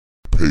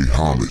pay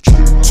homage.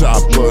 Top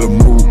of the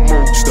move,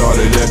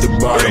 started at the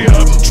bottom.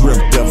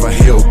 Dreamt of a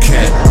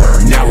Hellcat,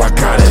 now I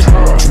got it.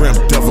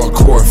 Dreamt of a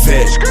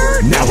Corvette,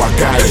 now I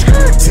got it.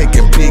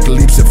 Taking big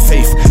leaps of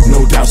faith,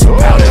 no doubts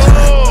about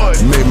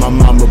it. Made my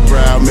mama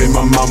proud, made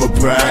my mama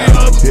proud.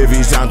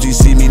 Every time she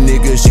see me,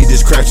 nigga, she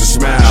just cracks a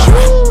smile.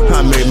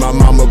 I made my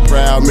mama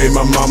proud, made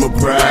my mama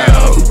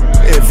proud.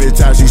 Every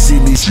time she see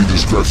me, She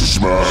just cracks a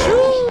smile.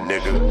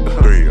 Nigga,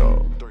 3 of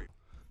them.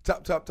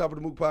 Top of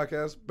the Mook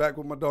podcast. Back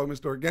with my dog,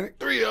 Mr. Organic.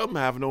 3 of them,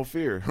 have no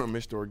fear.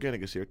 Mr.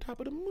 Organic is here.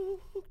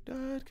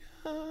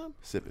 Topofthemook.com.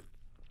 Sip it.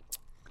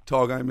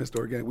 Tall guy, Mr.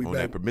 Organic. We On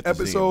back. that promethazine,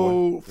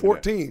 Episode boy.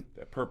 14.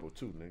 That purple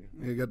too, nigga.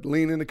 You got the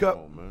lean in the cup.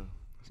 Come on, man.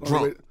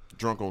 Only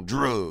Drunk on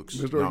drugs.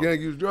 Mr. No,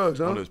 Organic use drugs,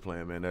 huh? I'm just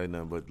playing, man. That ain't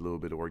nothing but a little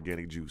bit of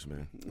organic juice,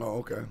 man. Oh,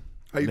 okay.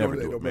 How you Never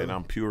doing do today, it, though, man. brother?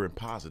 I'm pure and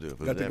positive.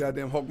 Got the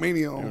goddamn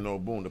Hulkmania on. You know,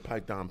 boom, the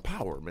Python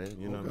power, man.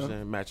 You know what I'm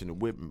saying? Matching the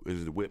whip.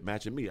 Is the whip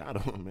matching me? I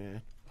don't,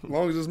 man. As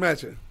long as it's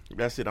matching.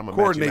 That's it. I'm a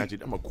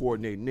Coordinate. I'm a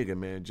coordinating nigga,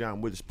 man.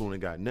 John Witherspoon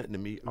ain't got nothing to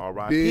me.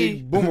 R.I.P.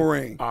 Big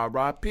boomerang.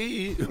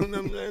 R.I.P. You know what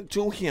I'm saying?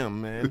 To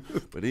him, man.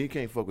 But he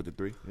can't fuck with the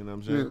 3. You know what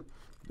I'm saying?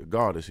 The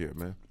God is here,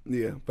 man.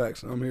 Yeah,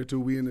 facts. I'm here too.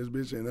 We in this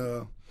bitch.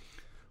 And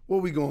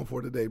what we going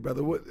for today,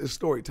 brother? It's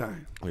story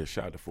time. Yeah,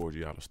 shout out to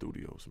Forgiato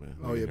Studios, man.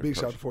 Oh, yeah, big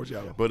shout out to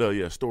Forgiato. But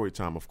yeah, story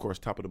time, of course,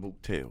 Top of the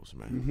Mook Tales,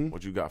 man.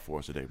 What you got for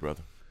us today,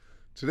 brother?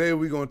 Today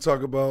we going to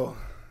talk about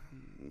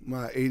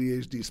my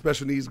ADHD,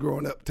 special needs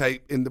growing up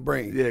type in the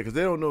brain. Yeah, because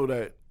they don't know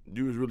that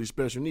you was really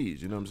special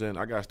needs. You know what I'm saying?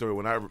 I got a story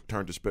when I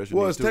turned to special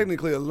Well, needs, it's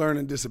technically a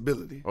learning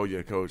disability. Oh,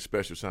 yeah, Coach.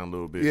 Special sound a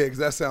little bit. Yeah, because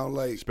that sound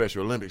like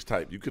Special Olympics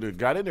type. You could have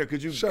got in there.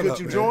 Could you Shut up,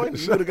 man. join?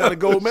 You would have got a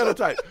gold medal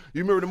type.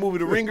 You remember the movie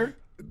The Ringer?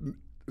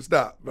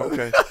 stop. Bro.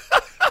 Okay.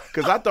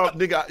 Because I thought,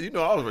 nigga, I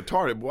was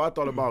retarded, boy. I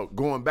thought about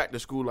going back to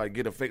school, like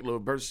get a fake little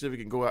birth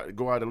certificate and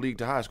go out of the league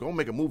to high school. I'm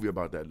gonna make a movie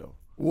about that, though.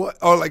 What?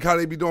 Oh, like how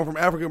they be doing from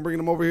Africa and bringing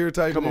them over here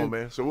type? Come thing? on,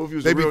 man. So what if you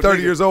was They a be real 30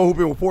 nigga years old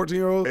hooping with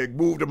 14-year-olds? and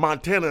move to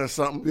Montana or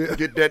something,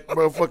 get that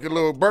motherfucking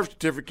little birth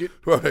certificate,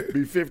 Right.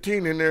 be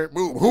 15 in there,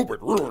 move, hooping,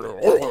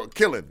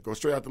 killing, go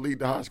straight out the league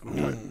to high school.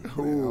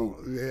 Ooh.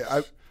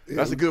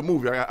 That's a good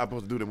movie. I'm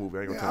supposed to do the movie.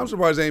 I ain't gonna tell I'm you.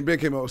 surprised they ain't been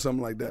came up with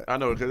something like that. I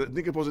know, because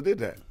nigga supposed to did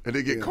that. And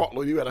they get caught.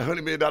 Like, you had a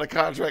 $100 million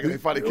contract and they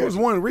finally There was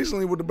catch one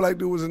recently with the black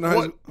dude was in the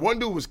high school. one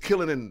dude was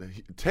killing in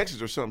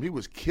Texas or something. He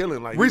was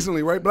killing like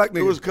Recently, right? Black It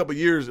nigga. was a couple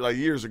years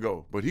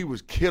ago, but he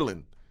was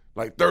killing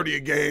like 30 a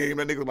game.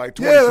 That nigga was like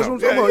 20 Yeah, that's what I'm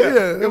talking about.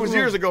 Yeah, It was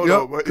years ago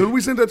though, but Because we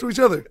sent that to each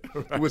other.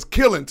 It was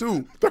killing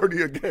too.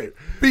 30 a game.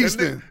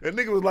 Feasting. And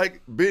nigga was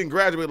like being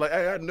graduated. Like,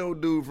 hey, I know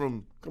dude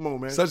from. Come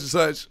on, man. Such and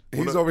such.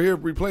 He's over here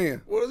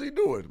replaying. What is he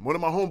doing? One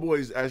of my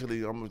homeboys,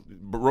 actually, I'm going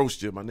to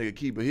roast you, my nigga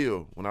Keeper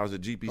Hill, when I was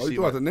at GPC. Oh, you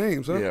threw out the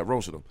names, huh? Yeah,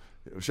 roasted him.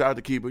 Shout out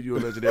to Keeper, you a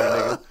legendary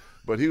nigga.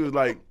 But he was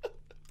like,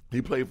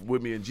 he played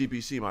with me in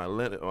GPC,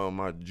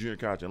 my junior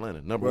college in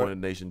Atlanta. Number one in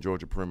the nation,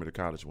 Georgia Perimeter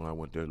College, when I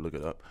went there to look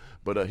it up.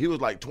 But he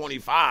was like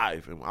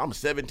 25, and I'm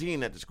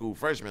 17 at the school,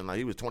 freshman. Like,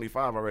 he was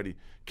 25 already,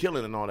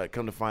 killing and all that.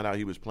 Come to find out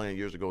he was playing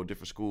years ago, a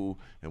different school,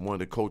 and one of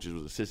the coaches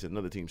was assistant.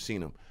 Another team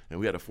seen him, and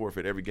we had to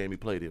forfeit every game he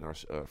played in our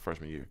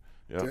freshman year.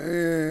 Yep.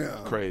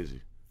 Damn.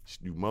 Crazy.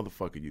 You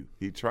motherfucker, you.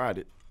 He tried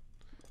it.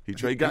 He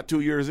got 2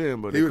 years in,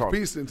 but He they was caught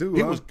him. beasting too,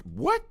 He huh? was,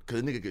 what?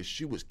 Because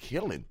she was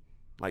killing.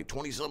 Like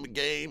 20-something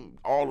game,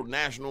 all the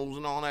nationals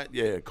and all that.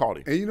 Yeah, caught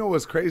him. And you know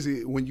what's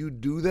crazy? When you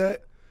do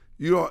that,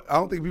 I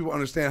don't think people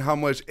understand how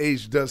much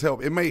age does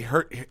help. It may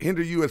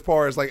hinder you as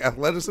far as like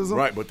athleticism.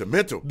 Right, but the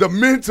mental. The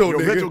mental,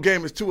 Your nigga. mental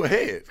game is too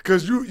ahead.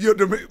 Because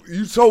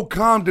you so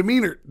calm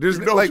demeanor. There's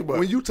You know like too much.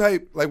 when you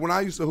type, like when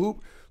I used to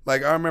hoop,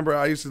 like I remember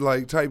I used to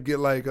like type get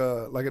like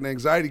an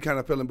anxiety kind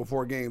of feeling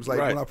before games, like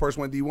Right. when I first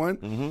went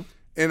D1.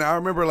 And I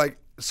remember like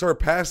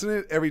surpassing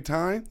it every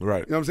time. Right.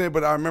 You know what I'm saying?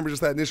 But I remember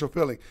just that initial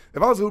feeling.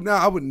 If I was a hoop now,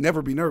 I would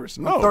never be nervous.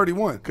 I'm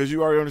 31. Because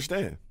you already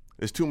understand.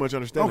 It's too much I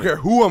understanding. don't care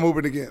who I'm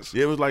hooping against.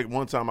 Yeah, it was like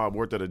one time I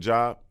worked at a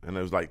job, and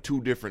it was like 2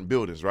 different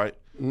buildings, right?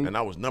 And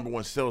I was number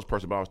 1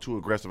 salesperson, but I was too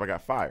aggressive. I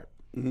got fired.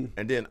 And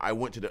then I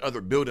went to the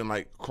other building,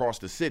 like across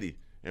the city,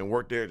 and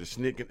worked there to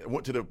sneak.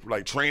 Went to the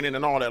like training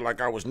and all that, like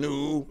I was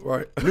new.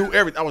 Right. Knew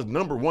everything. I was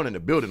number 1 in the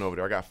building over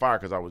there. I got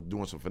fired because I was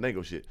doing some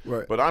finagle shit.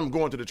 Right. But I'm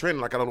going to the training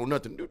like I don't know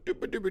nothing,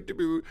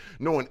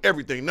 knowing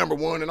everything, number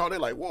 1 and all. They're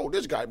like, whoa,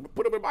 this guy,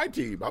 put him in my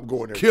team. I'm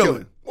going there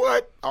Killing.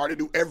 What? I already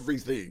do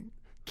everything.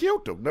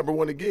 Killed him. Number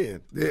 1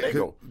 again. Yeah, There you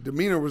go.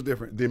 demeanor was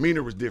different.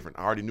 Demeanor was different.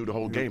 I already knew the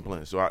whole game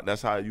plan. So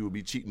that's how you would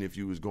be cheating if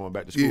you was going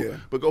back to school. Yeah.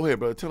 But go ahead,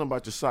 brother. Tell them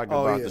about your saga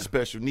Oh, about yeah. the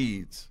special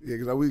needs. Yeah,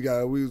 because we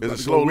was about It's a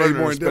to slow go way learner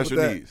more and in depth with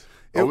special that. needs.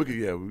 Oh, we could,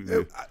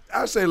 yeah.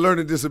 I say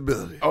learning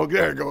disability. Oh,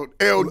 there you go.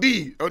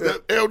 LD. Oh,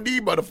 the LD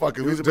motherfucker.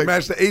 We used To to make-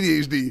 match the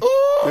ADHD.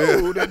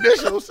 Oh, the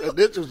initials.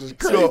 Initials is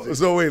crazy.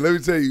 So wait, let me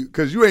tell you,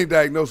 because you ain't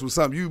diagnosed with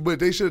something. But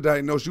they should have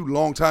diagnosed you a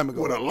long time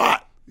ago. With a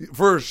lot.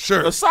 For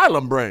sure.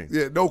 Asylum brain.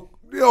 Yeah, no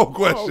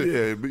question. Oh,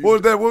 yeah, but-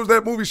 What was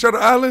that movie, Shutter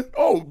Island?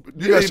 Oh,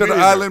 You got Shutter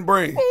Island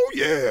brain. Oh,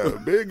 yeah.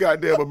 Big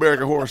goddamn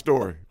American Horror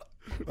Story.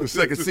 The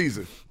second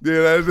season.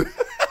 Yeah, that's it.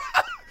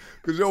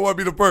 Because you don't want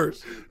to be the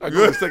first. I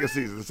go to the second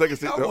season. The second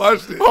season. I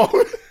watched it.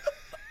 Oh.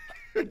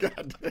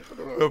 Goddamn.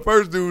 The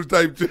first dude was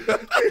type two.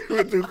 He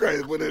went too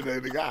crazy. Put in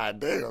there.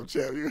 Goddamn,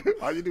 Chef.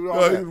 Why you do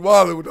all He was that?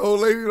 wilding with the old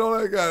lady and all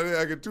that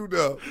guy. I get two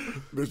down.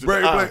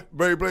 Mr.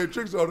 Brady played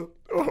tricks on him.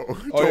 Oh,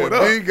 Oh,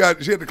 it yeah,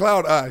 up. she had the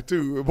cloud eye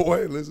too.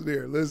 Boy, listen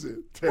here,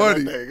 listen. Tear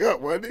Funny. that thing up,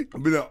 wasn't he? I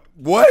mean,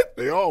 what?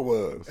 They all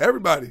was.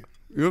 Everybody.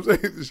 You know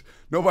what I'm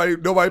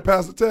saying? Nobody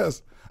passed the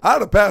test. I'd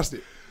have passed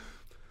it.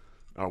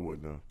 I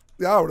wouldn't know.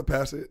 Yeah, I would have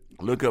passed it.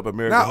 Look up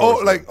American Not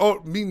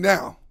Horror me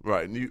now.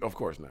 Right, and you, of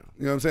course now.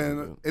 You know what I'm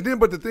saying? And then,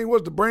 but the thing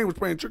was, the brain was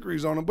playing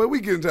trickeries on him. But we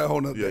get into that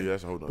whole nother Yeah, thing. yeah,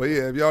 that's a whole nother But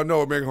yeah, if y'all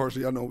know American Horror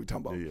Story, y'all know what we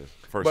talking about. Yeah,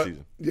 first But-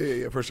 season.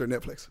 Yeah, for sure,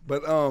 Netflix.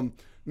 But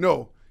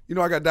no,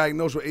 I got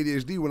diagnosed with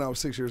ADHD when I was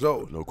 6 years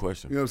old. No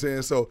question. You know what I'm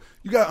saying? So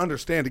you got to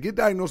understand, to get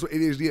diagnosed with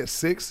ADHD at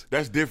 6,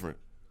 That's different,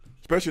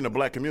 especially in the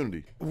black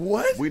community.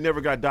 what? We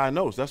never got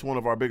diagnosed. That's one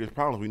of our biggest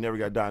problems. We never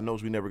got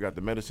diagnosed. We never got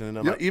the medicine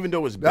and Yep. even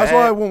though it's That's bad.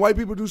 why when white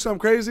people do something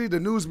crazy, the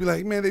news be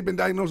like, man, they've been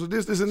diagnosed with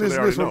this, and so this, they and this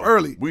already from know.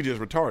 early. We just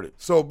retarded.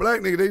 So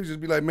black nigga, they just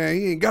be like, man,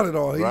 he ain't got it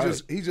all. He Right.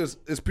 just,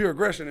 it's pure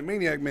aggression and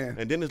maniac, man.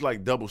 And then it's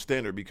like double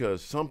standard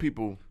because some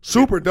people,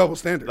 Super double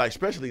standard. like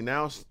especially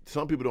now,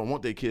 some people don't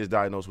want their kids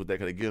diagnosed with that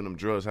because they give them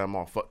drugs, have them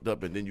all fucked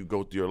up, and then you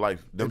go through your life.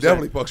 You know what I'm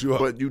definitely saying? fucks you up.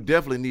 But you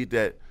definitely need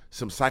that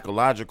some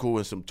psychological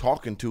and some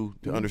talking to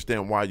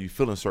understand why you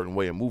feel a certain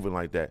way and moving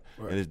like that.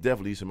 And it's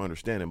definitely some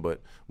understanding. But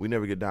we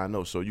never get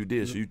diagnosed. So you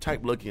did. So you type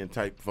lucky and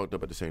type fucked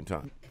up at the same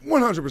time.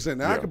 100%.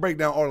 Now I Yeah. can break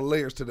down all the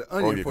layers to the Oh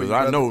onion yeah, for because you.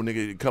 I brother. know,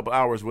 nigga, a couple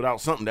hours without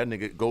something, that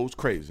nigga goes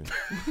crazy.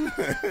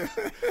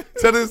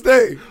 To this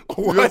day. You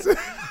know what I'm saying?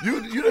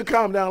 you done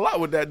calm down a lot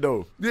with that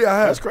though. Yeah, I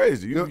have. That's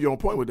crazy. You You know- you on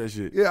point with that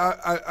shit. Yeah,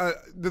 I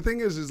the thing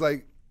is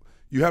like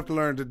you have to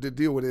learn to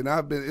deal with it.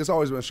 And it's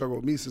always been a struggle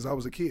with me since I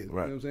was a kid.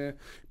 Right. You know what I'm saying?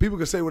 People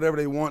can say whatever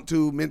they want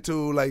to, meant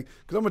to, like,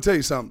 because I'm going to tell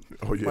you something.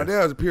 Oh, yeah. My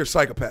dad was a pure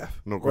psychopath.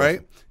 No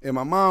right? question. And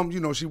my mom,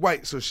 she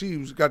white, so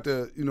she's got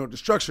the, the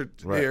structure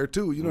Right. there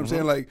too. You know what I'm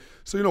saying? Like,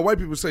 so, white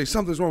people say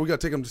something's wrong, we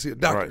got to take them to see a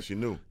doctor. Right, she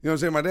knew. You know what I'm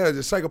saying? My dad's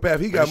a psychopath.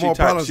 He got And more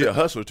problems. She a than-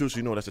 hustler too, so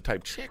you know that's the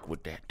type chick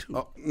with that too.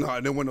 Oh,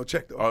 no, there wasn't no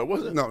check though. Oh, it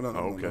wasn't? No,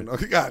 Oh, okay. no.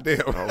 God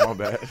damn. Oh, my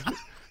bad.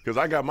 Because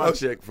I got my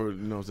check for, you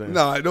know what I'm saying?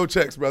 No, no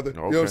checks, brother. You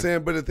know what I'm Okay.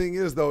 saying? But the thing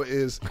is, though,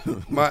 is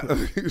my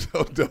you're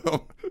so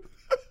dumb.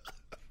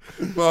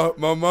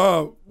 my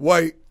mom,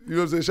 white. You know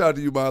what I'm saying? Shout out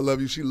to you, Ma. I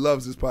love you. She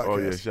loves this podcast. Oh,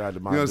 yeah, shout out to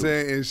Ma, You know what I'm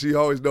dude. saying? And she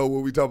always know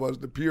what we talk about is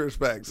the purest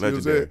facts. You know what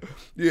I'm saying?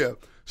 Legendary. Yeah.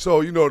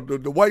 So,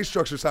 the white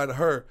structure side of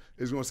her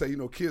is going to say,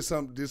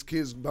 this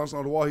kid's bouncing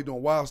on the wall. He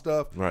doing wild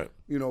stuff. Right.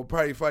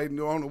 Probably fighting.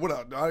 I don't know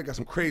what. I got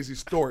some crazy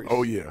stories.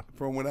 Oh, yeah.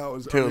 From when I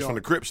was. Tales early from on.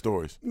 the Crip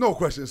stories. No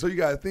question. So you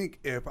got to think,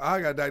 if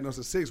I got diagnosed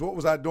at 6, what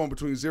was I doing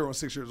between 0 and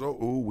 6 years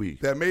old? Ooh-wee.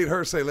 That made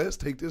her say, let's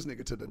take this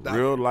nigga to the doctor.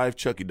 Real life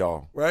Chucky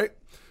doll. Right?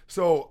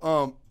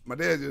 So my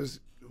dad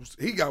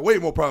he got way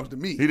more problems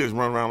than me. He just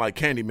run around like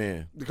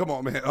Candyman. Come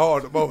on, man. Oh,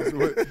 the most.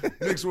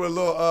 Mixed with a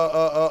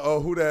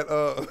little, who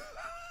that,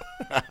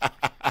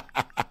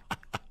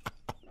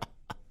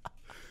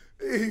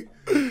 he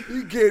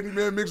candy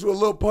man mixed with a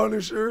little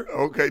Punisher.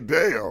 Okay,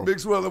 damn.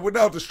 Mixed with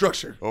without the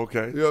structure.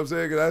 Okay. You know what I'm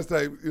saying? 'Cause that's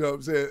type, you know what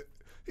I'm saying?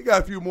 He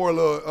got a few more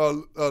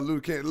little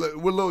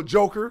with little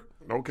Joker.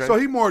 Okay. So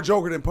he more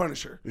Joker than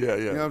Punisher. Yeah, yeah.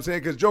 You know what I'm saying?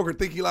 Because Joker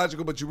think he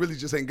logical, but you really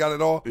just ain't got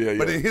it all. Yeah,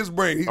 But yeah. in his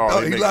brain, he Oh,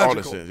 he he make all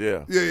the logical. sense,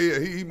 yeah. Yeah.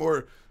 He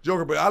more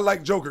Joker, but I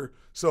like Joker.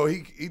 So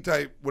he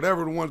type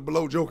whatever the ones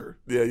below Joker.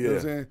 Yeah, yeah. You know what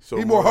I'm saying? So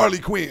he more Harley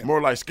Quinn.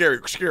 More like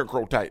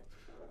Scarecrow type.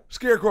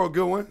 Scarecrow, a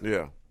good one.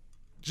 Yeah.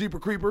 Jeeper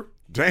Creeper.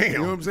 Damn. You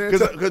know what I'm saying?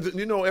 Because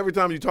every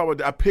time you talk about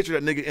that, I picture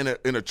that nigga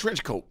in a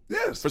trench coat.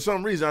 Yes. For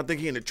some reason, I think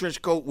he in a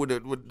trench coat with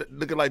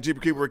looking like Jeepy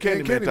Creeper or And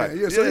Candyman type.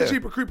 Yeah, so he's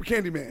Jeeper Creeper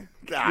Candyman.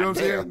 God you know what I'm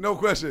saying? damn. No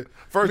question.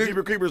 First Nigga,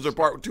 Jeepy Creepers are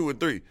part 2 and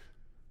 3.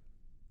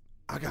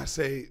 I gotta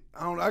say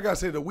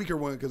the weaker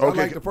one because I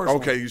like the first one.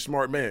 Okay, you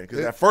smart man. Because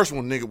that first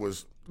one, nigga,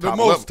 was The top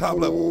most level. top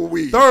level.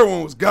 Ooh-wee. Third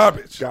one was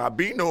garbage.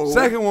 Gabino.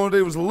 Second one,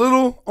 they was a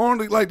little on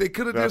the, like they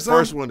could have That did something.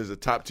 first one is a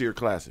top tier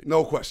classic.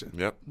 No question.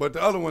 Yep. But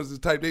the other ones is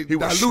type they He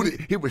was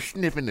diluted. he was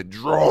sniffing the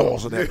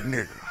draws of that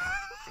nigga.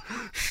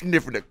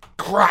 Sniffing the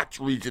crotch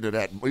region of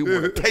that. He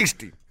was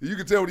tasty. You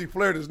could tell when he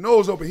flared his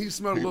nose open, he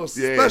smelled a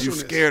little Yeah, specialness. you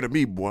scared of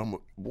me, boy.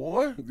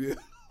 Boy, Yeah.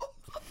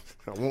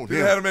 I want They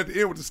him. had him at the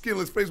end with the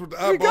skinless face with the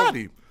He eyeball. got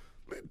him.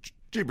 Man,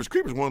 Jeepers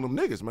Creepers one of them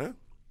niggas, man.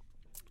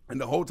 And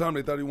the whole time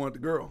they thought he wanted the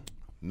girl.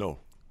 No,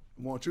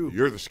 Want you.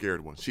 you're the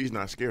scared one. She's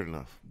not scared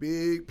enough.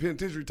 Big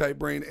penitentiary type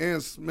brain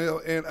and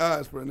smell and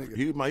eyes for a nigga.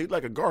 He's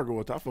like a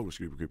gargoyle. I fuck with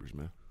Jeepers Creepers,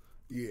 man.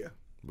 Yeah.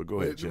 But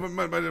go ahead, Jeff.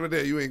 My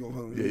dad, you ain't gonna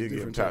fuck with Yeah, him. you get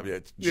him Different top. type. Yeah,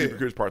 Yeah. Jeepers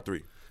Creepers Part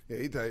 3. Yeah,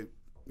 he type,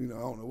 I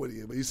don't know what he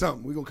is, but he's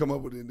something. We're going to come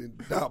up with it and then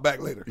dial back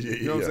later. Yeah,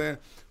 you know what I'm yeah. saying?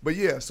 But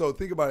yeah, so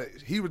think about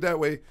it. He was that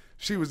way.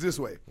 She was this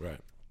way. Right.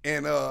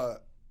 And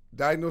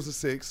diagnosed at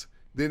 6.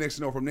 Then next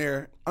you know from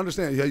there,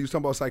 understand, yeah, you was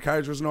talking about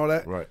psychiatrists and all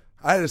that. Right.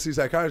 I had to see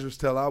psychiatrists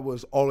till I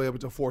was all the way up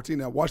until 14.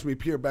 Now watch me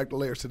peel back the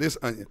layers to this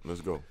onion.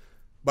 Let's go.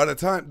 By the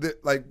time,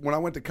 when I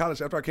went to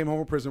college, after I came home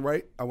from prison,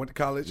 right? I went to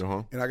college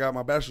Uh-huh. and I got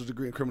my bachelor's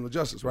degree in criminal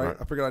justice, right? Right.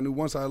 I figured I knew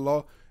one side of the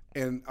law.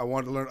 And I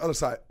wanted to learn the other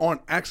side on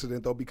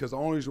accident, though, because the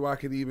only reason why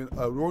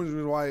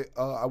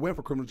I went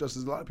for criminal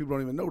justice, a lot of people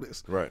don't even know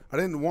this. Right. I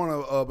didn't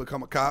want to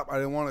become a cop. I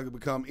didn't want to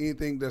become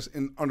anything that's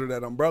under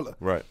that umbrella.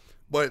 Right.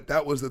 But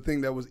that was the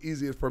thing that was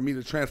easiest for me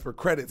to transfer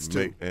credits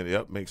to.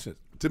 Makes sense.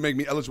 To make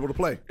me eligible to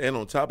play. And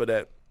on top of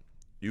that,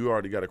 you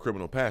already got a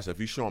criminal past. If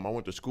you show them I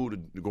went to school to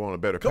go on a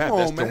better path,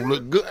 that's man. gonna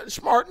look good.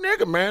 Smart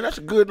nigga, man. That's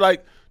a good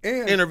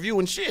interview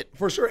and shit.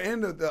 For sure.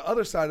 And the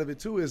other side of it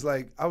too is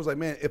like I was like,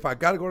 man, if I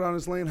got to go down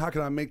this lane, how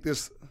can I make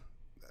this?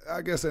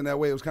 I guess in that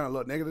way it was kind of a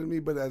little negative to me,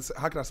 but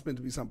how can I spin it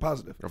to be something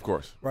positive? Of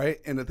course. Right.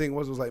 And the thing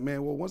was like,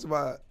 man, well, once if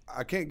I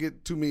can't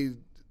get too many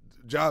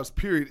jobs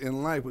period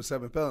in life with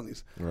 7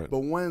 felonies, right. But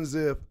when's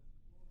if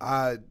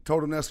I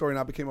told him that story and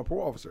I became a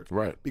parole officer.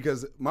 Right.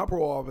 Because my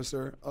parole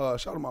officer,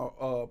 shout out my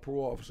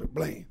parole officer,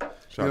 Blaine. You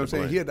know what I'm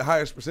saying? Blaine. He had the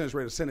highest percentage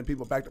rate of sending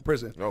people back to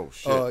prison. Oh,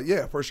 shit.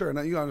 Yeah, for sure.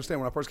 Now, you gotta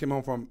understand, when I first came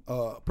home from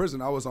prison,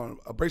 I was on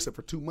a bracelet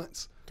for 2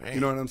 months. Damn.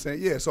 You know what I'm saying?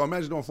 Yeah, so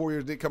imagine doing 4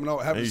 years, dick coming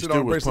out, having And to you sit on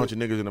still a was bracelet. punching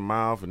niggas in the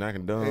mouth and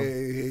acting dumb.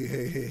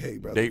 Hey,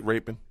 brother. Date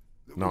raping.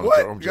 No,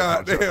 What? I'm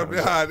God damn.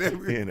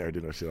 He ain't never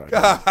do no shit like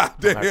that. God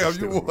damn, That's you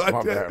stupid. want My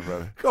that? bad,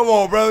 brother. Come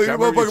on, brother. You I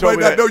remember you motherfuckers told might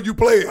me not that- know you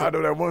playing. I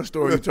know that one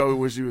story you told me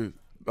when she was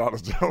out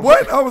of jail.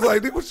 What? I was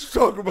like, nigga, what you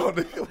talking about,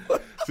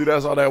 nigga? See,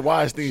 that's all that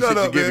Weinstein Shut shit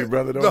up, you give man. me,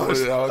 brother. Don't No, put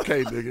it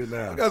okay, nigga,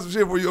 now. I got some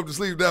shit for you up to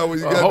sleep now when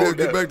you Hold goddamn get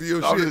that. back to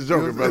your I'm shit. just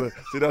joking, You know what I'm brother.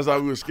 See, that's how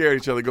we were scared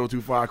each other go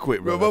too far. I quit,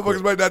 saying? brother. Well,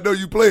 motherfuckers might not know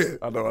you playing.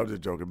 I know, I'm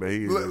just joking, man.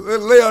 He's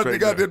Lay out the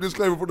goddamn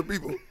disclaimer for the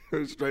people.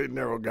 straight and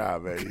narrow guy,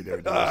 man. He never did no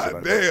shit God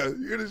like that.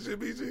 damn, you hear this shit,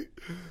 BG?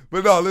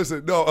 But no,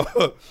 listen, no.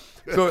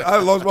 So I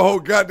lost my whole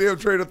goddamn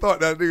train of thought.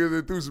 That nigga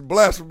that threw some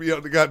blasphemy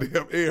out the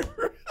goddamn air.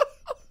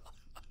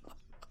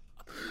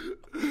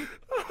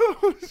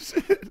 Oh, shit.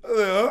 I said,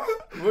 huh?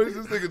 What is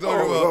this nigga talking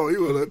about? Oh, no, he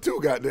was too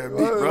goddamn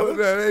deep, brother.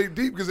 That ain't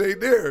deep because it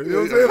ain't there. You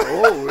know what I'm saying?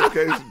 Oh,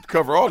 okay.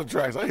 Cover all the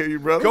tracks. I hear you,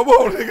 brother. Come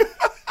on, nigga.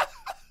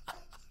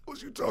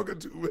 What you talking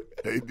to, man?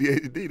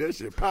 ADHD, that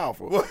shit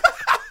powerful.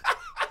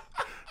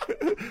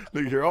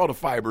 Nigga hear all the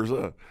fibers,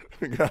 huh?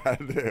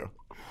 Goddamn.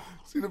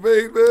 See the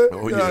vein, man?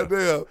 Oh, God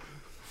damn.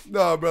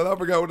 Nah, brother, I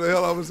forgot what the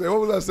hell I was saying.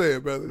 What was I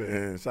saying, brother?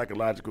 Man,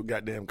 psychological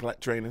goddamn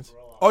trainings.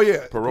 Oh,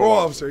 yeah. Parole Parole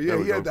officer. officer. Yeah, There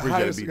we he go. had the Appreciate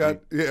highest.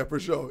 it, BG. Yeah, for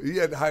sure. He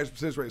had the highest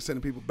percentage rate of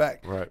sending people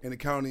back Right. in the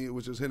county,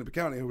 which was Hennepin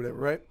County or whatever,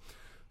 right?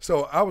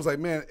 So I was like,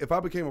 man, if I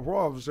became a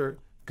parole officer,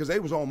 because they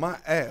was on my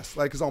ass,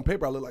 like, because on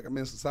paper I look like I'm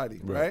in society,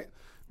 right?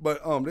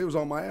 But they was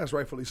on my ass,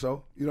 rightfully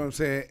so. You know what I'm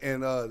saying?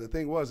 And the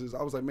thing is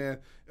I was like, man,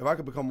 if I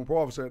could become a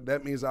parole officer,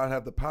 that means I'd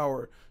have the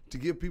power to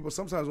give people.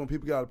 Sometimes when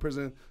people get out of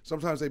prison,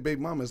 sometimes their baby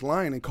mama is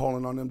lying and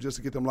calling on them just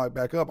to get them locked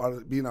back up,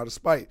 being out of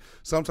spite.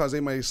 Sometimes they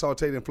might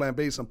saute and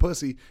flambe some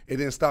pussy and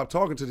then stop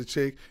talking to the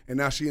chick, and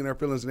now she in her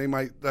feelings, and they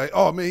might like,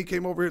 oh man, he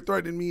came over here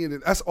threatening me,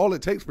 and that's all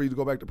it takes for you to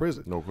go back to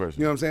prison. No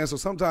question. You know what I'm saying? So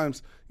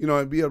sometimes, you know,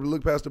 and be able to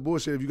look past the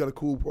bullshit. If you got a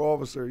cool parole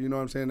officer, you know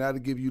what I'm saying,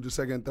 that'll give you the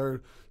second and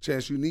third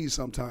chance you need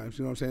sometimes.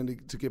 You know what I'm saying,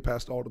 to get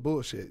past all the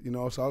bullshit. You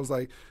know, so I was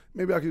like,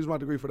 maybe I could use my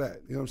degree for that.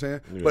 You know what I'm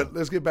saying? Yeah. But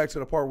let's get back to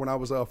the part when I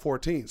was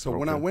 14. So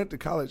when I Okay. went to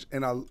college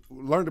and I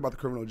learned about the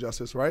criminal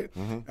justice, right?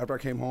 After I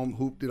came home,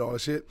 hooped, did all that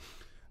shit,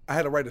 I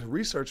had to write a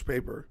research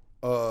paper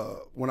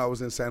when I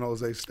was in San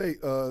Jose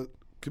State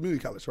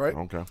Community College, right?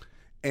 Okay.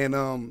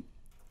 And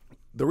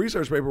the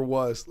research paper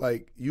was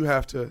like, you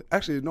have to,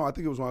 actually, no, I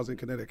think it was when I was in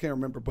Connecticut. I can't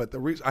remember, but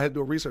I had to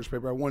do a research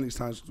paper at one of these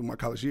times through my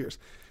college years.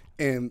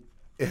 And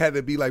it had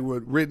to be like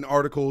with written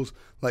articles,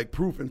 like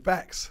proof and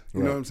facts.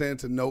 You know what I'm saying?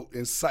 To note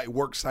and cite,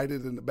 work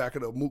cited in the back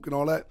of the MOOC and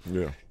all that.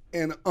 Yeah.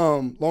 And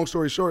long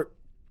story short,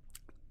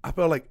 I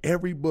felt like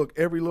every book,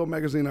 every little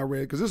magazine I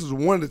read, because this was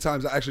one of the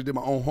times I actually did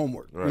my own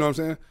homework. Right. You know what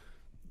I'm saying?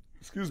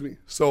 Excuse me.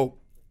 So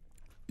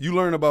you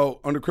learn about,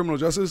 under criminal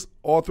justice,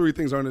 all three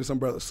things are under this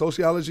umbrella: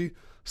 sociology,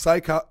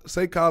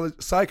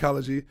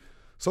 psychology,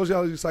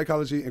 sociology,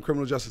 psychology, and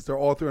criminal justice. They're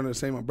all three under the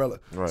same umbrella.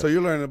 Right. So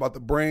you're learning about the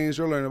brains,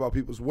 you're learning about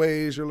people's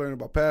ways, you're learning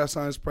about past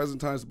times,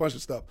 present times, a bunch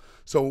of stuff.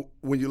 So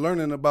when you're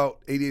learning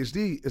about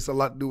ADHD, it's a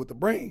lot to do with the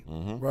brain,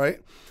 right?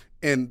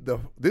 And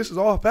this is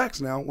all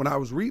facts now. When I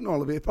was reading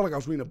all of it, it felt like I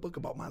was reading a book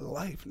about my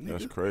life, nigga.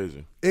 That's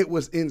crazy. It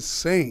was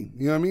insane.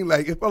 You know what I mean?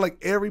 Like, it felt like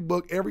every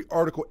book, every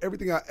article,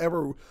 everything I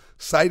ever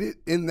cited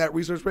in that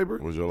research paper,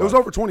 Was your it was life.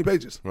 over 20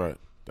 pages, Right.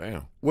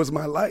 Damn. was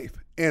my life.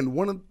 And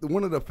one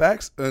of the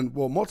facts, and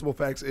well, multiple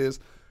facts, is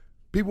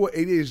people with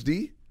ADHD,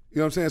 you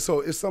know what I'm saying? So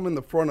it's some in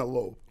the frontal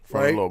lobe,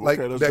 Frontal right? lobe. Like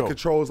Okay, let's that go.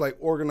 controls like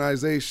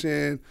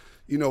organization,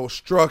 you know,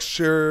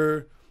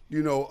 structure,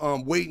 you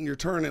know, waiting your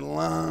turn in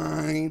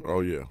line.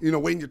 Oh, yeah. You know,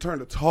 waiting your turn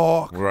to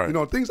talk. Right. You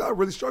know, things I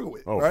really struggle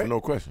with. Oh, right? no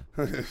question.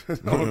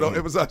 Don't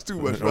emphasize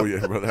too much. Oh,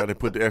 yeah, brother. How they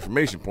put the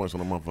affirmation points on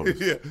the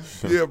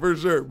motherfuckers. yeah, for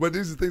sure. But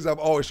these are things I've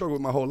always struggled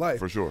with my whole life.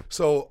 For sure.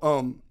 So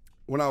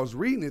when I was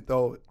reading it,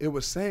 though, it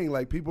was saying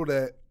like people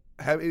that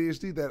have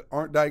ADHD that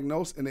aren't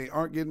diagnosed and they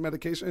aren't getting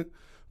medication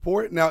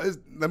for it. Now,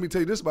 let me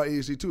tell you this about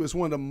ADHD too. It's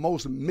one of the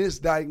most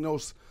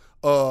misdiagnosed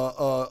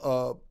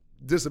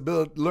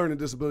learning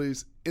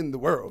disabilities in the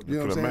world. You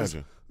know what I'm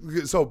saying?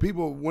 Imagine. So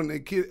people,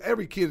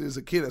 every kid is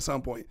a kid at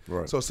some point.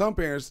 Right. So some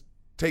parents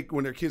take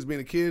when their kids being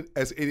a kid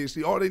as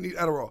ADHD. All they need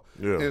Adderall.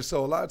 Yeah. And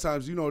so a lot of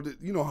times, you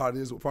know how it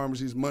is with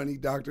pharmacies, money,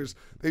 doctors.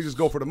 They just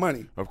go for the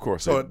money. Of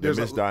course. So they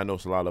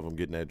misdiagnose a lot of them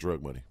getting that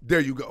drug money. There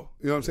you go.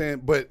 You know what I'm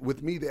saying? But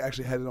with me, they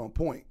actually had it on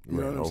point. You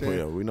know what I'm saying?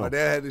 Yeah, we know. My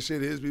dad had the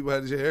shit. His people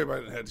had the shit.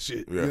 Everybody had the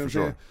shit. Yeah, you know what I'm for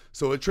sure. saying?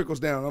 So it trickles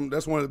down.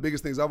 That's one of the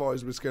biggest things I've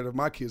always been scared of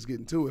my kids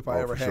getting too. If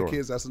I ever had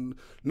kids, that's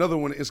another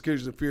one of the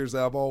insecurities and fears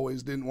that I've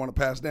always didn't want to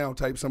pass down.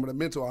 Type some of the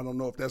mental. I don't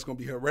know if that's going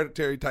to be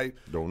hereditary type.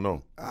 Don't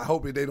know. I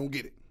hope they don't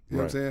get it. You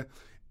know what I'm saying?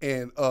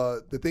 And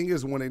the thing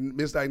is, when they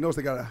misdiagnose,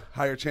 they got a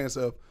higher chance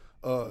of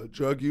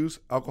drug use,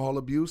 alcohol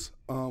abuse,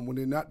 when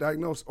they're not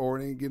diagnosed or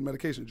they ain't getting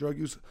medication. Drug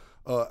use,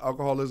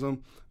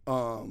 alcoholism,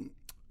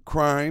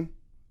 crime,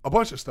 a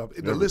bunch of stuff.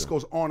 The list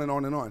goes on and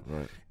on and on.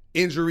 Right.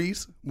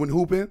 Injuries when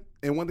hooping.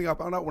 And one thing I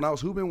found out when I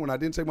was hooping, when I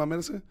didn't take my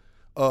medicine,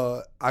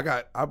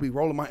 I'd be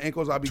rolling my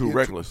ankles. I'd be Too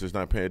reckless. Just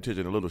not paying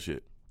attention to little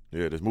shit.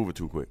 Yeah, just moving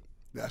too quick.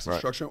 That's the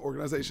structure and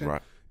organization.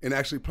 Right. And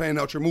actually planning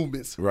out your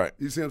movements. Right.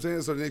 You see what I'm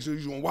saying? So the next thing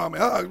you want, wow,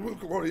 man,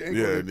 roll your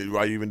ankle. Yeah,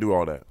 why you even do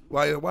all that?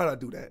 Why did I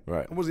do that?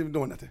 Right. I wasn't even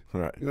doing nothing.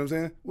 Right. You know what I'm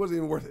saying? It wasn't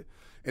even worth it.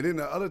 And then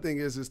the other thing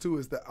is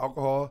the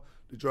alcohol,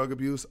 the drug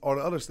abuse, all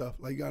the other stuff.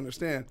 Like, you gotta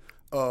understand,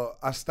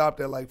 I stopped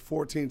at like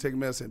 14 taking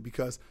medicine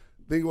because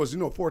the thing was,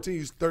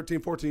 14,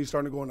 13, 14, you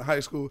starting to go into high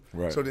school.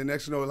 Right. So the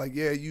next, like,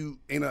 yeah, you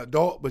ain't an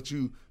adult, but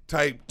you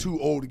type too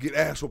old to get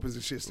ass whoopings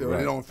and shit still. Right.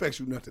 And it don't affect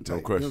you nothing type. No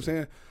You know question. what I'm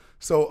saying?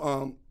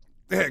 So,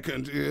 you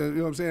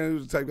know what I'm saying? It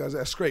was the type of guys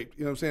that scraped,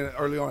 you know what I'm saying,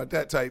 early on at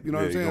that type, you know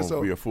what I'm saying? It's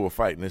going to be a full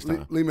fight this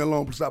time. Leave me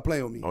alone, stop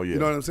playing with me. Oh, yeah. You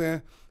know what I'm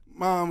saying?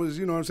 Mom was,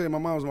 you know what I'm saying? My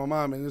mom was my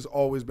mom, and it's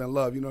always been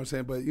love, you know what I'm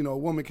saying? But, a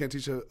woman can't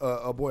teach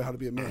a boy how to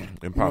be a man.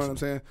 Impossible. You know what I'm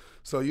saying?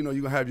 So, you're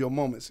going to have your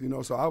moments,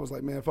 So I was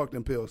like, man, fuck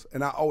them pills.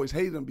 And I always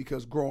hated them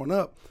because growing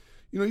up,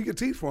 you get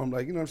teeth for them.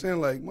 Like, you know what I'm saying?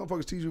 Like,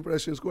 motherfuckers teach you for that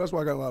shit in school. That's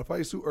why I got a lot of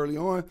fights too early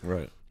on.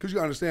 Right. Because you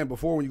understand,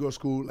 before when you go to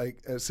school, like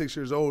at 6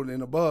 years old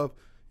and above,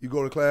 you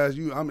go to class,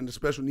 I'm in the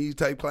special needs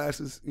type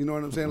classes. You know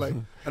what I'm saying? Like,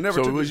 I never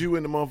So took was you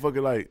in the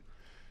motherfucker, like,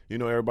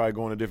 everybody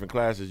going to different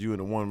classes, you in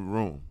the one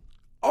room?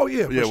 Oh,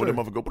 yeah, for Yeah, sure. when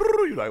the motherfucker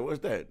go, you like, what's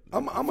that?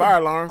 Fire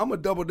alarm? I'm going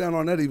to double down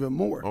on that even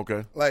more.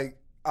 Okay. Like,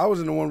 I was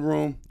in the one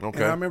room, Okay.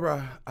 and I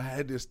remember I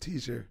had this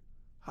teacher.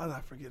 How did I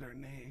forget her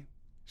name?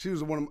 She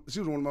was one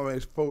of my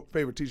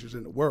favorite teachers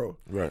in the world.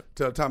 Right.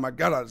 Till the time I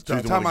got out, till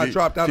She's the time I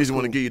dropped out of She's the school.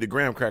 one to give you the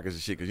graham crackers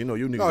and shit, because you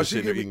niggas are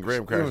sitting there eating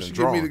graham crackers she and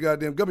gave me drawing. the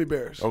goddamn gummy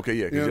bears. Okay,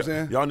 yeah. You know what I'm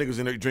saying? Y'all niggas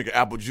in there drinking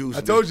apple juice.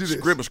 I told you this.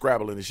 Scribble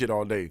scrabbling and shit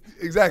all day.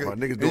 Exactly. My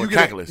niggas And doing you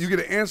calculus. You get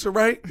an answer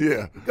right?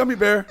 Yeah. Gummy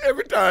bear.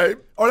 Every time.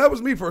 Oh, that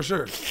was me for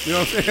sure. You know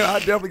what I'm saying? I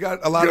definitely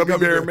got a lot of Gummy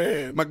gummy bear,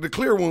 bears. man. The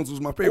clear ones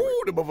was my favorite.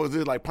 Ooh, the motherfuckers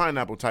is like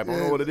pineapple type. I don't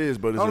know what it is,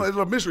 but I it's don't know, it's a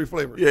little mystery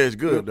flavor. yeah, it's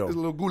good though. It's a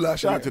little goulash.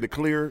 Shout in out to there. the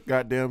clear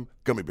goddamn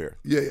gummy bear.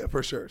 Yeah,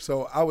 for sure.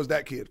 So I was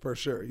that kid for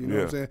sure. You know what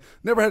Yeah. I'm saying?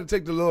 Never had to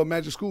take the little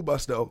magic school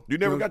bus though. You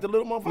never know? got the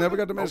little motherfucker? Never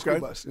got the magic Okay.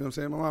 school bus. You know what I'm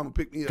saying? My mom would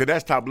pick me up. Cause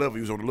that's top level.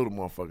 You was on the little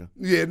motherfucker.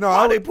 Yeah, no,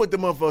 Why they put the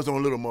motherfuckers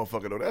on little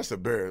motherfucker though? That's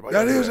embarrassing. Why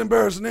that y'all do is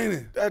embarrassing, ain't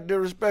it? That's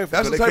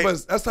disrespectful. That's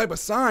Cause the type of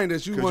sign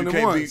that you Cause one you of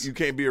can't ones. you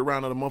can't be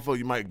around other motherfucker.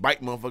 You might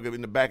bite motherfucker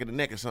in the back of the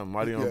neck or something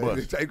while they on the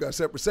bus. You got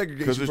separate segregation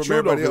Because from it's true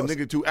though. everybody Because else.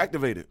 nigga too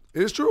activated.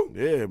 It's true.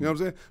 Yeah. You know what I'm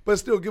saying? But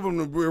still give them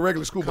the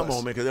regular school Come bus.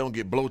 on, man, because they don't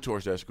get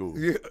blowtorch at school.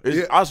 Yeah, It's-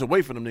 yeah. I was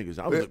away from them niggas.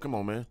 I was Yeah. like, come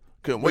on, man.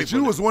 Couldn't wait But for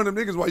you them. was one of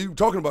them niggas while you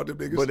talking about them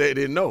niggas. But they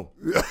didn't know.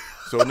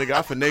 So, nigga,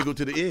 I finagled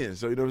to the end.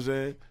 So, you know what I'm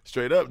saying?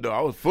 Straight up, though.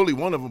 I was fully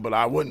one of them, but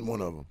I wasn't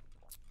one of them.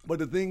 But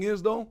the thing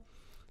is, though,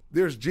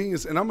 there's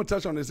genius, and I'm going to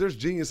touch on this. There's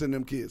genius in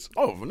them kids.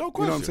 Oh, no question. You know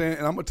what I'm saying?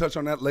 And I'm going to touch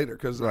on that later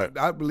because Right.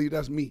 I believe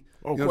that's me.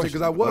 Oh, you know what I'm saying? question.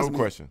 Because I was no me.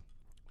 question.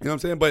 You know what I'm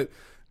saying? But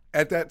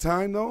at that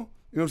time, though, you know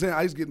what I'm saying?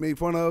 I used to get made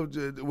fun of.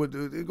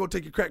 Go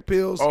take your crack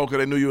pills. Oh, because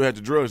they knew you had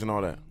the drugs and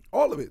all that.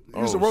 All of it. It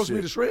used to Oh, roast me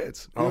shit. to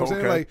shreds. You know Oh, what I'm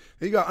saying? okay. Like,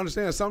 and you got to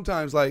understand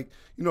sometimes, like,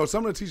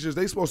 some of the teachers,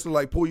 they supposed to,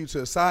 like, pull you to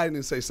the side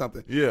and say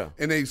something. Yeah.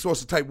 And they supposed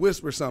to type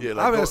whisper something. Yeah,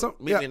 like, I've go, had some.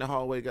 meet me in the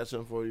hallway, got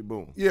something for you,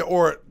 boom. Yeah,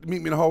 or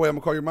meet me in the hallway. I'm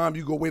gonna call your mom.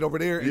 You go wait over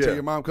there until Yeah.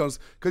 your mom comes.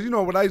 Because you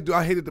know what I used to do?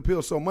 I hated the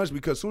pill so much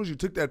because as soon as you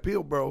took that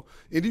pill, bro,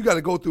 and you got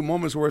to go through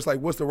moments where it's like,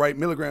 what's the right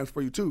milligrams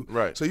for you too?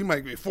 Right. So you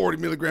might get 40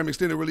 milligram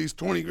extended release,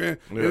 20 grand.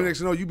 And Yeah. the next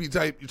thing you know, you be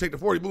type. You take the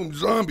 40, boom,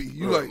 zombie.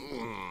 You like.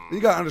 You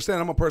gotta understand,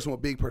 I'm a person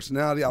with big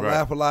personality. I Right.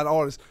 laugh a lot.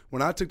 All this.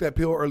 When I took that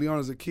pill early on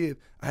as a kid,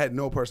 I had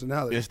no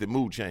personality. Instant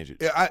mood changes.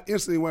 Yeah, I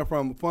instantly went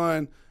from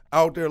fun,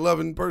 out there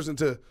loving person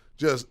to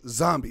just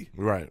zombie.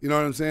 Right. You know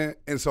what I'm saying?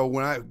 And so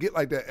when I get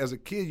like that as a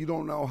kid, you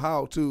don't know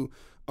how to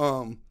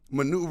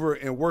maneuver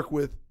and work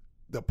with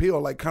the pill,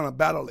 like kind of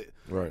battle it.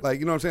 Right. Like,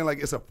 you know what I'm saying? Like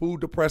it's a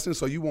food depressant,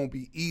 so you won't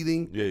be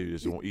eating. Yeah, you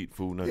just won't eat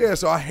food, nothing. Yeah,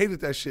 so I hated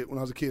that shit when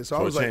I was a kid. So I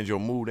So it was like, changed your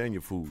mood and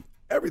your food.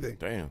 everything.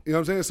 Damn. You know what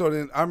I'm saying? So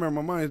then I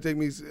remember my mom would take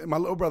me, my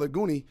little brother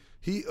Goonie,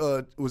 he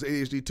was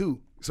ADHD too.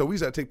 So we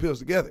used to take pills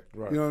together.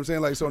 Right. You know what I'm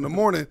saying? Like, so in the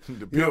morning, The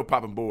you pill know,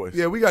 popping boys.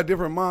 yeah, we got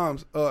different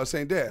moms,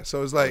 same dad.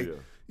 So it's like, yeah.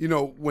 you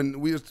know, when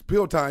we was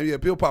pill time,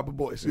 pill popper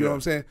boys. You know what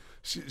I'm saying?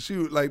 She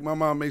would, like, my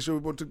mom made sure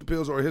we both took the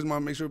pills, or his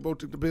mom made sure we both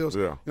took the pills.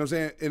 Yeah. You know what I'm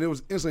saying? And it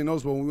was instantly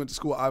noticeable when we went to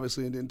school,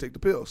 obviously, and didn't take the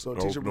pills. So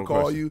the teacher no would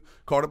call question. you,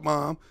 call the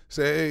mom,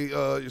 say,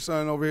 hey, your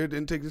son over here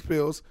didn't take his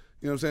pills.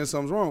 You know what I'm saying?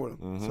 Something's wrong with him.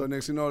 Mm-hmm. So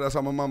next thing you know, that's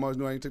how my mom always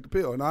knew I didn't take the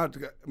pill. And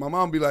my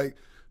mom would be like,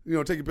 you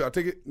know, take your pill. I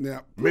take it.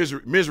 Now,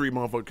 Misery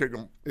motherfucker kick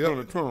him.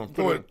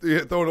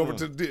 throw it over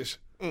to the dish.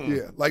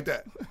 Yeah, like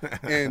that.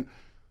 And,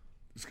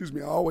 excuse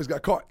me, I always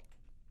got caught.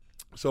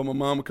 So my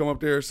mom would come up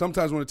there.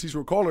 Sometimes when the teacher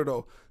would call her,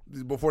 though,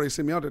 before they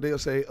send me out there, they'll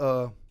say,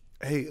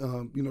 hey,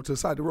 you know, to the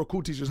side, the real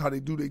cool teachers, how they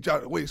do their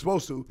job the way they're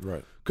supposed to.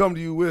 Right. Come to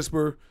you,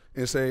 whisper,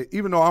 and say,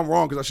 even though I'm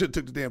wrong because I should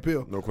have took the damn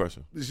pill. No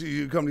question.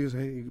 She come to you and say,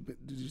 hey,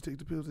 did you take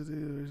the pill today?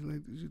 Or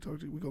did you talk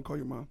to you? We're going to call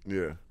your mom.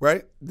 Yeah.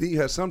 Right? Then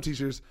you have some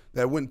teachers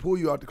that wouldn't pull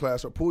you out the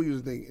class or pull you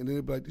the thing, and then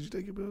they'd be like, did you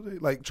take your pill today?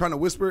 Like trying to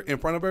whisper in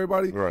front of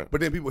everybody. Right.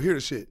 But then people hear the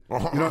shit. You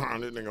know?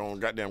 This nigga on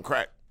goddamn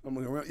crack. I'm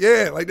looking around.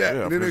 Yeah, like that.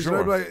 Yeah, and then for next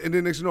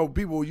sure. next you know,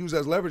 people will use that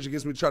as leverage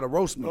against me to try to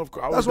roast me. Of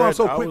course, That's why I'm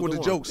so quick with the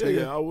jokes.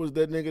 Yeah, I was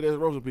that nigga that's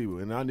roasting people,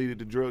 and I needed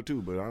the drug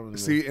too. But I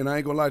was See, and I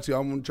ain't gonna lie to you,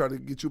 I'm gonna try to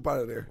get you up out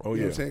of there. Oh, You know what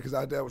yeah. I'm saying?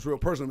 Because that was real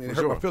personal to me. It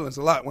hurt sure. my feelings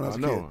a lot when I was I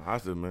a kid. know. I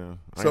said, man.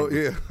 So,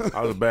 yeah.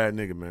 I was a bad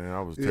nigga, man.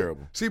 I was Yeah.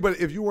 terrible. See, but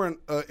if you weren't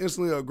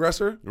instantly an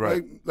aggressor,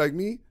 Right. like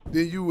me,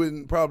 then you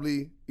wouldn't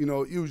probably, you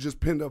know, you was just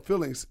pinned up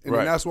feelings, and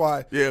Right. then that's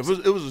why. Yeah, if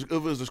it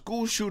was a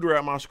school shooter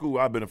at my school,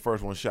 I'd been the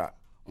first one shot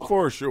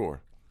for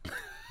sure.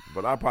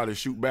 But I probably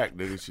shoot back,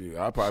 nigga. Shit,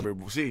 I probably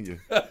seen you.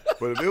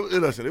 But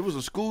if it was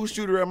a school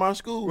shooter at my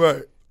school.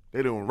 Right.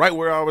 They doing right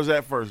where I was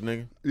at first,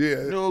 nigga.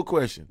 Yeah. No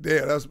question.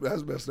 Yeah, that's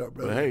messed up,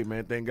 brother. But hey,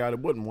 man, thank God it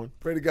wasn't one.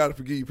 Pray to God to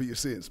forgive you for your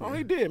sins, man. Oh,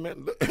 he did,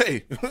 man. Look,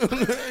 hey,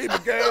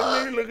 the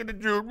guy, man, look at the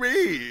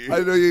jury. I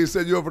didn't know you ain't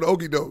set you up for the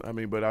okie doke. I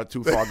mean, but I'm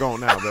too far gone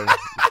now, baby.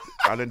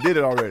 I done did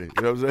it already.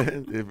 You know what I'm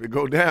saying? If it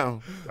go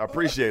down, I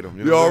appreciate him.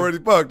 You already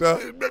fucked, huh?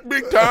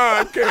 Big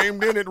time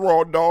came in at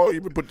Raw Dog.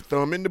 Even put the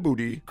thumb in the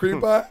booty.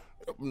 Cream pie?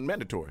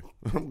 Mandatory.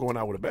 I'm going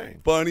out with a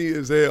bang. Funny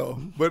as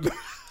hell. But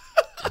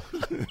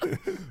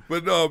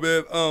but no,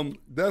 man,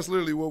 that's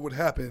literally what would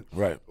happen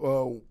Right.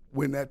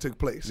 when that took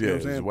place. You Yeah, know what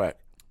it's I'm saying? whack.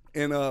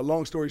 And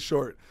long story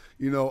short,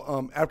 you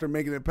know, after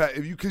making it past,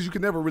 because you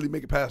can never really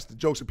make it past the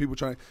jokes of people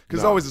trying, because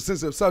it's No. always a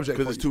sensitive subject.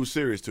 Because for it's you. too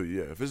serious to you.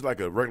 Yeah. If it's like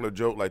a regular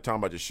joke, like talking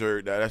about your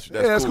shirt, that's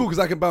That's cool cool. because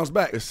I can bounce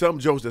back. It's some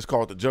jokes that's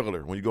called the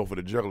juggler. When you go for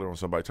the juggler on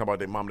somebody, talking about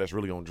their mom that's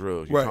really on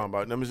drugs. You Right. talking about,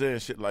 you know what I'm saying,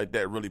 shit like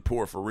that, really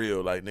poor for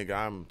real. Like, nigga,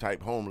 I'm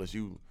type homeless.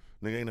 You,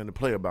 nigga, ain't nothing to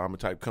play about. I'm a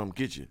type come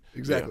get you.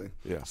 Exactly.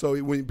 Yeah. So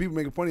when people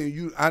making fun of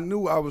you, I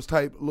knew I was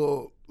type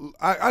little.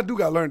 I do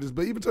got to learn this,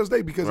 but even to this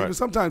day, because Right. even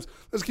sometimes,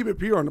 let's keep it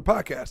pure on the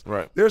podcast.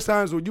 Right. There's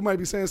times where you might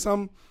be saying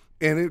something,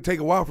 and it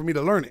take a while for me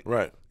to learn it.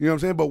 Right. You know what I'm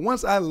saying? But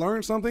once I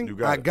learn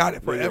something, I got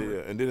it forever.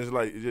 Yeah. And then it's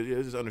like,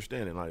 it's just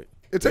understanding. Like,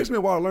 It takes me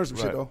a while to learn some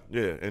shit right. though.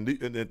 Yeah, and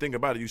the thing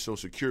about it, you so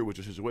secure with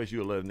your situation,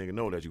 you'll let a nigga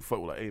know that you fuck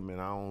with, like, hey, man,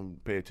 I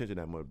don't pay attention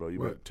that much, bro. You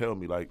better Right. tell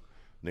me, like,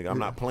 nigga, I'm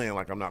not playing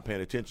like I'm not paying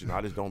attention. I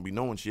just don't be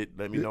knowing shit.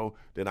 Let me know.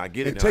 Then I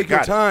get it. And then I take your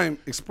got it. time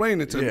explaining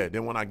it to me. Yeah,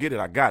 then when I get it,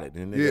 I got it.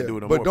 And they Yeah, do it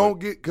no but more, don't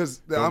get, because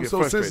don't I'm get so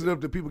frustrated. sensitive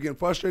to people getting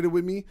frustrated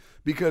with me,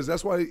 because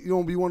that's why you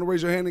don't be wanting to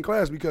raise your hand in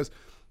class, because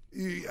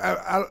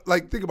I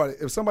like, think about it.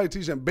 If somebody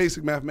teaches them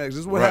basic mathematics,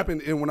 this is what Right.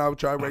 happened when I would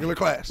try regular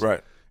class.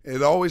 Right.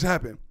 It always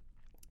happened.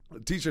 The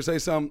teacher say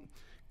something,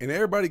 and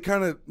everybody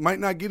kind of might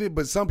not get it,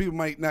 but some people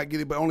might not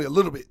get it, but only a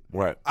little bit.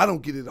 Right. I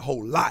don't get it a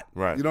whole lot.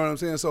 Right. You know what I'm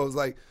saying? So it's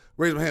like,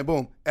 raise my hand,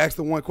 boom, ask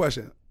the one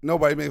question.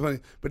 Nobody made funny.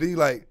 But then you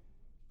like,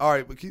 all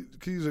right, but can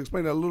you just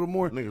explain that a little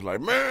more? Niggas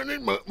like, man, this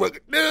motherfucker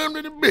damn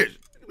to the bitch.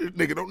 This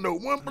nigga don't know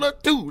 1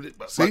 + 2.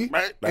 See?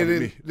 Right? And then,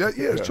 me.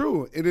 it's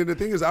true. And then the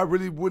thing is, I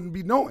really wouldn't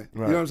be knowing.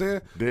 Right. You know what I'm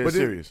saying? Dead but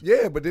then, serious.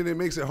 Yeah, but then it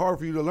makes it hard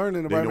for you to learn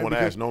in the Then you environment. don't want to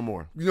because, ask no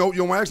more. You know, you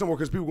don't want to ask no more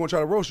because people going to try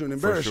to roast you and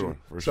embarrass sure, you.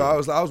 for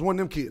So sure. I was one of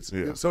them kids.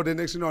 Yeah. So then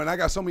next, you know, and I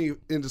got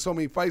into so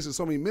many fights and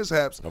so many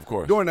mishaps. Of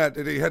course. During that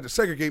they had to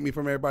segregate me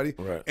from everybody.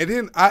 Right. And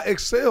then I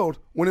excelled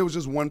when it was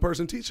just one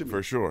person teaching me.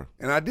 For sure.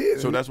 And I did.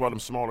 So that's why them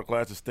smaller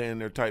classes staying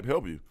there type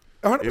help you.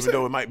 100%. Even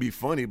though it might be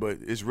funny, but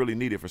it's really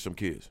needed for some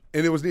kids.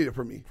 And it was needed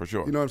for me. For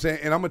sure. You know what I'm saying?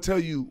 And I'm going to tell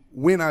you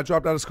when I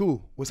dropped out of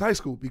school was high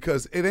school,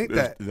 because it ain't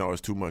that. No, it's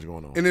too much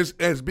going on. And it's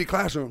big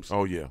classrooms.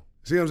 Oh, yeah.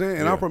 See what I'm saying?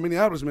 And Yeah. I'm from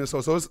Minneapolis,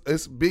 Minnesota, so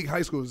it's big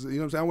high schools. You know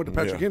what I'm saying? I went to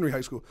Patrick Yeah. Henry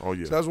High School. Oh,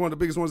 yeah. So that's one of the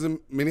biggest ones in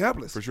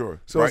Minneapolis. For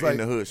sure. So right it's like, in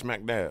the hood,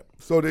 smack dab.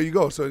 so there you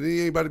go. So then you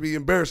ain't about to be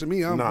embarrassing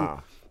me.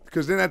 Nah.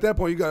 Because then at that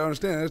point, you got to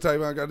understand, that's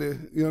type I got to, you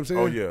know what I'm saying?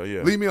 Oh, yeah,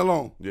 yeah. Leave me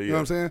alone. Yeah, yeah. You know what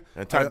I'm saying?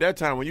 And that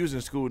time when you was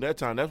in school,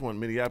 that's when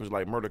Minneapolis,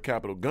 like murder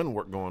capital, gun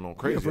work going on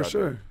crazy. Yeah, for out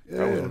sure. there.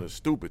 That was Yeah. when it's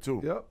stupid, too.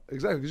 Yep,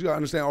 exactly. Because you got to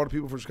understand all the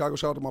people from Chicago.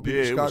 Shout out to my people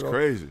Yeah, in it was Chicago.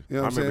 crazy. You know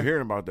what I I'm saying? remember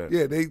hearing about that.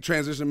 Yeah, they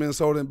transitioned to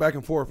Minnesota and back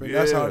and forth, and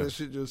that's how Yeah. this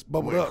shit just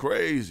bubbled Went up.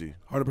 crazy.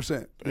 100%.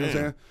 You know what I'm Damn.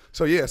 saying?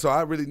 So, yeah, so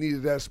I really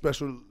needed that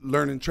special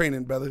learning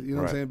training, brother. You know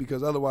what Right. I'm saying?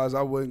 Because otherwise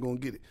I wasn't going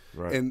to get it.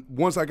 Right. And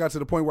once I got to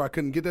the point where I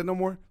couldn't get that no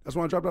more, that's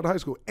when I dropped out of high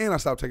school and I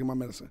stopped taking my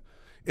medicine.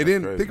 And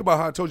then crazy. think about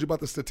how I told you about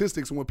the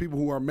statistics and what people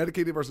who are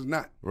medicated versus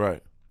not.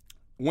 Right.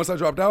 Once I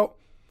dropped out,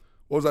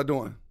 what was I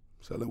doing?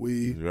 selling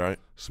weed, Right.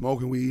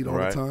 smoking weed all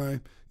Right. the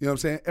time. You know what I'm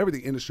saying?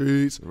 Everything in the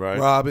streets, Right.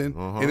 robbing,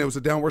 Uh-huh. and it was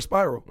a downward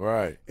spiral.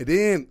 Right. And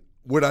then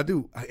what I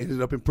do? I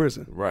ended up in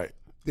prison. Right.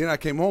 Then I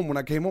came home. When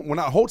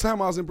the whole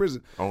time I was in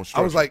prison, On I was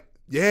structure. like,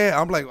 yeah,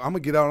 I'm gonna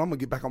get out. I'm gonna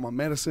get back on my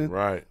medicine.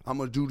 Right. I'm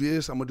gonna do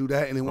this. I'm gonna do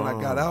that. And then when I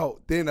got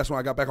out, then that's when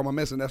I got back on my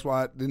medicine. That's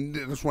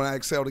when I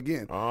excelled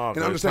again. Oh, and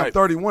understand, I'm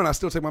 31. I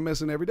still take my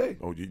medicine every day.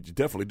 Oh, you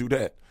definitely do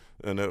that.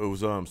 And it was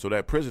so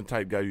that prison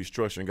type got you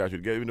structured and got you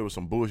together. Even though it was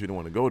some bullshit, you didn't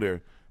want to go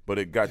there, but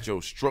it got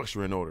your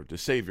structure in order to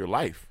save your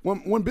life.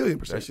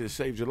 1,000,000,000%. That shit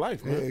saved your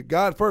life, man. Yeah,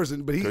 God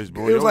first, but it 'Cause,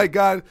 boy, was yo- like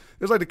God. It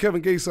was like the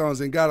Kevin Gates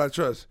songs, "In God I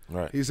Trust."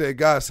 Right. He said,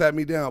 "God sat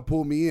me down,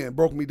 pulled me in,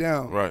 broke me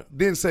down." Right.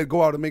 Then said,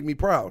 "Go out and make me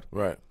proud."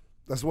 Right.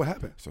 That's what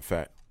happened. It's a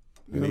fact.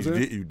 You know And what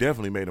I'm saying? you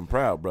definitely made them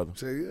proud, brother.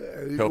 Say,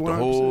 yeah, Helped a 100%.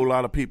 whole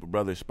lot of people,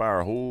 brother. Inspire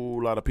a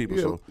whole lot of people.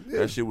 Yeah, So yeah.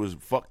 that shit was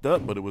fucked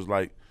up, but it was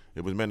like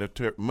it was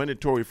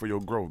mandatory for your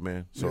growth,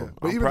 man. So Yeah.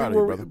 But I'm even proud of you,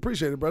 where brother.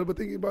 appreciate it, brother. But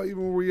thinking about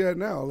even where we at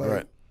now, like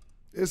Right.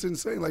 it's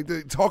insane. Like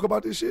to talk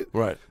about this shit,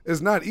 Right.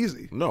 It's not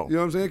easy. No. You know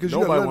what I'm saying? Because you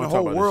got to Nobody let the wanna talk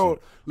whole about this world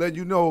shit. let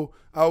you know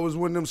I was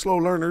one of them slow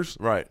learners.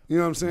 Right. You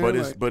know what I'm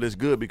saying? But it's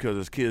good because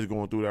there's kids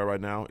going through that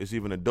right now. It's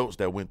even adults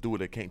that went through it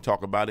that can't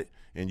talk about it.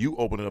 And you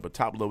opening up a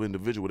top level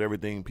individual with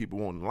everything people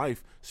want in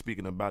life,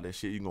 speaking about that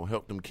shit, you're gonna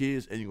help them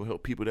kids and you're gonna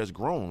help people that's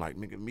grown. Like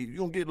nigga, me, you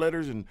gonna get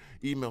letters and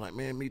email like,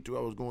 man, me too,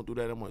 I was going through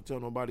that. I don't want to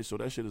tell nobody. So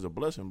that shit is a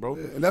blessing, bro.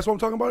 and that's what I'm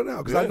talking about now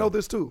because I Yeah. know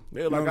this too.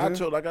 Yeah, You know like what I I'm saying?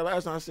 told, like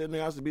last time I said,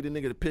 nigga, I used to be the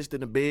nigga that pissed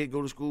in the bed,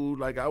 go to school.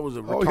 Like I was a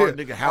Oh, retarded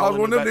yeah. nigga I howling. was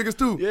one in of the them back.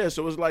 niggas, too. Yeah,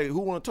 so it's like, who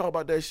want to talk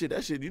about that shit?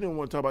 That shit, you didn't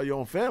want to talk about your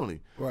own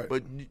family. Right.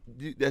 But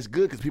that's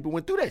good because people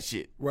went through that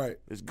shit. Right.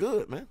 It's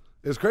good, man.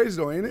 It's crazy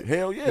though, ain't it?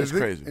 Hell yeah, it's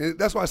crazy. And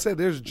that's why I said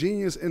there's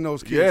genius in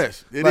those kids.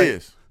 Yes, it Like-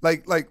 is.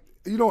 Like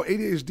you know,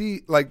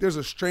 ADHD. Like there's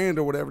a strand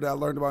or whatever that I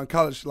learned about in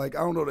college. Like I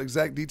don't know the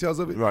exact details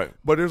of it. Right.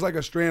 But there's like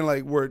a strand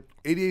like where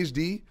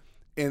ADHD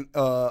and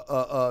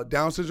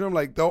Down syndrome,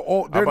 like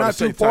they're not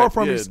too far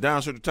from yeah, each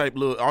Down syndrome type,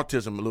 little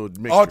autism, a little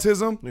mixture.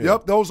 autism. Yeah.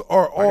 Yep, those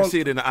are I all. can see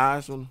it in the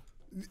eyes. When,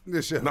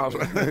 This shit. No.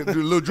 The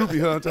little droopy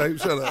huh type.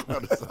 Shut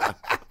up.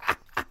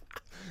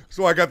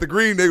 So I got the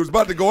green. They was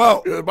about to go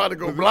out. They're about to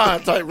go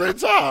blind type Ray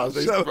Charles.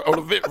 They Shut up.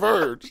 on the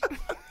verge.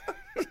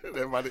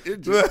 They're about to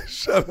injure.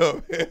 Shut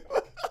up, man.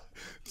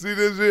 See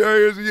this shit right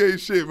here? You ain't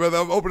shit, brother.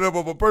 I'm opening up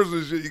on my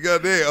personal shit. You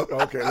goddamn.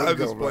 Okay, let's I'm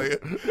go, just bro.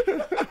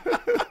 playing.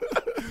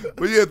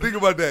 But yeah, think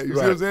about that. You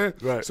see what I'm saying?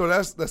 right. So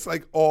that's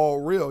like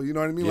all real. You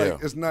know what I mean? Yeah.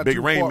 Like it's not Big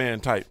too Rain far. Man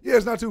type. Yeah,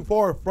 it's not too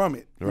far from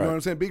it. You Right. know what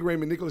I'm saying? Big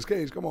Rain Man, Nicolas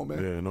Cage. Come on,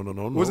 man. Yeah, no.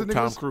 Was it Tom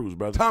Nicolas? Cruise,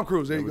 brother. Tom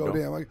Cruise. There you we go. go.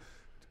 Damn. Like,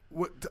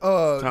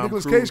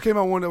 Nicolas Cruise. Cage came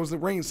out one that was the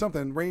Rain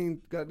something.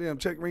 Rain. Goddamn.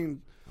 Check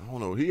Rain. I don't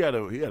know. He had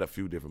a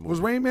few different movies.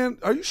 Was Rain Man?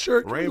 Are you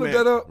sure? Can Rain you look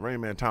Man? that up?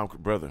 Rain Man,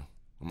 brother.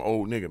 I'm an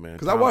old nigga, man.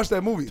 Because I watched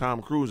that movie.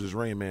 Tom Cruise is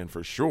Rain Man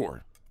for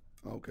sure.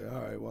 Okay,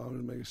 all right. Well, I'm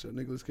just making sure.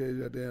 Nicolas Cage,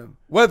 goddamn.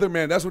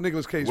 Weatherman. That's what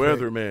Nicolas Cage played.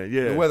 Weatherman,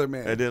 yeah. The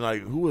Weatherman. And then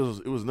like who was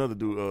it was another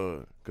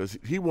dude, cause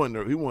he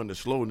wasn't the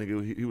slow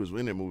nigga. He was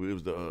in that movie. It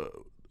was the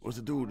what's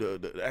the dude,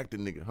 the acting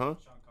nigga, huh?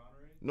 Sean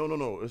Connery?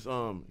 No. It's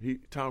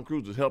Tom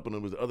Cruise was helping him.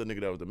 It was the other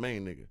nigga that was the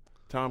main nigga.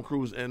 Tom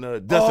Cruise and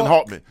Dustin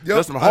Hoffman. Yep,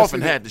 Dustin I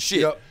Hoffman seen had that. the shit.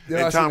 Yep. Yeah,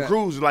 I and seen Tom that.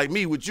 Cruise is like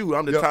me with you.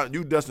 I'm the Yep. Tom,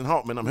 you Dustin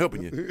Hoffman. I'm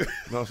helping you. You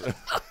know what I'm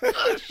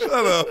saying? Shut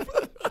up.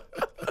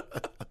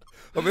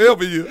 I'm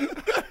helping you.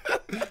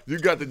 You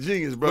got the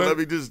genius, bro. Let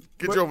me just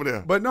get you over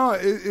there. But no,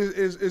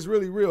 it's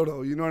really real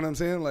though. You know what I'm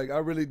saying? Like I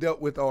really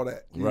dealt with all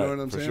that. You Right, know what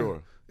I'm for saying?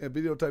 sure. And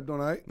video type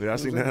don't I? Yeah, I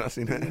seen that. I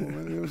seen that. You know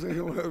what I'm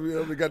saying?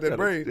 Whatever, got that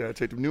brain. Yeah,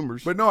 take the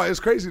numbers. But no, it's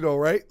crazy though,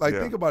 right? Like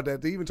Yeah. think about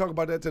that. They even talk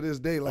about that to this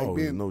day. Like Oh,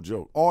 being no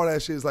joke. All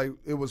that shit is like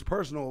it was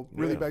personal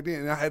really Yeah. back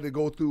then, and I had to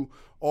go through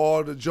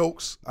all the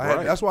jokes.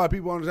 Right. That's why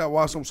people understand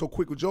why I'm so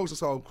quick with jokes.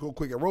 That's why I'm so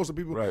quick at roasting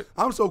people. Right.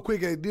 I'm so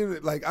quick at doing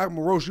it. Like I'm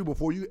gonna roast you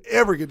before you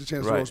ever get the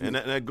chance to Right, roast me. and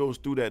that goes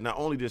through that. Not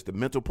only just the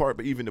mental part,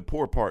 but even the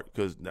poor part.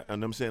 Because,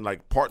 and I'm saying,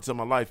 like parts of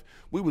my life,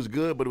 we was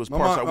good, but it was My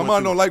parts mom, I my went mom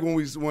through.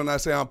 don't like when I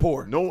say I'm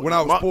poor. No, when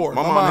I was poor,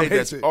 my mom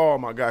hates that. it. Oh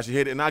my gosh, she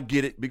hated it, and I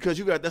get it because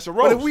that's a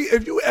But roast.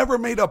 if you ever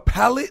made a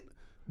pallet,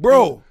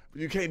 bro,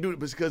 you can't do it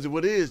because of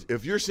what it is.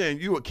 If you're saying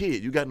you a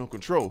kid, you got no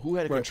control. Who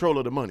had control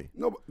of the money?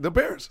 no, the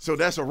parents. So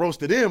that's a roast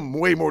to them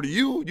way more than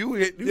you.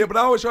 Yeah, but I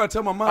always try to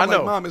tell my mom, I know.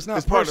 like, Mom, it's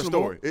not part of the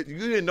personal. story. You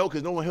didn't know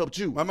because no one helped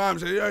you. My mom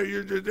said, "Yeah,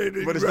 you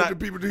But it's rather not.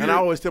 people do And here." I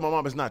always tell my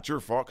mom it's not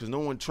your fault because no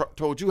one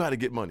told you how to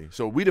get money.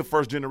 So we the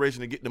first generation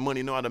to get the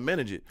money, know how to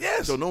manage it.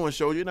 Yes. So no one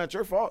showed you. It's not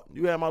your fault.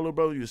 You had my little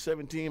brother. You were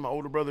 17, my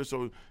older brother.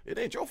 So it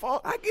ain't your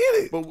fault. I get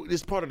it. But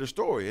it's part of the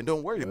story, and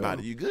don't worry about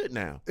it. You good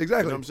now. Exactly.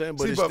 You know what I'm saying?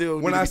 But See, it's still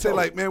when need to I be say told.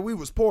 like, man, we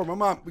was poor. My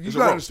mom, you It's a gotta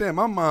roast. understand.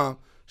 My mom,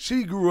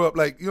 she grew up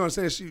like, you know what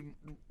I'm saying. She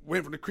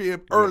went from the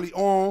crib early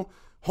on,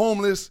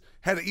 homeless,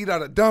 had to eat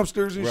out of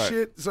dumpsters and Right.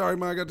 shit. Sorry,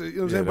 man, I got to, you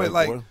know what I'm Yeah, saying. But that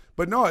like, boy.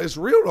 but no, it's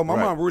real though. My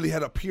Right. mom really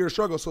had a pure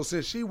struggle. So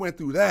since she went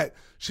through that,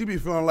 she be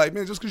feeling like,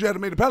 man, just because you had to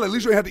make the pallet, at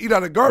least you had to eat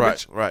out of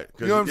garbage. Right.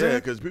 You know what I'm saying?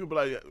 Because people be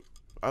like,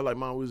 I like,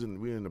 Mom,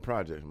 we in the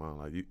projects, Mom.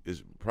 Like,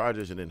 it's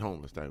projects and then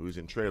homeless time. We was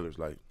in trailers,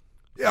 like.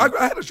 Yeah,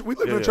 we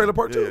lived in a trailer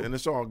park too. And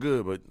it's all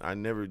good, but I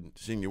never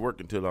seen you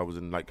work until I was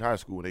in like high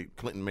school. And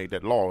Clinton made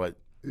that law that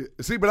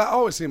See, but I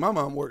always seen my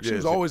mom work. She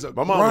was always a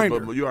my mom grinder.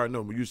 but you already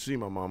know. You see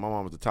my mom. My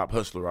mom was the top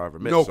hustler I ever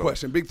met. No so,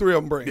 question. Big 3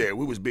 of them brain. Yeah,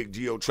 we was big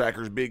geo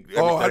trackers, big.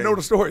 Oh, I everything. know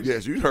the story.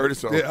 Yes, you heard it.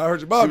 So Yeah, I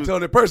heard your mom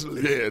telling it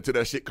personally. Yeah, till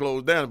that shit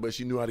closed down, but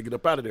she knew how to get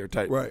up out of there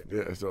type. Right.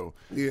 Yeah. So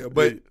Yeah,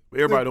 but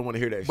everybody don't want to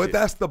hear that. But shit.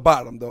 that's the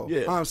bottom, though.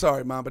 Yeah. I'm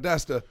sorry, Mom, but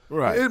that's the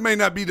Right. It may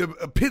not be the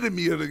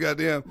epitome of the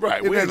goddamn.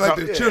 Right. It We ain't ain't like talk-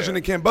 the yeah. children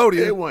in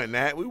Cambodia. It wasn't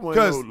that. We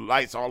wasn't no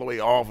lights all the way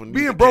off. And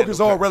Being the broke candles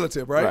is all cut.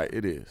 relative, right? Right.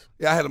 It is.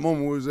 Yeah, I had a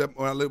moment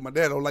when I lived with my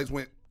dad, all lights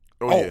went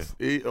Oh off.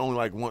 yeah. It only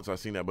like once I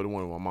seen that, but it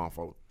wasn't my mom's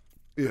fault.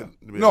 Yeah. Yeah,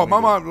 No, we my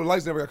did. mom, the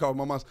lights never got called.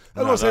 My mom's.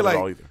 I Nah, don't say not at like,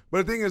 all either.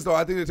 but the thing is though,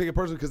 I think they take it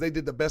personally because they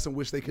did the best in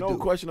which they could No do.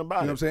 question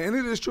about You know it. what I'm saying? And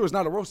it is true. It's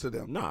not a roast to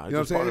them. Nah, it's you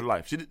know just what I'm part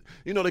of saying?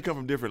 life. They come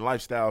from different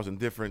lifestyles and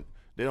different.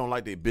 They don't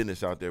like their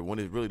business out there when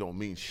it really don't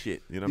mean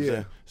shit. You know what Yeah. I'm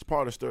saying? It's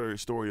part of the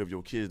story of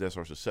your kids that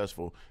are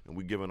successful, and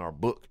we giving our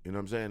book. You know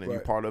what I'm saying? And you're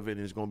Right. part of it,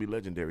 and it's gonna be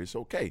legendary. It's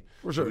okay.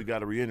 For sure. We got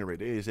to reiterate.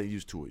 They ain't say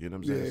used to it. You know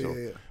what I'm saying? Yeah, so,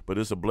 yeah, yeah. but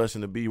it's a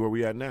blessing to be where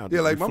we at now.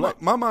 Yeah, like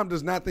Reflect. my mom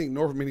does not think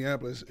North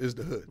Minneapolis is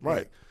the hood. Right.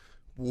 Like,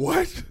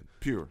 what?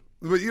 Pure.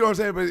 But you know what I'm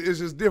saying? But it's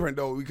just different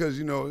though because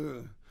you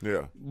know.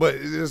 Yeah. But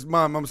it's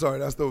Mom. I'm sorry.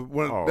 That's the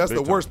one. Oh, that's big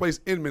the time. worst place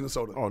in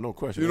Minnesota. Oh, no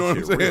question. You know that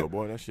what I'm shit saying? real,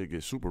 boy. That shit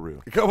gets super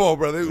real. Come on,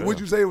 brother. Would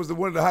you say it was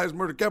one of the highest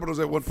murder capitals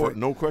at one point?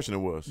 No question, it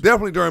was.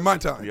 Definitely during my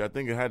time. Yeah, I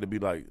think it had to be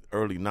like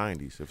early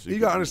 '90s. You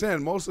gotta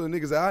understand, most of the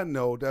niggas that I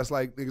know, that's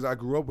like niggas I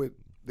grew up with,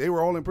 they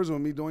were all in prison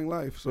with me doing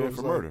life. So Yeah, it's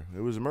for like- murder.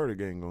 It was a murder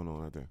gang going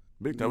on out there.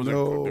 Big time. It was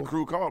No. the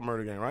crew called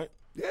Murder Gang, right?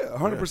 Yeah,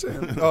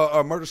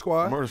 100%. Murder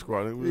Squad. Murder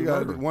Squad. It was You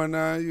got murder.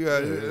 1-9. You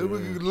got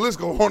the list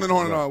go on and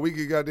on and on. We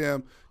could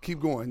goddamn keep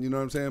going. You know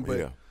what I'm saying?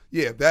 But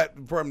yeah, that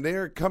from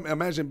there,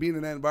 imagine being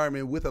in that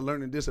environment with a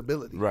learning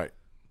disability. Right.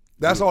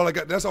 That's all I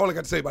got. That's all I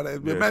got to say about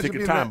that. Yeah, Imagine ticket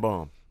being time that.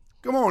 bomb.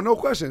 Come on, no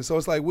question. So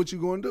it's like, what you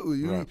gonna do?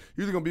 You Right.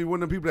 you're either gonna be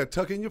one of the people that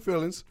tuck in your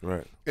feelings,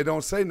 Right. and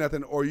don't say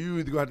nothing, or you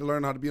either gonna have to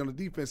learn how to be on the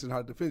defense and how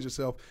to defend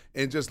yourself,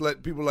 and just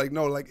let people like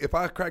know, like if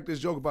I crack this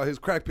joke about his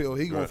crack pill,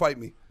 he gonna Right. fight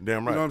me.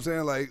 Damn You right. know what I'm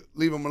saying? Like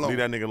leave him alone. Leave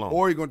that nigga alone.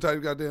 Or you gonna tell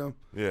you goddamn.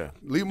 Yeah.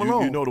 Leave 'em You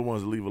alone. know the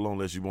ones that leave alone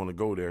unless you want to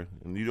go there.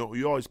 And you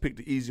always pick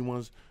the easy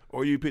ones,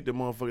 or you pick the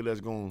motherfucker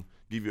that's going to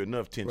give you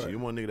enough tension. Right. You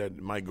want a nigga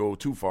that might go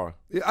too far.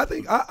 Yeah,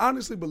 I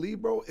honestly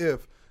believe, bro,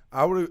 if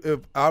I would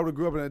have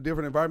grew up in a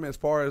different environment as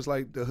far as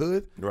like the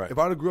hood. Right. If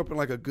I would have grew up in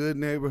like a good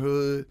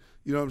neighborhood,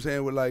 you know what I'm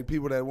saying, with like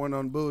people that weren't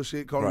on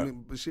bullshit,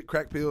 calling me shit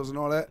crack pills and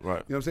all that.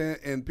 Right. You know what I'm saying?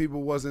 And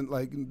people wasn't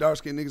like dark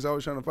skinned niggas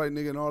always trying to fight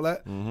nigga and all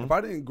that. Mm-hmm. If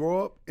I didn't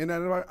grow up in that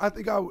environment, I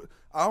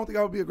don't think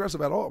I would be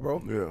aggressive at all,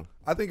 bro. Yeah.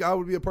 I think I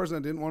would be a person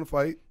that didn't want to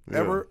fight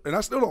ever, and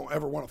I still don't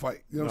ever want to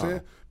fight. You know what I'm No.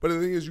 saying? But the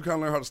thing is, you kind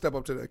of learn how to step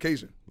up to the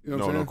occasion. You know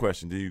what I'm No saying?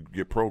 question. Then you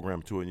get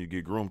programmed to it and you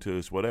get groomed to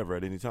it's whatever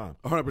at any time.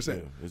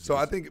 100%. Yeah, So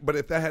I think, but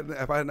if I had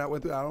not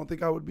went through, I don't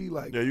think I would be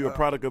like. Yeah, you're a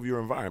product of your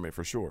environment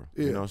for sure.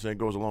 Yeah. You know what I'm saying? It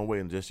goes a long way,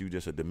 and you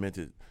just a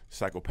demented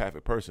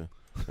psychopathic person.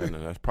 And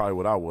that's probably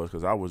what I was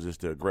because I was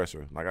just the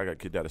aggressor. Like I got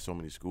kicked out of so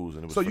many schools,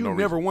 and it was So for you no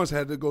never reason. once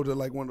had to go to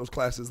like one of those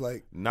classes,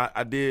 like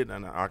I did,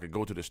 and I could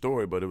go to the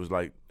story, but it was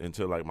like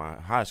until like my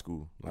high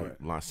school, like Right.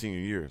 my senior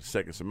year,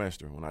 second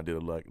semester, when I did a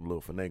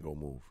little finagle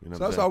move. You know,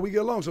 so that's how we get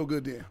along so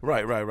good then.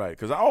 Right.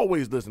 Because I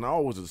always listen. I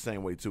always was the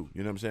same way too.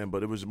 You know what I'm saying?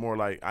 But it was more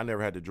like I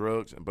never had the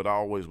drugs, but I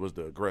always was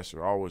the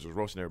aggressor. I always was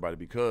roasting everybody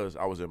because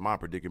I was in my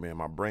predicament. And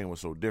my brain was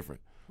so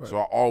different. So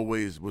I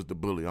always was the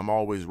bully. I'm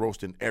always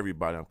roasting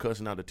everybody. I'm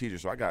cussing out the teacher.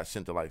 So I got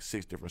sent to like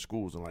 6 different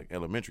schools in like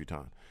elementary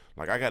time.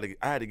 Like I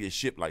had to get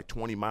shipped like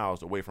 20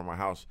 miles away from my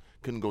house.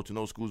 Couldn't go to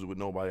no schools with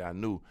nobody I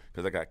knew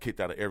because I got kicked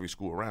out of every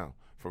school around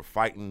for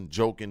fighting,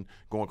 joking,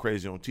 going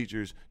crazy on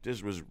teachers.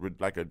 Just was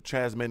like a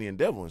Tasmanian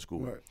devil in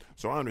school. Right.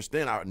 So I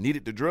understand I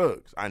needed the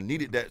drugs. I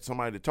needed that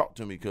somebody to talk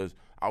to me because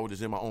I was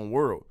just in my own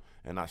world.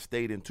 And I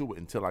stayed into it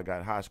until I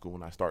got high school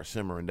and I start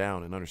simmering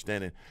down and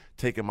understanding,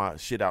 taking my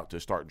shit out to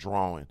start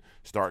drawing,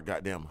 start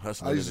goddamn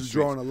hustling. I used in the to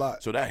drawing streets. a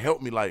lot. So that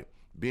helped me like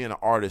being an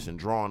artist and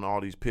drawing all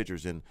these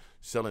pictures and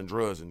selling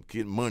drugs and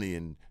getting money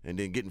and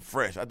then getting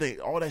fresh. I think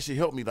all that shit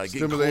helped me like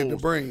Stimulated getting the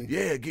clothes. brain.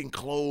 Yeah, getting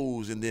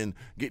clothes and then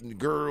getting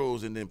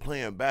girls and then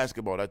playing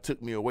basketball. That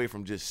took me away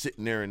from just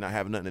sitting there and not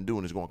having nothing to do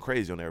and just going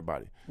crazy on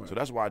everybody. Right. So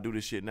that's why I do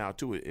this shit now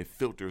too. It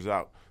filters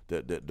out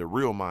the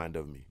real mind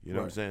of me. You know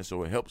what I'm saying?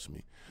 So it helps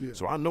me. Yeah.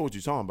 So I know what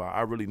you're talking about.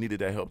 I really needed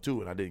that help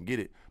too, and I didn't get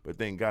it. But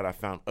thank God I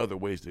found other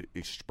ways to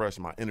express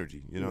my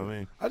energy. You know what I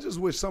mean? I just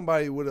wish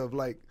somebody would have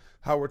like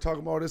how we're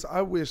talking about this.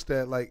 I wish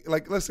that like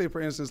let's say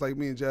for instance like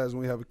me and Jazz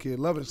when we have a kid,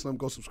 Love and Slim,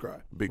 go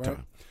subscribe. Big right?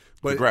 time.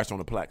 But congrats on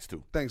the plaques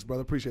too. Thanks,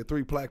 brother. Appreciate it.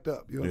 3 plaqued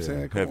up. You know what I'm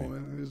saying? Come heavy. on,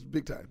 man. It's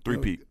big time.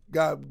 3-peat.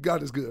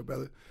 God is good,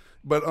 brother.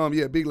 But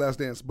yeah, big last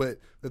dance. But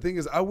the thing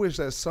is, I wish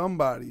that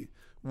somebody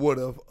would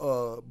have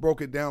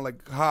broke it down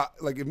like how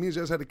like if me and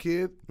Jess had a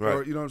kid, Right.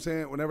 or you know what I'm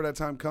saying, whenever that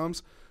time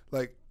comes,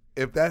 like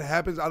if that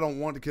happens, I don't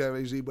want the kid to have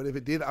HD, but if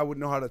it did, I would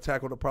know how to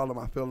tackle the problem.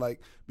 I feel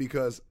like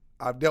because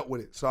I've dealt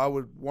with it. So I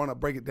would want to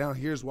break it down.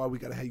 Here's why we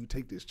got to have you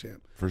take this,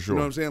 champ. For sure. You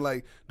know what I'm saying?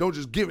 Like, don't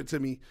just give it to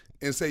me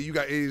and say you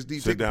got ADHD.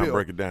 Sit take down, the pill.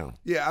 break it down.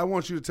 Yeah, I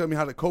want you to tell me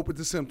how to cope with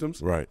the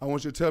symptoms. Right. I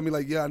want you to tell me,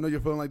 like, yeah, I know you're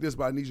feeling like this,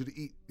 but I need you to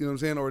eat. You know what I'm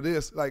saying? Or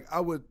this. Like, I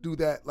would do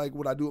that like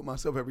what I do with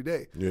myself every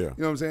day. Yeah. You know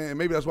what I'm saying? And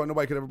maybe that's why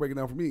nobody could ever break it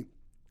down for me.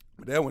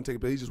 But that wouldn't take a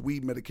pill. He's just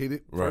weed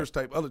medicated. Right. First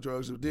type other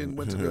drugs. Then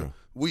went to the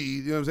weed.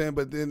 You know what I'm saying?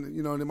 But then,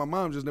 you know, and then my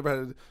mom just never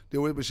had to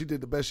deal with it, but she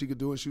did the best she could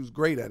do, and she was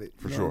great at it.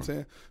 For you know sure. what I'm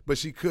saying? But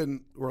she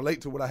couldn't relate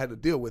to what I had to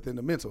deal with in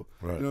the mental.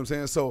 Right. You know what I'm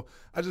saying? So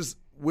I just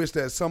wish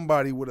that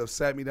somebody would have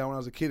sat me down when I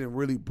was a kid and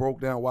really broke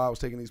down why I was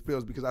taking these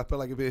pills, because I felt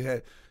like if it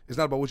had, it's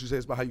not about what you say,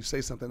 it's about how you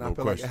say something. I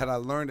feel like had I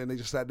learned and they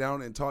just sat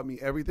down and taught me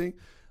everything,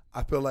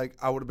 I feel like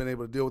I would have been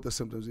able to deal with the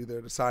symptoms, either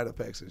the side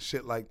effects and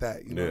shit like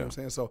that. You know what I'm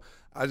saying? So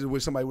I just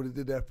wish somebody would have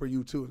did that for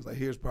you too. It's like,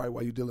 here's probably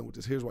why you're dealing with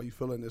this. Here's why you're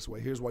feeling this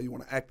way. Here's why you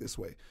want to act this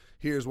way.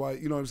 Here's why,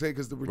 you know what I'm saying?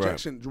 Because the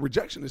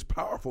rejection is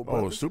powerful,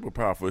 brother. Oh, it's super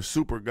powerful. It's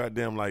super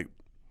goddamn like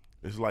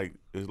it's like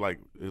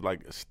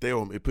a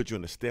stalemate. It puts you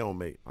in a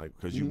stalemate, like,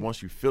 because you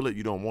once you feel it,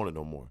 you don't want it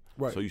no more.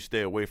 Right. So you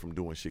stay away from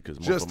doing shit because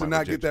just to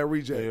not get that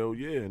reject. Hell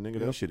yeah, nigga,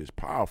 that shit is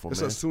powerful,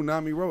 it's man. It's a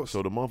tsunami roast.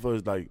 So the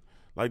motherfuckers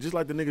like just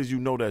like the niggas you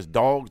know that's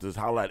dogs that's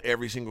holler at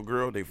every single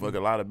girl. They fuck a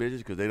lot of bitches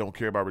because they don't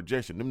care about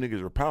rejection. Them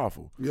niggas are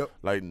powerful. Yep.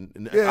 Like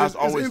it's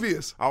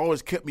envious. I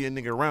always kept me a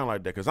nigga around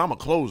like that because I'm a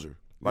closer.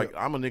 Like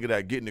I'm a nigga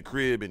that get in the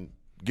crib and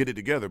get it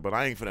together, but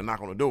I ain't finna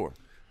knock on the door.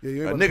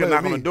 Yeah, a nigga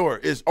knock on the door,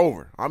 it's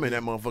over. I'm in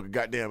that motherfucker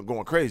goddamn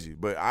going crazy.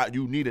 But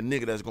you need a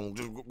nigga that's gonna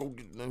just go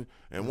get them.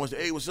 And once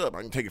hey, what's up?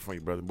 I can take it from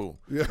you, brother. Boom.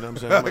 Yeah. You know what I'm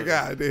saying? I'm like,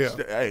 God damn.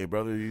 Hey,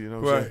 brother, you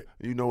know what I'm saying?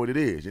 You know what it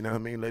is. You know what I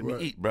mean? Let me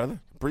eat, brother.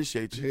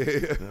 Appreciate you. Yeah.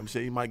 You know what I'm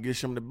saying? You might get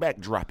some of the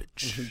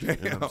backdroppage. You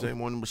know what I'm saying?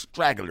 One of them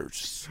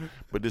stragglers.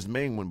 But this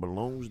main one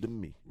belongs to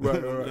me. Right,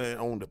 You know what I'm right. saying?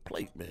 On the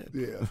plate, man.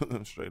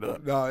 Yeah. Straight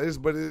up. No,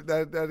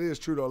 that is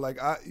true though. Like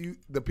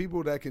the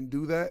people that can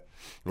do that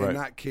and Right.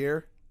 not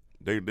care.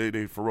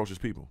 They ferocious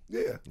people. Yeah.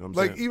 You know what I'm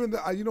like saying? even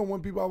you know,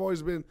 one people I've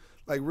always been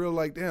like real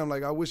like, damn,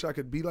 like I wish I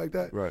could be like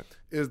that. Right.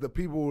 Is the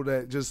people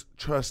that just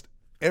trust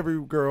every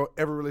girl,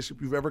 every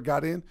relationship you've ever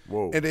got in.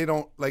 Whoa. And they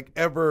don't like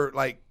ever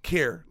like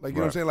care. Like, you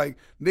know what I'm Right. saying? Like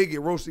they get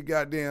roasted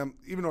goddamn,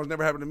 even though it's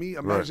never happened to me.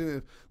 Imagine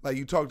if like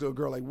you talk to a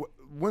girl, like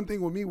one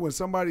thing with me, when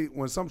some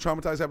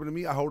traumatized happened to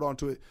me, I hold on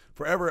to it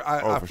forever.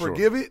 I for sure.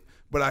 forgive it,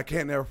 but I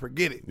can't never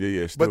forget it. Yeah,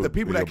 yeah, But still the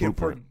people is that your can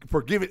blueprint.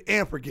 forgive it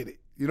and forget it.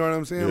 You know what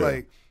I'm saying? Yeah.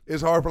 Like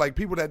it's hard for like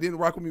people that didn't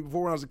rock with me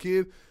before when I was a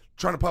kid,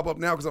 trying to pop up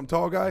now because I'm a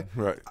tall guy.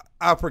 Right.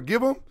 I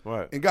forgive them.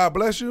 Right. And God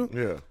bless you.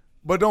 Yeah.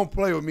 But don't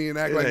play with me and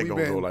act It like ain't we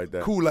gonna been go like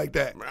that. cool like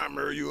that. I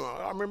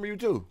remember you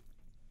too.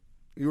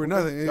 You were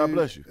nothing. God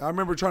bless you. I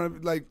remember trying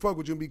to like fuck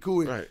with you and be cool.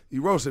 And Right.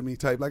 You roasted me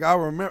type. Like I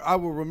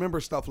will remember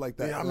stuff like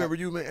that. Yeah, I remember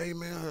you, man. Hey,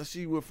 man, I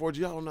see you with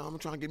 4G. Now I'm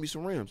trying to get me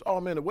some rims. Oh,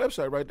 man, the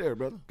website right there,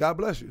 brother. God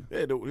bless you. Yeah,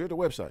 here's the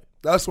website.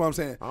 That's what I'm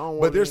saying. I don't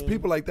But want there's to-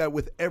 people like that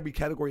with every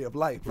category of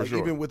life. Like sure.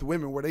 even with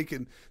women where they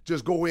can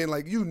just go in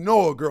like you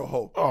know a girl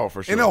hoe. Oh,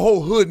 for sure. And the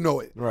whole hood know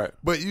it. Right.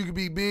 But you could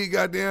be big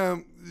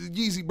goddamn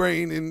Yeezy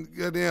brain and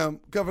goddamn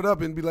covered up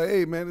and be like,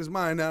 hey man, it's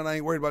mine now and I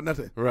ain't worried about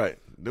nothing. Right.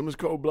 Them is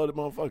cold-blooded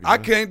motherfuckers. I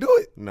man. can't do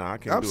it. Nah, I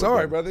can't I'm do it.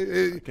 sorry,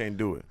 brother. I can't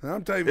do it.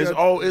 I'm telling you, It's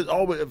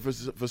always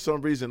for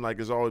some reason, like,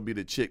 it's always be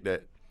the chick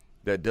that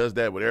does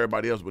that with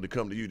everybody else. When it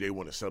come to you, they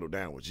want to settle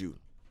down with you.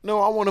 No,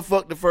 I want to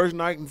fuck the first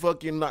night and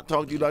fuck you and not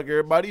talk to you like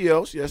everybody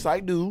else. Yes, I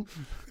do.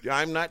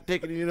 I'm not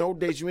taking you no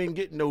dates. You ain't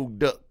getting no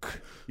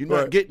duck. You're not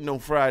Right. getting no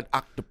fried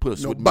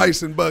octopus no with me.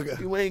 bison bugger.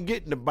 You ain't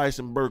getting the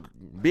bison burger,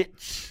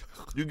 bitch.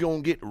 You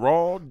gonna get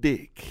raw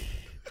dick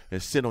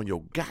and sit on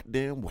your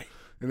goddamn way.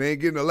 And they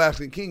ain't getting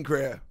Alaskan king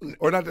crab.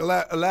 Or not the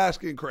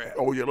Alaskan crab.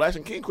 Oh, your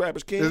Alaskan king crab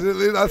is king. Is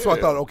it- that's what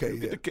I thought. Okay,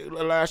 You yeah. get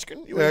the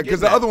Alaskan. You Yeah, ain't because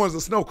getting the other that. one's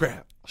a snow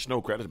crab.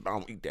 Snow crab. I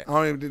don't eat that. I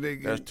don't even think they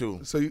get That's two.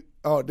 So you,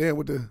 oh damn,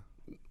 with the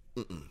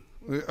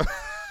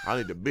I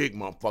need the big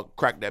motherfucker.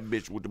 Crack that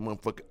bitch with the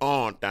motherfucking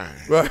arm thing.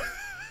 right,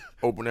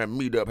 Open that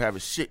meat up, have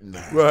it shit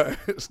there right.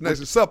 It's nice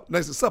and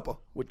supper.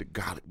 with the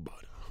garlic butter.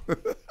 You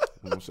know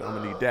what I'm saying? I'm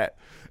gonna need that.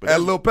 But Add a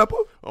that's- little pepper.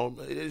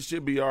 it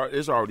should be.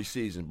 It's already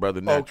seasoned,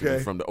 brother. Naturally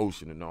Okay. from the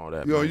ocean and all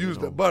that. You don't man, use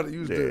know. the butter,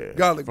 use the Yeah,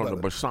 garlic from butter.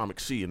 the balsamic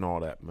sea and all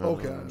that, man.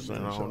 Okay, You know what I'm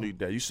saying? man, I so- don't need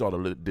that. You saw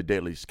the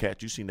Deadliest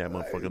Catch. You seen that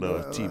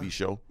motherfucking TV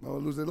show? Oh,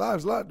 lose their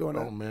lives a lot doing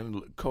Oh that.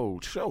 man,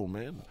 cold show,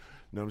 man.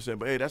 You know what I'm saying?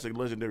 But hey, that's a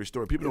legendary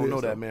story. People It don't is,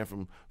 know that, though.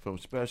 man. From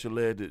special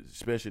ed to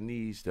special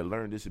needs to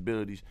learning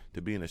disabilities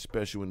to being a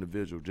special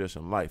individual just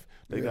in life.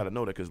 They got to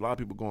know that because a lot of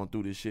people going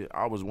through this shit.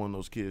 I was one of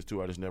those kids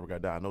too. I just never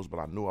got diagnosed, but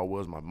I knew I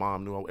was. My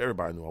mom knew.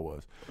 Everybody knew I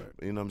was.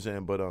 You know what I'm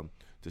saying? But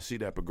to see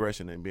that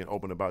progression and being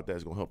open about that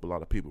is gonna help a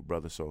lot of people,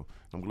 brother. So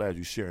I'm glad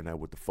you sharing that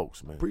with the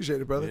folks, man. Appreciate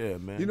it, brother. Yeah,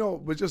 man. You know,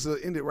 but just to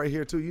end it right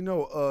here too. You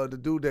know, the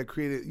dude that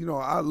created. You know,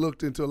 I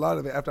looked into a lot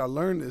of it after I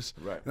learned this,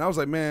 Right. and I was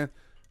like, man,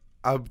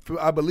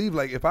 I believe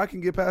like if I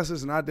can get past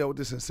this, and I dealt with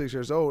this since 6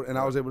 years old, and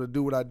I was able to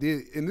do what I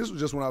did, and this was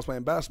just when I was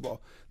playing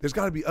basketball. There's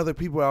got to be other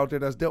people out there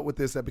that's dealt with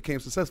this that became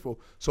successful.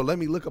 So let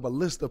me look up a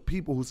list of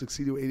people who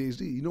succeeded with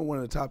ADHD. You know, one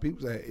of the top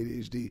people that had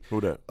ADHD.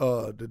 Who that?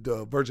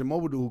 The Virgin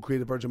Mobile dude who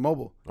created Virgin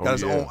Mobile. Oh, got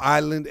his yeah. own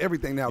island,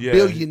 everything now. Yeah.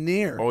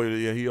 Billionaire. Oh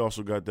yeah, he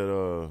also got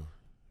that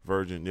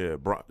Virgin. Yeah,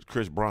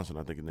 Chris Bronson,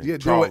 I think his name. Yeah,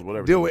 Charles, deal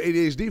whatever. with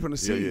ADHD from the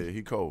Yeah, sea. yeah,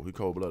 he cold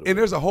blooded. And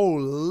there's a whole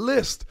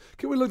list.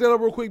 Can we look that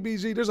up real quick,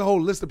 BG? There's a whole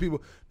list of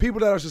people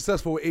that are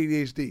successful with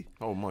ADHD.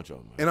 whole bunch of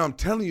them. Man. And I'm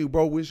telling you,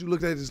 bro, once you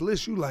look at this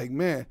list, you like,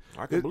 man.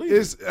 I can believe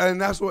it.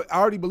 And that's what I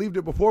already believed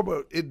it before,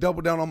 but it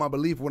doubled down on my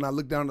belief when I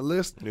looked down the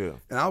list. Yeah.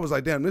 And I was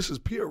like, damn, this is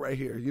pure right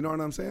here. You know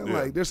what I'm saying? Yeah.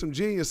 Like, there's some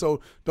genius.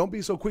 So don't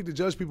be so quick to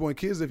judge people and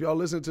kids. If y'all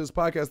listen to this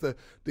podcast,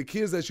 the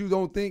kids that you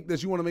don't think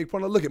that you want to make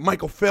fun of, look at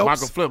Michael Phelps.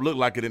 Michael Phelps looked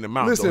like it in the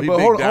mouth. Listen, though. He but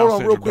big hold Down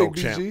on real syndrome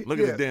quick, champ. BG. Look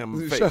at his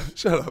damn face.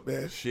 Shut up,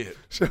 man. Shit.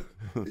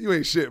 You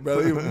ain't shit,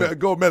 brother. You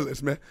gold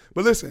medalist, man.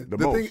 But listen, the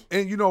most. thing,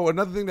 and you know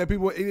another thing that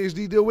people with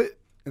ADHD deal with,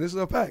 and this is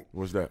a fact: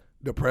 What's that?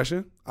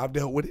 depression. I've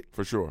dealt with it.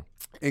 For sure.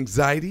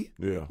 Anxiety.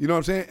 Yeah. You know what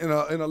I'm saying?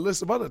 And a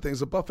list of other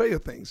things, a buffet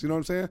of things. You know what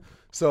I'm saying?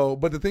 So,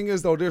 but the thing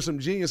is, though, there's some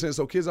genius in.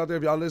 So, kids out there,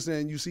 if y'all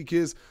listening, you see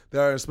kids that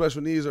are in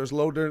special needs or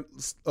low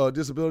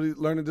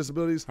learning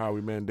disabilities.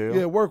 Howie Mandel.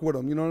 Yeah, work with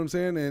them. You know what I'm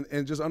saying?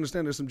 And just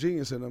understand there's some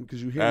genius in them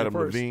because you hear Adam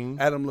them first.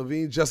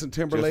 Levine. Justin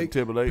Timberlake,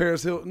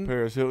 Paris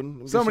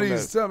Hilton. Some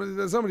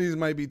of these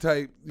might be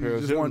tight. You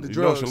Paris just Hilton. wanted the You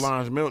drugs. know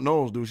Solange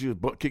Knowles, dude. She was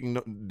butt kicking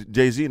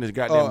Jay-Z and his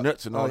goddamn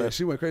nuts and all yeah, that.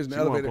 she went crazy in the She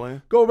wasn't elevator.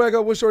 playing. Go back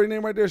up. What's shorty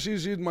name right there?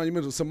 She's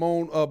monumental.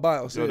 Simone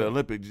Biles. The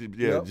Olympic,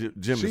 Yep.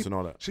 gymnasts and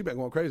all that. She been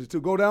going crazy too.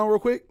 Go down real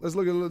quick. Let's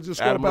look at just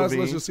scroll Adam past. Levine,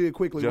 Let's just see it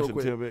quickly, Justin real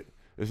quick. Timberlake.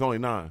 It's only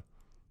 9.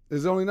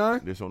 Is it only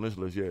 9? This on this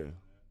list, yeah. It's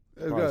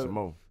Probably got- some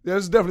more. Yeah,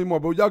 there's definitely more,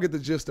 but y'all get the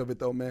gist of it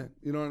though, man.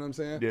 You know what I'm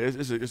saying? Yeah,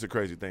 it's a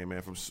crazy thing,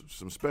 man. From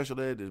some special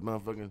ed, this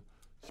motherfucking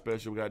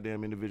special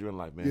goddamn individual in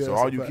life, man. Yeah, so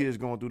that's all a you fact. kids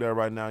going through that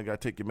right now, you gotta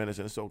take your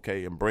medicine. It's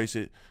okay, embrace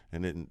it,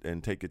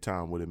 and take your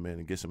time with it, man,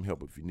 and get some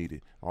help if you need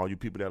it. All you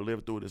people that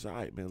live through it, it's all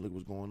right, man. Look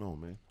what's going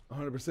on, man.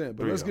 100%. But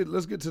There let's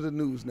you get to the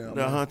news now.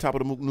 man. Top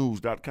of the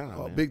news.com.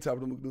 Oh, man. big top of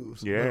the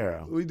news.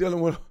 Yeah. We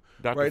dealing with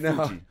Dr. right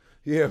now. Fauci.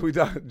 Yeah, we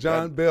got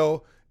John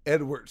Bell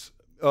Edwards.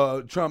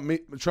 Trump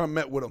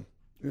met with him.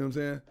 You know what I'm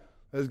saying?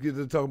 Let's get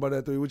to talk about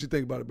that three. What you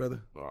think about it,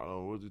 brother? I don't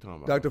know what you talking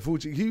about. Dr.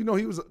 Fauci. He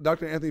was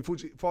Dr. Anthony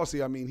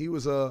Fauci. I mean, he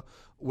was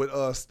with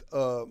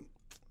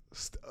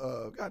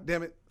God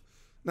damn it,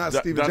 not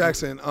Steven Dr.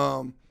 Jackson.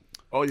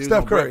 Oh, yeah,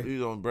 Steph Curry.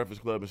 He's on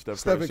Breakfast Club and Stephen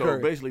Stephen Curry. Curry.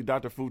 So basically,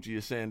 Dr. Fauci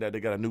is saying that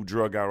they got a new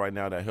drug out right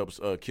now that helps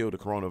kill the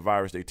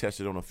coronavirus. They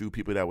tested on a few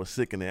people that were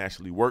sick and it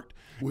actually worked.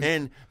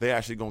 And they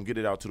actually going to get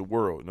it out to the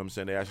world. You know what I'm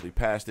saying? They actually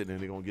passed it and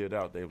they're going to get it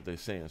out. They're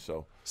saying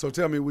so. So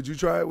tell me, would you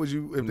try it? Would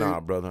you? If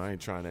Nah, brother, I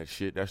ain't trying that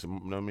shit. That's, you know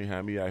what I mean?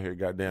 Have me out here,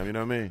 goddamn. You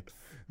know what I mean?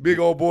 big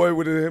old boy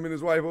with him and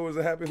his wife, what was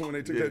it happening when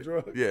they took that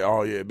drug? Yeah,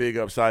 oh yeah, big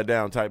upside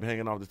down type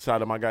hanging off the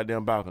side of my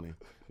goddamn balcony.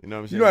 You know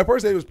what I'm saying? You know, at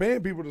first they was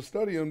paying people to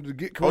study them, to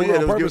get corona they on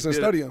was purpose and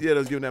study them. Yeah, they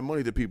was giving that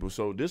money to people.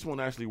 So this one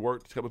actually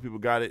worked. A couple of people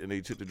got it, and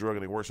they took the drug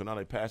and it worked. So now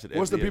they passed it.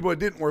 What's the FDA. people it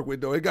didn't work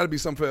with, though? It got to be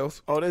something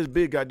else. Oh, there's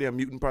big goddamn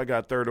mutant. Probably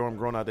got a third arm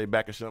growing out their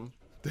back or something.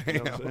 Damn. You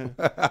know what I'm saying?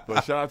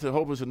 But shout out to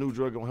hope it's a new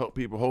drug gonna help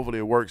people. Hopefully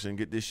it works and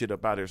get this shit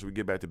up out there so we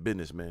get back to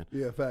business, man.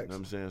 Yeah, You facts. know what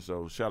I'm saying?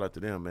 So shout out to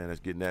them, man. That's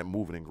getting that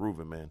moving and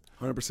grooving, man.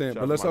 100%. Shout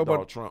But out let's to my talk dog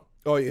about Trump.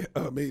 Oh yeah, I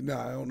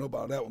don't know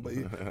about that one, but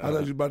yeah. I thought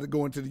you were about to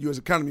go into the U.S.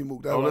 economy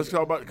move. Oh, let's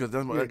talk about it because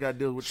that's what I got to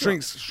deal with.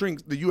 Trump.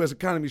 Shrinks. The U.S.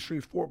 economy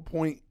shrinks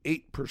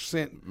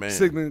 4.8%,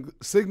 Man.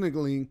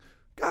 signaling.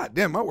 God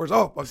damn, my words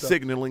off.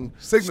 Signaling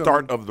Signaling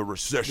start of the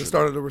recession. The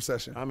start of the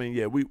recession. I mean,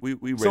 yeah, we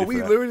ready So for we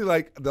that. literally,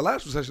 like, the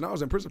last recession, I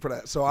was in prison for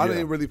that. So I Yeah.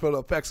 didn't really feel the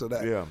effects of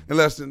that. Yeah.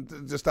 Unless to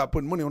just stop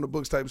putting money on the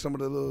books type some of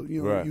the little,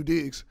 Right. you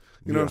digs.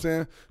 You know what I'm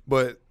saying?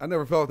 But I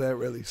never felt that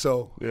really.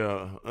 So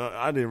Yeah,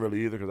 I didn't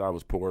really either because I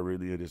was poor,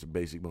 really, just a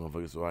basic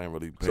motherfucker. So I ain't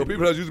really. so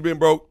people that's used to being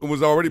broke and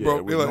was already yeah, broke.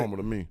 it was they're like, normal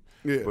to me.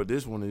 Yeah. But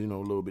this one is, a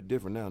little bit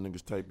different now.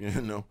 Niggas type,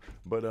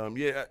 But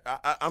yeah,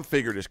 I'm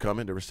figured it's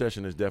coming. The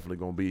recession is definitely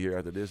gonna be here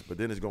after this. But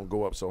then it's gonna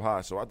go up so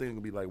high. So I think it's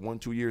gonna be like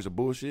 1-2 years of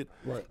bullshit.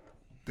 Right.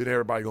 Then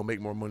everybody gonna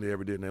make more money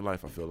every day in their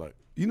life. I feel like.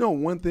 You know,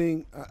 one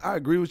thing, I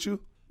agree with you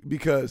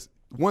because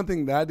one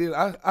thing that I did,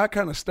 I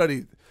kind of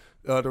studied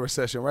the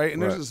recession, right?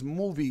 And there's Right. this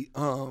movie,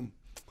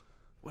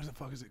 what the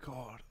fuck is it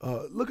called?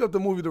 Look up the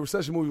movie, the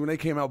recession movie when they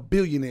came out,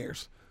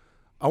 Billionaires.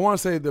 I want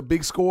to say The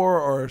Big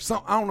Score or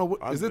something. I don't know.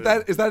 Is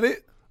that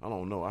it? I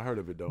don't know. I heard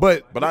of it though.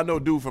 But I know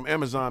dude from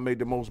Amazon made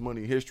the most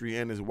money in history,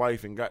 and his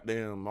wife, and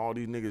goddamn all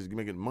these niggas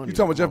making money. You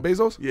talking about Jeff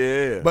Bezos?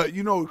 Yeah. But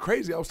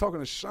crazy. I was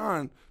talking to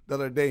Sean the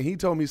other day. He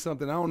told me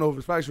something. I don't know if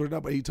it's factual or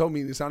not, but he told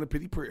me it sounded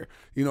pretty prayer.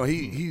 He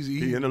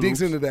He in the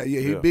digs loops. into that. Yeah,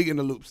 he's Yeah. big in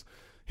the loops.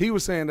 He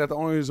was saying that the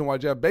only reason why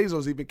Jeff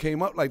Bezos even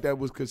came up like that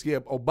was because he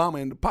had Obama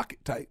in the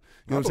pocket type.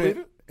 You know I what I'm saying?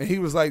 believe it. And he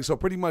was like, so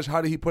pretty much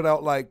how did he put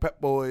out like Pep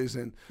Boys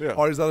and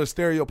all these other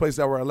stereo places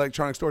that were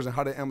electronic stores, and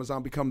how did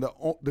Amazon become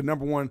the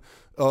number one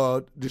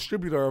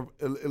distributor of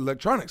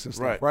electronics and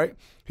stuff, right?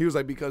 He was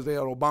like, because they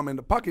had Obama in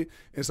the pocket.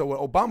 And so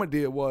what Obama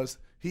did was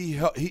he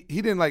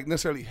didn't like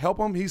necessarily help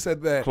him. He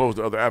said that. Close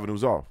the other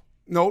avenues off.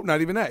 No,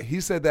 not even that.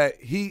 He said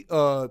that he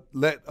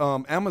let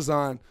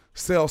Amazon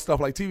sell stuff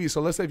like TV.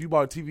 So let's say if you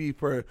bought a TV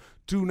for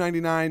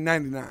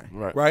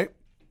 $299.99, right?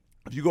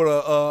 If you go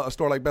to a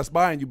store like Best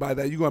Buy and you buy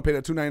that, you're going to pay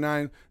that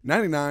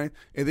 $299.99,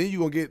 and then you're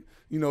going to get,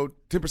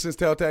 10%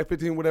 sales tax,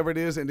 15, whatever it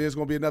is, and then it's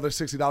going to be another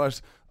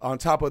 $60 on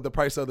top of the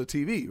price of the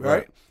TV,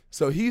 right?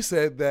 So he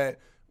said that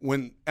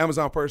when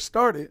Amazon first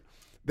started,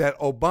 that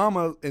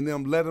Obama and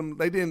them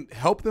they didn't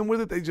help them with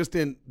it. They just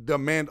didn't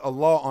demand a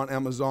law on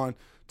Amazon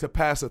to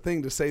pass a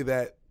thing to say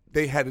that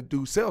they had to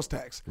do sales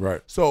tax.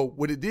 Right. So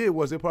what it did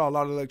was they put out a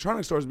lot of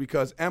electronic stores,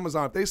 because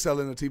Amazon, if they sell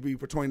in a TV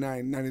for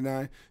 $29.99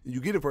 and you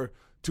get it for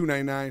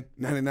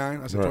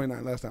 $299.99. I said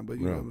 $29 last time, but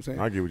you know what I'm saying.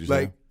 I get what you're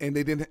saying. And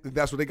they didn't.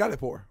 That's what they got it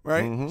for,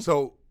 right?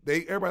 So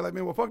everybody like,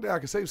 man, well, fuck that. I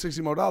can save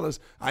 $60 more. I ain't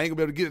gonna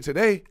be able to get it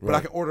today, but I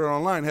can order it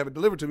online, have it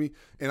delivered to me,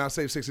 and I'll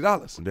save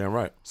 $60. Damn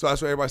right. So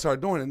that's what everybody started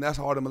doing, and that's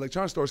how all them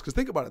electronic stores. Because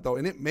think about it though,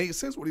 and it made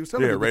sense what he was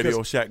telling me. Yeah,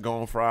 Radio Shack,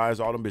 Gone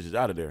Fries, all them bitches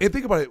out of there. And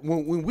think about it,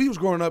 when we was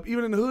growing up,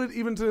 even in the hood,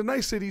 even to the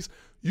nice cities,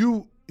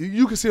 you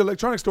could see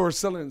electronic stores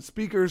selling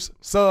speakers,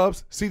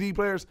 subs, CD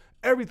players,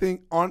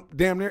 everything on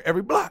damn near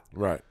every block.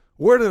 Right.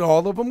 Where did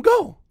all of them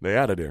go? They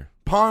out of there.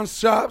 Pawn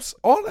shops,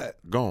 all that.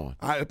 Gone.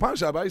 The pawn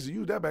shop, I used to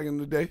use that back in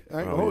the day. I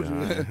ain't gonna hold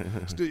you.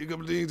 Steal your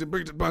couple of things and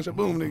bring it to the pawn shop.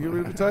 Boom, nigga, get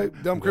rid of the type.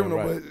 Dumb criminal,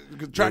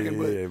 but tracking.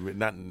 But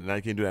now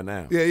you can't do that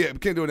now. Yeah,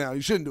 can't do it now.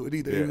 You shouldn't do it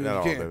either. Yeah, even not if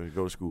all you can. that.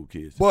 Go to school,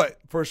 kids. But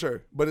for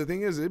sure. But the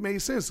thing is, it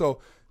made sense. So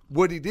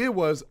what he did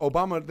was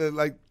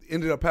Obama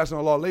ended up passing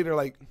a law later,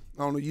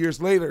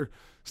 years later,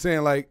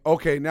 saying like,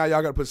 okay, now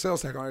y'all got to put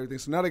sales tax on everything.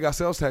 So now they got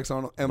sales tax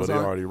on Amazon.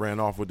 But they already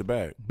ran off with the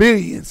bag.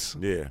 Billions.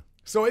 Yeah.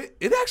 So it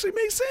actually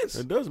makes sense.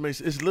 It does make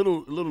sense. It's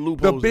little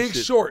loopholes. The Big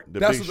Short.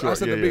 That's what I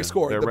said. The Big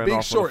Short. They The ran Big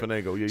off Short. On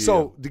the Finago.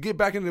 So to get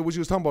back into what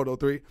you was talking about, though,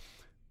 3,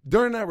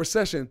 during that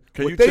recession,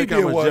 can what you they check did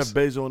how much was Jeff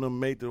Bezos and them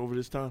made over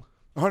this time?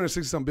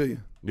 160-something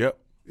billion. Yep.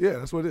 Yeah,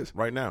 that's what it is.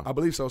 Right now. I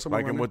believe so.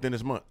 Like within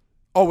this month.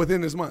 Oh,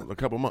 within this month. A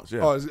couple months, yeah.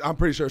 Oh, I'm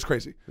pretty sure it's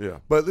crazy. Yeah.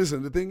 But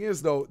listen, the thing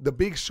is, though, The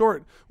Big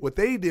Short, what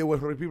they did was,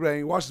 for the people that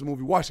ain't watched this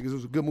movie, watch it because it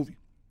was a good movie.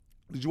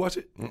 Did you watch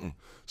it? Mm-mm.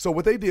 So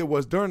what they did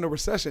was, during the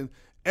recession,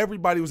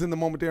 everybody was in the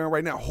moment they're in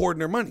right now, hoarding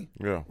their money.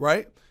 Yeah.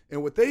 Right?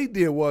 And what they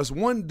did was,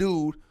 one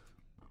dude,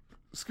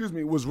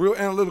 was real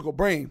analytical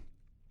brain,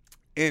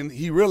 and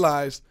he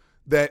realized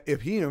that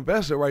if he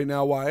invested right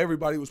now while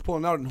everybody was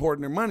pulling out and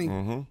hoarding their money,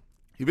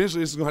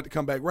 eventually this is going to have to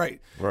come back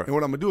right. And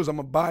what I'm going to do is I'm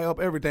going to buy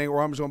up everything,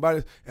 or I'm just going to buy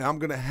this, and I'm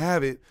going to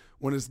have it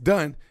when it's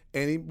done.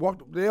 And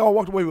they all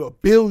walked away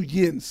with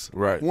billions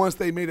once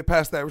they made it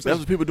past that recession. That's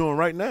what people are doing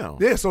right now.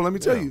 Yeah, so let me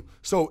tell you.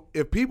 So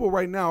if people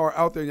right now are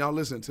out there and y'all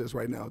listening to this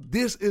right now,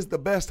 this is the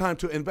best time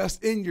to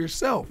invest in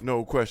yourself.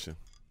 No question.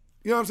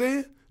 You know what I'm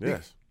saying?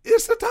 Yes.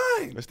 It's the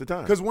time. It's the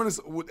time. Because when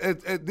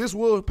this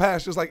will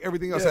pass just like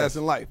everything else has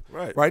in life.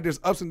 Right? There's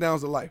ups and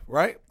downs of life,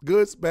 right?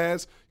 Goods,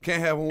 bads,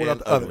 can't have one without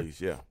the other.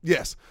 Yeah.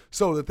 Yes.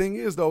 So the thing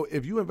is, though,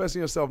 if you invest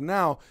in yourself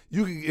now,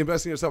 you can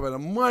invest in yourself at a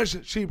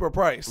much cheaper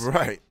price.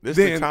 Right. This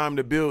is the time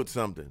to build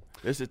something.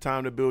 This is the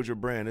time to build your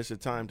brand. This is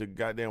the time to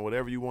goddamn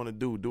whatever you want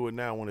to do it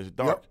now when it's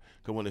dark.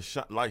 Because when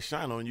the light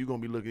shine on you, you're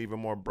going to be looking even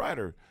more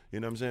brighter. You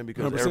know what I'm saying?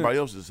 Because 100%. Everybody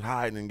else is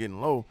hiding and getting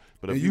low.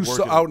 But if you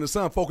out in the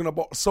sun, soaking up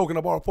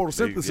all the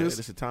photosynthesis. Yeah, this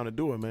is the time to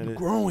do it, man. You're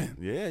growing.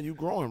 Yeah, you're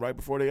growing right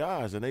before their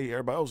eyes. And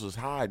everybody else is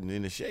hiding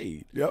in the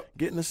shade. Yep.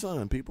 Get in the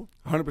sun, people.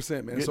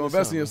 100%, man. So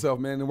invest in yourself,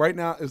 man. And right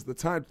now is the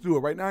time to do it.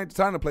 Right now ain't the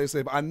time to play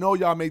safe. I know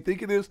y'all may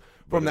think it is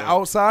from the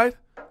outside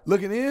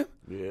looking in.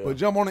 Yeah. But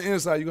jump on the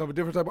inside, you're going to have a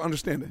different type of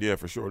understanding. Yeah,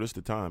 for sure. This is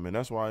the time. And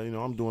that's why,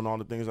 I'm doing all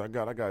the things I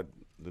got. I got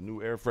the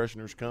new air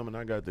fresheners coming.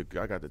 I got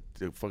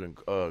the fucking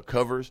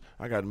covers.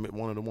 I got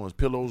one of the ones,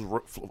 pillows,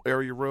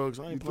 area rugs.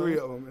 I ain't 3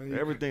 of them, man.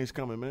 Everything's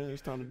coming, man.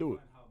 It's time to do it.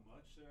 How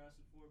much they're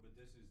asking for, but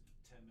this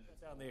is 10 minutes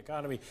down the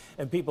economy,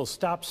 and people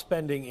stop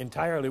spending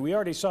entirely. We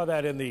already saw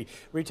that in the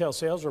retail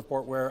sales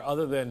report, where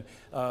other than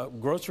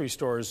grocery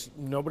stores,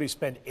 nobody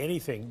spent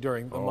anything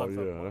during the month.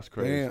 Oh yeah, that's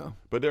crazy. Damn.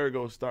 But there it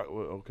goes.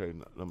 Okay,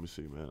 let me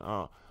see, man.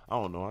 I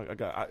don't know.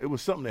 It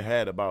was something they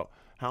had about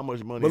how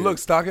much money. But look,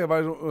 stock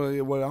advice.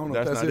 Well, I don't know.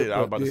 That's if that's not it. I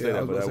was about to say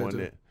that, but that wasn't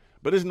wasn't it.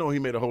 But it's he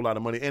made a whole lot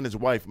of money, and his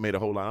wife made a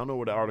whole lot. I don't know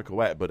where the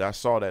article at, but I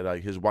saw that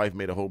like his wife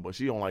made a whole, but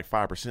she on like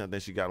 5%. Then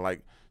she got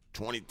like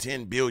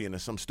 10 billion or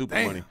some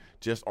stupid money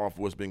just off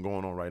what's been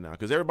going on right now.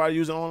 Because everybody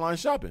using online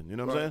shopping. You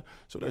know what I'm saying?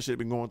 So that shit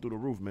been going through the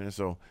roof, man.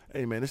 So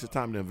hey, man, this is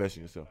time to invest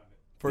in yourself.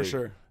 For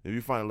sure. If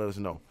you find it, let us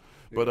know.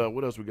 But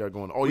what else we got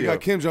going on? Oh, we got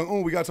Kim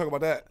Jong-un. We got to talk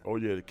about that. Oh,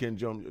 yeah, Kim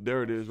Jong.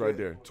 There it is right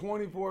there.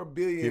 24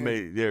 billion. He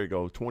made, there you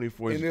go,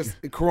 24. In this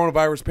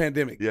coronavirus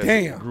pandemic. Yeah,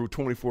 damn. Grew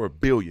 24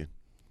 billion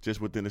just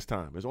within this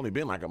time. It's only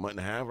been like a month and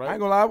a half, right? I ain't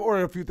going to lie. I've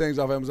ordered a few things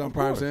off Amazon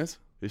Prime since.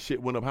 His shit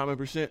went up how many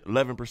percent?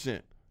 11%.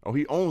 Oh,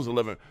 he owns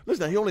 11.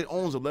 Listen, he only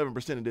owns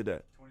 11% and did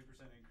that. 20%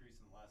 increase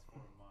in the last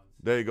 4 months.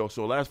 There you go.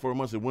 So last 4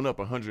 months it went up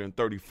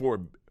 138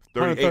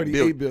 $138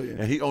 billion. billion.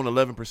 And he owned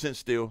 11%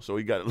 still, so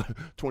he got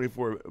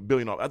 24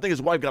 billion off. I think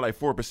his wife got like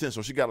 4%,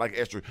 so she got like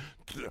extra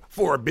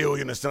 $4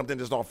 billion or something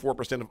just off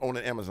 4% of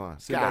owning Amazon.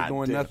 Sit back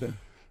doing damn. nothing.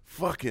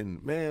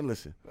 Fucking man,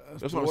 listen.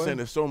 That's what I'm boy. saying.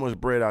 There's so much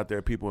bread out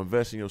there. People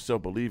invest in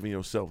yourself, believe in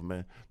yourself,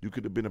 man. You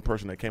could have been the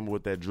person that came up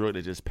with that drug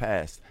that just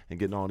passed and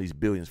getting all these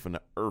billions from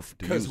the earth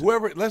to Because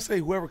use let's say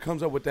whoever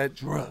comes up with that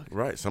drug, it.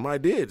 Right, somebody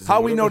did.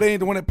 how we know they ain't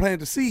the one that planted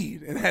the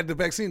seed and had the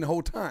vaccine the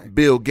whole time?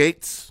 Bill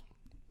Gates,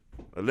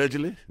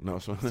 allegedly. No,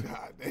 so God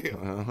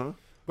damn.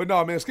 But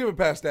no, man, skipping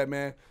past that,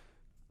 man.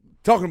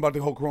 Talking about the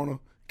whole corona,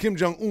 Kim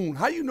Jong-un,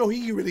 how you know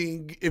he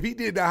really, if he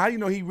did die, how you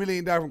know he really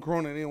ain't died from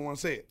corona and they don't want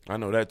to say it? I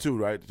know that too,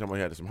 right?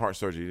 Somebody had some heart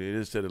surgery. They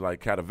just said it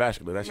like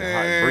cardiovascular. That's your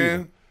heart Man.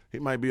 breathing. He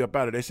might be up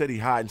out of it. They said he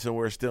hiding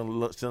somewhere,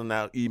 still sending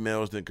out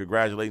emails and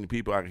congratulating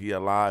people like he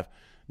alive.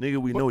 Nigga,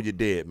 we know you're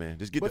dead, man.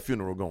 Just get the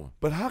funeral going.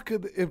 But how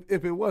could,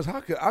 if it was,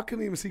 I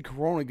couldn't even see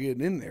corona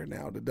getting in there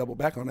now to double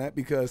back on that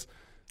because,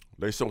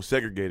 They so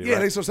segregated, yeah, right?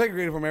 they so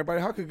segregated from everybody.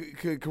 How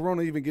could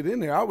corona even get in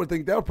there? I would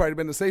think that would probably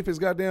been the safest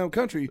goddamn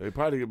country. They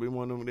probably could be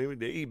one of them.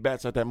 They eat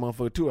bats out that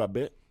motherfucker too, I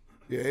bet.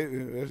 Yeah,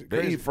 it's They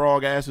crazy. eat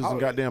frog asses and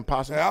goddamn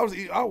possums. I was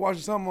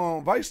watching something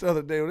on Vice the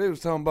other day where they was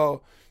talking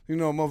about, you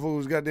know,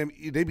 motherfuckers goddamn,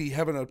 they be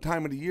having a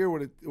time of the year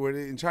where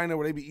they in China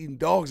where they be eating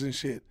dogs and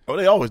shit. Oh,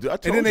 they always do. I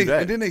told And then you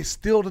that. and then they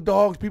steal the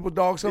dogs, people's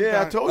dogs sometimes.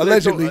 yeah, I told you.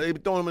 Allegedly. They be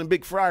throwing them in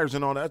big fryers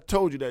and all that. I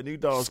told you that. These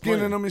dogs Skinning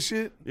playing. them and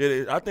shit.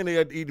 Yeah, I think they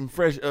had eating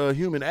fresh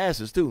human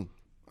asses too.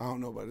 I don't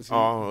know about this.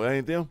 Oh,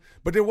 ain't them?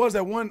 But there was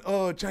that one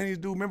Chinese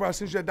dude. Remember I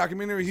sent you that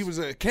documentary? He was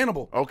a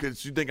cannibal. Okay,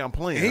 so you think I'm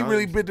playing? And he huh?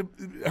 really bit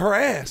her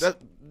ass.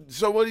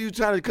 So what are you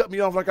trying to cut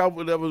me off like that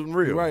wasn't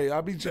real? Right.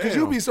 Because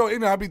you be so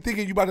ignorant. I be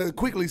thinking you about to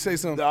quickly say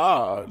something.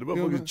 Nah, the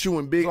motherfuckers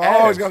chewing big So ass.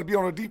 I always got to be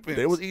on the defense.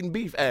 They was eating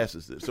beef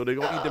asses, so they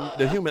gonna eat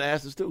the human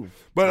asses too.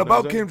 But You know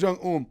about what I'm Kim saying?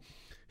 Jong-un,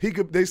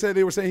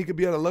 they were saying he could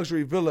be at a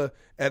luxury villa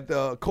at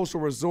the Coastal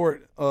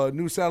Resort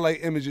new satellite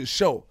images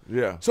show.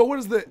 Yeah. So what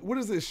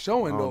is this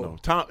showing I though?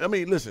 don't know. I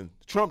mean, listen,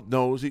 Trump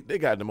knows. They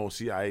got the most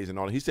CIAs and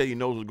all that. He said he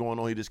knows what's going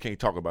on. He just can't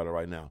talk about it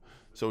right now.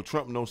 So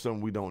Trump knows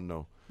something we don't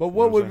know. But You know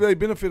what would I'm the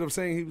benefit of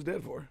saying he was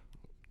dead for?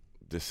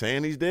 Just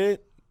saying he's dead,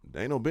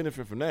 there ain't no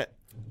benefit from that.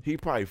 He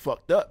probably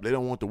fucked up. They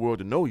don't want the world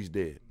to know he's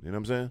dead. You know what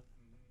I'm saying?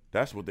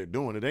 That's what they're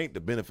doing. It ain't the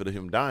benefit of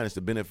him dying. It's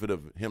the benefit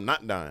of him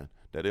not dying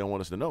that they don't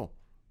want us to know.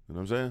 You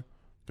know what I'm saying?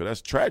 Because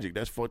that's tragic.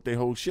 That's fucked their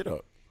whole shit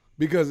up.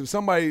 Because if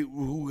somebody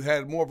who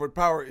had more of a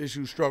power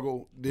issue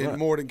struggle did Right.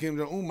 more than Kim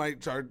Jong-un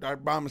might start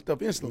bombing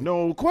stuff instantly.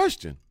 No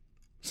question.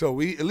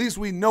 So at least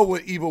we know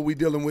what evil we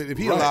dealing with if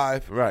he Right.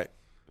 alive. Right.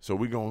 So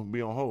we going to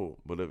be on hold.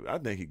 But I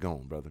think he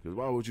gone, brother. Because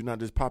why would you not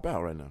just pop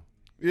out right now?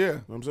 Yeah. You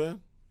know what I'm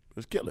saying?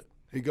 Let's kill it.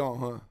 He gone,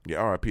 huh? Yeah,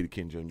 R.I.P. to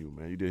Kim Jong-un,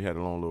 man. You did have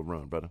a long little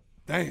run, brother.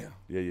 Damn.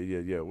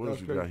 Yeah. What else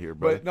That's you crazy. got here,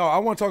 brother? But no, I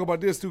want to talk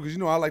about this too because you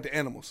know I like the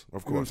animals.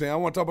 Of You know what I'm course. saying? I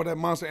want to talk about that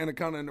monster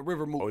anaconda in the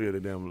river movie. Oh, yeah, the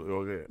damn.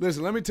 Oh, yeah.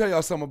 Listen, let me tell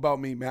y'all something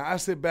about me, man. I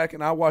sit back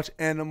and I watch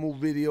animal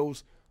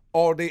videos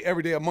all day,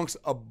 every day, amongst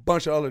a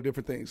bunch of other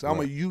different things. I'm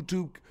a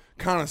YouTube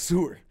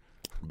connoisseur.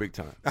 Big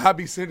time. I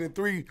be sitting in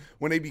 3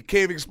 when they be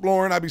cave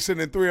exploring. I be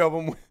sitting in 3 of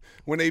them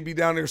when they be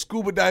down there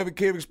scuba diving,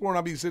 cave exploring.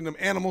 I be sitting them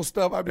animal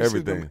stuff. I be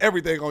sitting them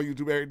everything on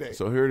YouTube every day.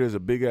 So here it is, a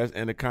big ass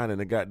anaconda in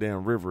the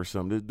goddamn river or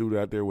something. This dude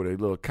out there with a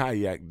little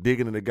kayak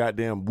digging in the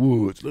goddamn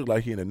woods. Look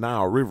like he in the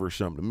Nile River or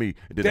something to me.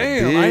 And then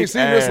Damn, a I ain't big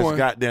seen this ass one.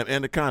 goddamn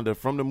anaconda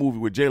from the movie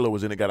where J-Lo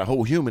was in it. Got a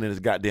whole human in his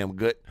goddamn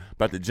gut.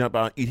 About to jump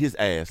out and eat his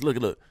ass. Look.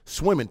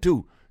 Swimming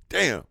too.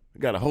 Damn.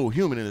 Got a whole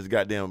human in his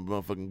goddamn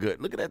motherfucking gut.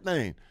 Look at that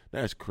thing.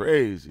 That's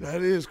crazy.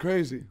 That is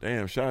crazy.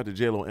 Damn, shout out to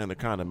J-Lo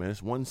Anaconda, man.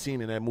 It's one scene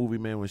in that movie,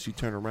 man, when she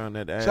turned around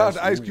that ass. Shout out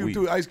to Ice Cube Ooh-wee.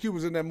 too. Ice Cube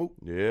was in that movie.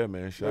 Yeah,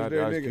 man. Shout out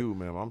to Ice Cube,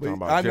 man. I'm talking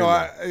about I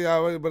know,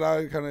 J-Lo. but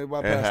I kind of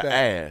bypassed And her that.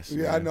 ass,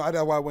 Yeah, man. I know.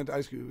 That's why I went to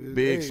Ice Cube.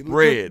 Big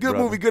spread, Good brother.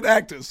 movie, good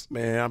actors.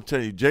 Man, I'm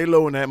telling you,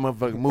 J-Lo in that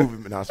motherfucking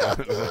movie. Man,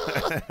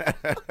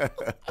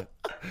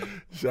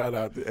 shout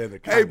out to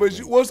Anaconda. Hey, but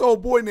man. what's the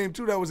old boy name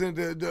too that was in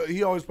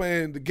he always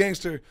playing the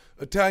gangster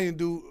Italian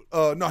dude.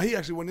 No, he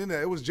actually wasn't in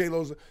there. It was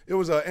J-Lo's. It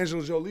was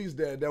Angela Jolie's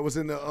dad that was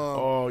in the.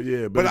 Oh,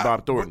 yeah, Billy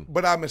Bob Thornton.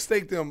 But I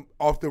mistaked them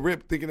off the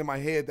rip, thinking in my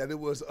head that it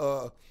was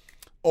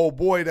old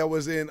boy that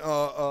was in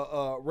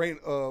Rain.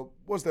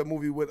 What's that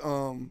movie with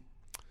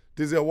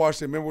Denzel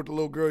Washington? Remember with the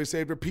little girl? He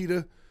saved her.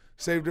 Peter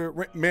saved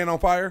her. Man on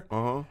Fire.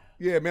 Uh-huh.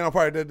 Yeah, Man on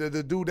Fire.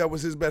 The dude that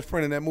was his best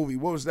friend in that movie.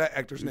 What was that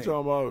actor's You name?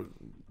 talking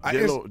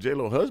about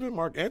J-Lo husband,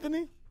 Mark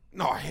Anthony?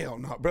 No, hell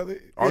no,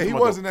 brother. Oh, Yeah, he talking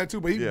was about in that too,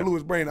 but he yeah. blew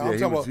his brain out. Yeah, I'm he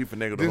talking was- he about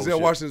finagled the whole Denzel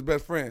shit. Washington's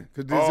best friend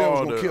because Denzel was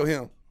going to kill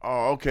him.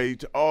 Oh, okay. You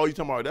talking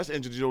about that's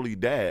Angelina Jolie's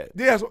dad.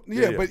 Yeah,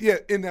 Yeah. but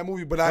in that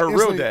movie, but I Her real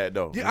instantly- dad,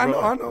 though. Yeah, Real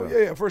I know, life,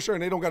 yeah, for sure.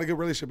 And they don't got a good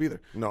relationship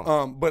either.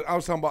 No. But I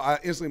was talking about I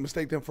instantly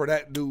mistaked him for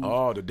that dude.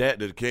 Oh, the dad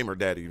that became her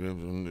daddy,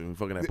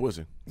 fucking that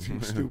pussy.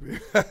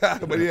 Stupid.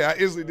 But yeah, I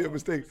instantly did a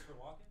mistake.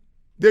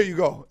 There you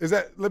go. Is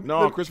that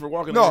No, Christopher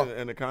Walken No. and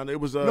Anaconda. It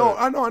was No,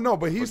 I know,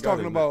 but he's forgot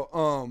talking his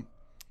about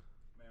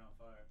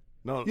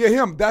no. yeah,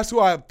 him. That's who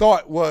I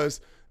thought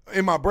was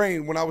in my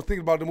brain when I was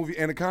thinking about the movie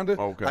Anaconda.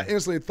 Okay. I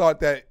instantly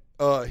thought that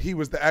he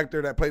was the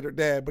actor that played her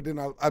dad. But then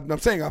I'm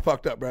saying I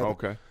fucked up, brother.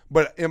 Okay.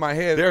 But in my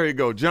head, There you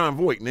go, John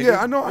Voight, nigga.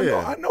 yeah, I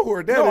know who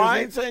her dad No, is. I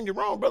man. ain't saying you're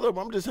wrong, brother.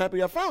 But I'm just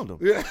happy I found him.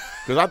 Yeah.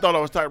 Because I thought I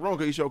was Tyrone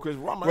because he showed Chris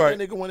Rock. Right.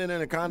 That nigga went in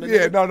Anaconda.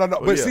 Yeah, nigga. no.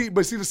 But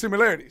yeah. see the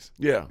similarities.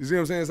 Yeah. You see what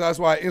I'm saying? So that's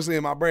why instantly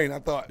in my brain I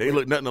thought They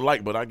look nothing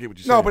alike, but I get what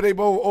you're saying. no, but they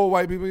both old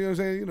white people. You know what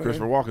I'm saying? You know,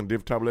 Christopher Walken,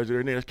 different type of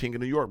legendary name. That's King of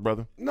New York,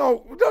 brother.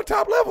 no,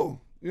 top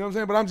level. You know what I'm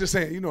saying? But I'm just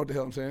saying. You know what the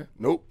hell I'm saying?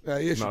 Nope.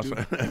 Yes, No, you do.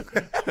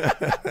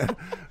 but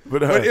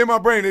But in my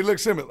brain they look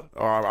similar.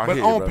 I But hear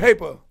you, on brother.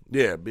 paper,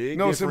 yeah, big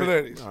no different.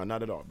 similarities. No,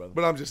 not at all, brother.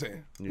 but I'm just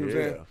saying. You know what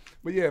I'm Yeah. saying?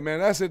 But yeah, man,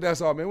 that's it.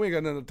 That's all, man. We ain't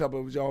got nothing to talk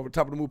about with y'all over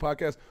Top of the Move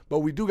podcast. But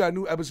we do got a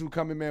new episode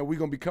coming, man. We're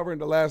going to be covering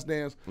The Last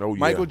Dance, Oh, yeah.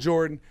 Michael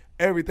Jordan,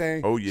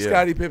 everything. Oh, yeah.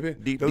 Scottie Pippen.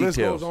 Deep the list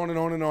details. goes on and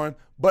on and on.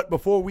 But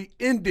before we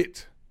end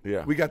it,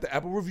 Yeah. we got the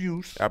Apple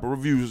reviews. Apple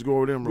reviews, let's go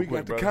over them real We quick,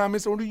 got the brother.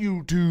 comments on the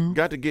YouTube.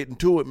 Got to get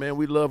into it, man.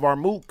 We love our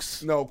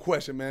mooks. No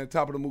question, man.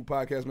 Top of the Move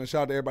podcast, man.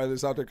 Shout out to everybody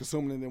that's out there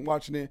consuming it and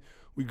watching it.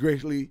 We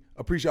greatly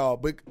appreciate y'all.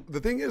 But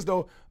the thing is,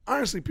 though,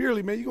 honestly,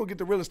 purely, man, you're going to get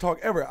the realest talk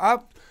ever.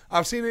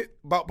 I've seen it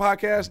about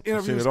podcasts,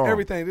 interviews, it all.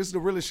 everything. This is the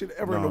realest shit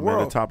ever in the man,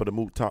 world. the top of the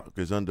mook talk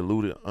is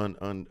undiluted,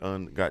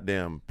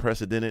 goddamn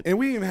precedented. And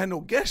we ain't even had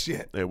no guests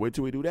yet. Hey, wait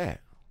till we do that.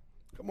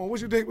 Come on,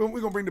 what you think? We're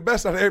going to bring the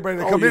best out of everybody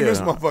that come in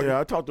this motherfucker. Yeah,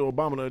 I talked to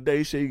Obama the other day.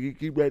 He said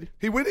he ready.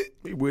 He with it?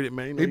 He with it,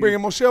 man. You know, He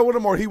bringing Michelle with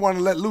him, or he want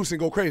to let loose and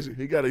go crazy?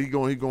 He going, you know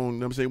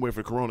what I'm saying, wait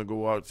for Corona to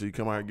go out so he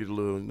come out and get a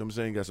little, you know what I'm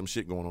saying, got some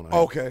shit going on.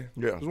 Okay.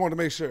 Yeah. Just wanted to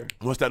make sure.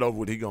 Once that over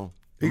with, he going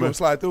to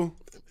slide through?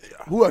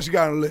 Who else you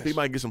got on the list? He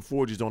might get some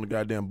forges on the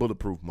goddamn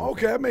bulletproof, motherfucker.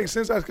 Okay, that makes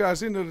sense. I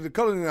seen the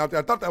coloring out there.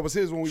 I thought that was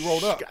his when we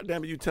rolled up. God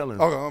damn it, you telling.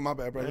 Okay, oh, my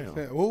bad, brother. Damn.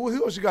 Yeah. Well,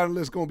 who else you got on the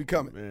list going to be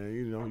coming? Man,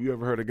 you know, you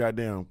ever heard of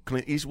goddamn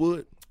Clint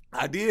Eastwood?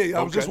 I did.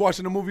 I was just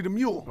watching the movie The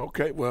Mule.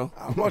 Okay, well.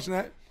 I was watching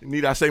that.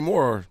 Need I say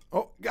more? Or?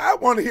 Oh, I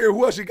want to hear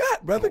who else you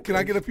got, brother. Can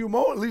I get a few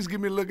more? At least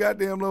give me a little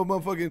goddamn little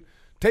motherfucking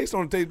taste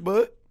on the taste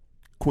bud.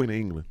 Queen of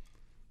England.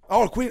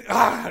 Oh, Queen.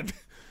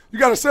 You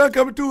got a son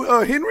coming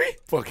through, Henry?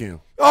 Fuck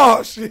him.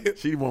 Oh, shit.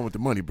 She the one with the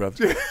money, brother.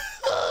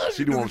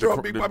 She the one with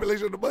the big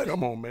population of the money.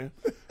 Come on, man.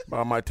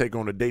 I might take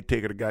on the date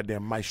taker, the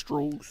goddamn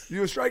maestros. You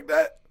would strike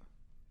that?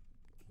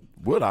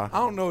 Would I? I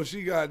don't know if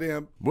she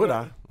goddamn. Would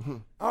I?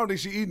 I don't think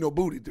she eat no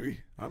booty 3.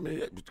 I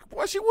mean,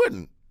 why she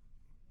wouldn't?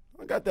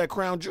 I got that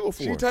crown jewel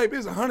for She her. type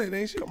is 100,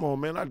 ain't she? Come on,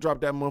 man. I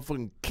dropped that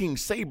motherfucking King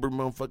Saber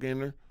motherfucker in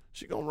there.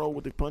 She gonna roll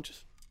with the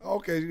punches.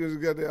 Okay, you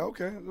just got that.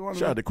 Okay.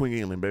 Shout out to Queen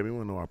England, baby. We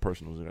don't know our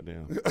personals,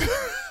 goddamn.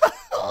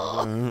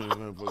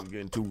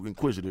 Getting too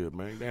inquisitive,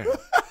 man. Damn.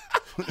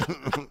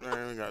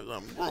 I got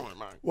something growing,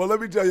 man. Well,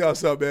 let me tell y'all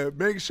something, man.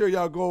 Make sure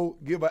y'all go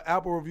give an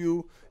Apple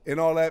review and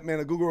all that, man.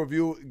 A Google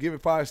review. Give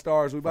it 5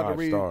 stars. We're about 5 to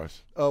read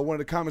stars. One of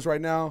the comments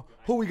right now.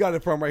 Who we got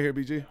it from right here,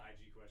 BG?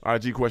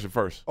 IG question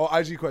first. Oh,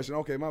 IG question.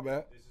 Okay, my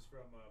bad. This is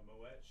from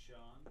Moet Sean.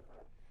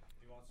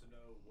 He wants to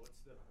know what's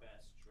the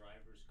best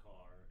driver's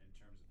car in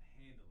terms of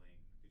handling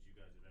that you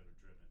guys have ever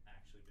driven,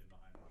 actually been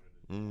behind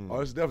and driven. Oh,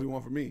 it's definitely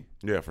one for me.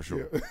 Yeah, for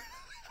sure.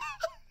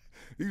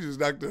 You just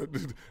knocked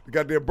the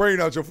goddamn brain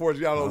out your force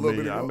y'all a little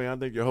bit ago. I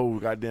think your whole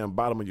goddamn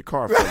bottom of your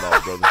car fell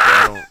off, brother. So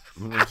I don't,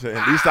 you know what I'm saying?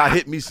 At least I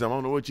hit me some. I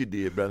don't know what you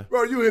did, brother.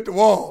 Bro, you hit the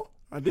wall.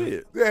 I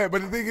did. Yeah,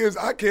 but the thing is,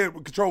 I can't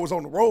control what's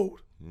on the road.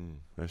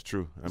 That's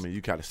true. I mean,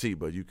 you gotta see,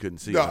 but you couldn't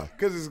see. Nah,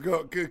 because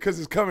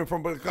it's coming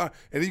from the car,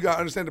 and you got to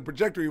understand the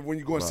trajectory when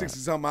you're going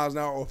 60-something miles an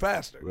hour or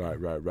faster. Right.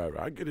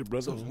 I get it,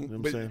 brother. You know what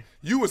I'm But saying?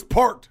 you was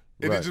parked,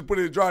 and Right. then just put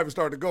it in drive and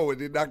started to go,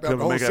 and then knocked out Couldn't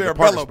the whole make it at the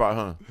parking cerebellum. spot,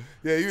 huh?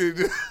 Yeah,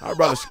 you. I'd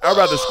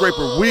rather scrape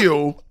a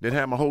wheel than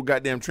have my whole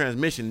goddamn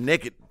transmission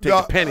naked, take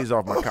Nah. the panties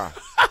off my car.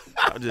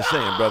 I'm just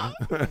saying,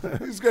 brother.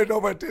 You scraped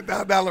over a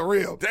 $10,000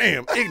 rim.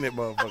 Damn, ignorant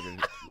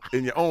motherfucker.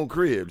 In your own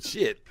crib.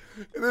 Shit.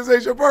 And this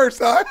ain't your first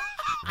time.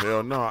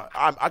 Hell no.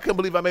 I couldn't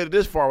believe I made it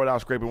this far without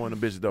scraping one of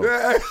them bitches, though.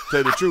 Yeah. Tell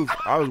you the truth,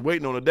 I was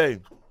waiting on the day.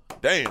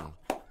 Damn.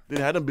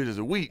 Didn't have them bitches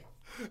a week.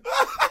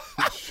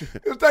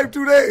 It's take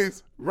 2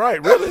 days.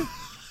 Right, really?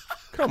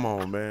 Come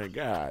on, man.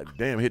 God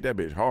damn, hit that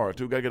bitch hard,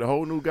 too. Gotta get a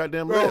whole new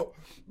goddamn lip.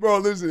 Bro,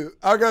 listen,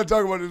 I got to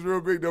talk about this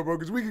real quick, though, bro,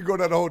 because we can go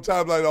down the whole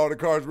timeline, all the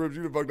cars, rips,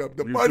 you done fucked up.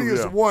 The You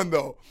funniest too, yeah. one,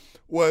 though,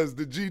 was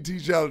the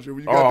GT Challenger.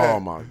 When you got that. Oh,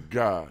 my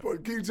God. Bro,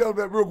 can you tell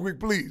me that real quick,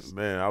 please?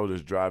 Man, I was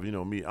just driving. You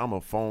know me, I'm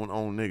a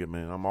phone-on nigga,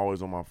 man. I'm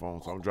always on my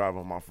phone, so I'm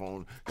driving on my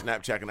phone,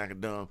 Snapchatting like a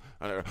dumb.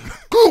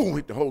 Boom,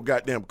 hit the whole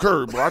goddamn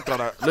curb, bro. I thought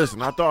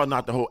I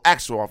knocked the whole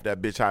axle off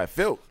that bitch how it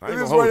felt. I ain't And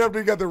gonna this hold right you. after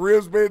he got the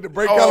ribs made, the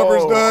brake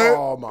calipers done.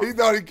 oh, my. He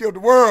thought he killed the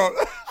world.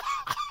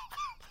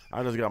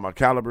 I just got my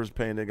calipers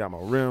painted, got my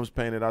rims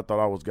painted. I thought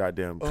I was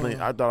goddamn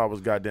clean. I thought I was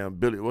goddamn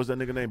Billy. What's that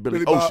nigga name?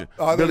 Billy Ocean.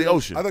 I Billy thought-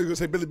 Ocean. I thought you were going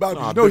to say Billy Bob.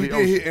 Nah, You know Billy he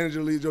did hit Ocean.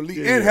 Angelina Jolie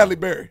Yeah. and Halle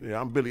Berry. Yeah,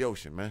 I'm Billy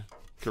Ocean, man.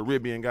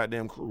 Caribbean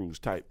goddamn cruise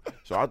type.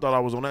 So I thought I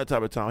was on that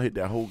type of time. I hit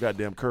that whole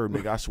goddamn curve,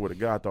 nigga. I swear to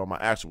God, I thought my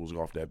axle was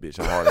off that bitch.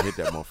 How hard I hit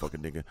that motherfucker,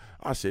 nigga.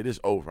 I said, it's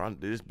over. I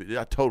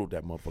totaled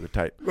that motherfucker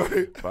type.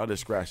 Right. But I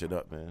just scratched it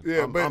up, man.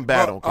 Yeah, I'm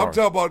bad on cars. I'm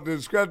talking about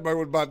the scratch mark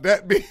was about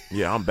that big.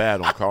 Yeah, I'm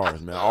bad on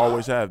cars, man. I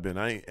always have been.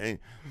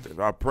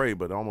 I pray,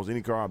 but almost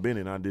any car I've been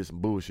in, I did some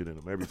bullshit in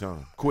them every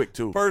time. Quick,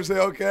 too. First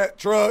Hellcat,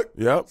 truck.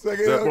 Yep.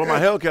 Second Well, my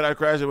Hellcat. Hellcat, I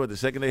crashed it, the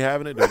second day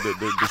having it,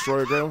 the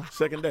Destroyer girl,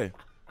 second day.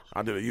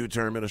 I did a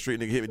U-turn in the street,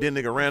 nigga hit me. Then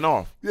nigga ran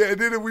off. Yeah, and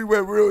then we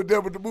went real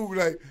deep with the movie,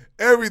 like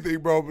everything,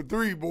 bro. But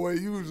 3, boy,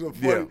 you was a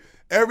funny. Yeah.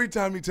 Every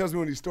time he tells me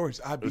one of these stories,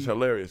 I be It's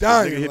hilarious. This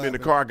dying nigga hit me in the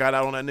laughing. car, I got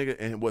out on that nigga,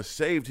 and what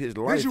saved his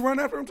life. Did you run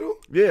after him too?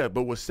 Yeah,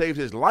 but what saved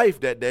his life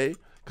that day,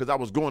 because I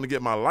was going to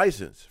get my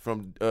license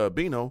from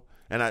Bino,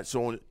 and I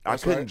couldn't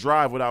right.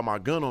 drive without my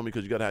gun on me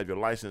because you got to have your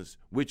license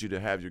with you to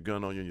have your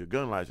gun on you and your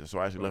gun license. So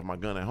I actually left my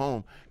gun at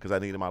home because I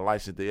needed my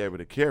license to be able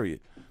to carry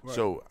it. Right.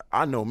 So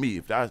I know me.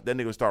 If that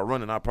nigga would start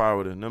running, I probably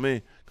would have, you know what I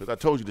mean? Because I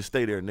told you to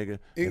stay there, nigga.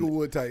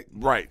 Inglewood type.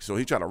 Right. So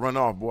he tried to run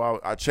off, boy.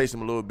 I chased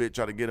him a little bit,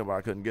 tried to get him, but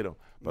I couldn't get him.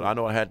 But I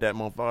know I had that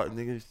motherfucker.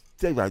 Nigga,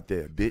 stay right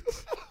there,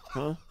 bitch.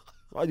 Huh?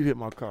 Why'd you hit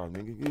my car,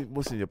 nigga?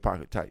 What's in your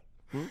pocket type?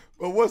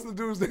 But what's the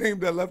dude's name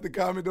that left the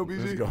comment, though,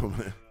 BG? Let's go,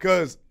 man.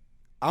 Because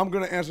I'm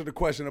going to answer the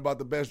question about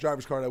the best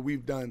driver's car that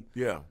we've done.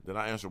 Yeah. Then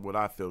I answered what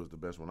I feel is the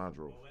best one I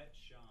drove.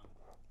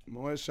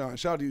 Moet Sean.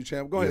 Shout out to you,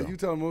 champ. Go ahead. Yeah. You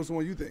tell him what's the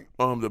one you think.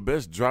 The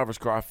best driver's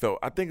car I felt,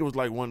 I think it was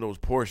like one of those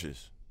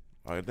Porsches.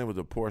 I think it was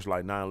a Porsche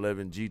like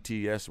 911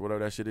 GTS,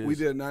 whatever that shit is. We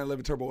did a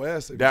 911 Turbo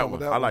S. If you're That talking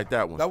one. about I like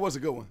that one. That was a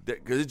good one.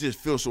 Because it just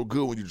feels so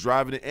good when you're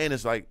driving it, and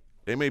it's like,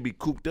 they may be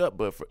cooped up,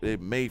 but they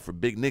made for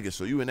big niggas,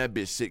 so you in that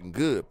bitch sitting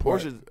good.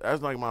 Porsche,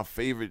 that's like my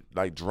favorite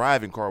like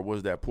driving car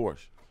was that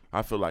Porsche.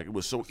 I feel like it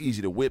was so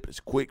easy to whip. It's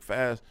quick,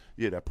 fast.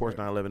 Yeah, that Porsche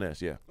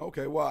 911S, yeah.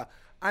 Okay, well,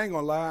 I ain't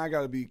gonna lie. I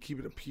gotta keep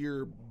it a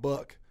pure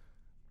buck.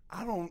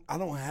 I don't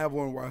have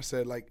one where I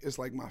said like it's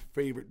like my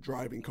favorite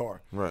driving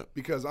car. Right.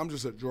 Because I'm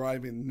just a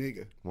driving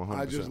nigga. 100%.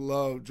 I just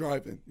love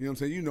driving. You know what I'm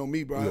saying? You know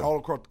me, bro. All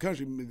across the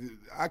country.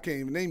 I can't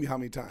even name you how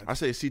many times. I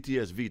say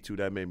CTS V2,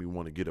 that made me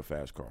want to get a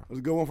fast car. Was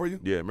it a good one for you?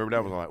 Yeah, remember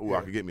that was like,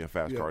 I could get me a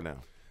fast car now.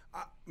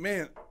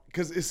 Man,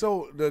 because it's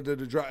so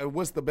the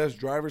what's the best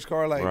driver's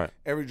car? Like Right.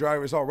 every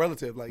driver is all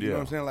relative. Like you know Yeah.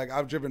 what I'm saying? Like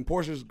I've driven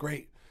Porsches,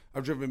 great.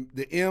 I've driven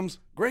the M's,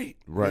 great.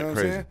 Right, You know what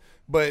crazy. I'm saying?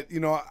 But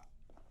you know,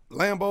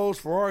 Lambos,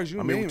 Ferraris,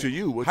 you I mean, name to it.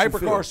 you, what you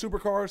hypercars,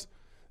 supercars.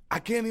 I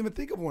can't even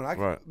think of one.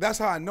 Right. That's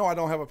how I know I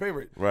don't have a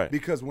favorite. Right.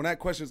 Because when that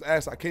question is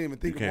asked, I can't even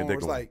think of can't one. Where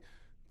think it's of one. like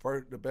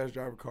for the best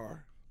driver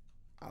car,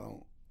 I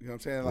don't. You know what I'm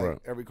saying? Like Right.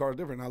 every car is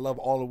different. I love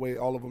all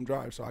of them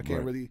drive, so I can't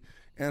Right. really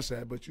answer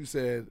that. But you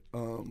said,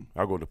 I'll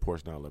go to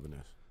Porsche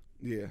 911S.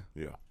 yeah.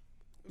 Yeah.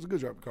 It was a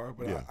good driving car,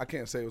 but Yeah. I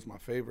can't say it was my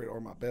favorite or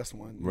my best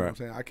one. You know Right. what I'm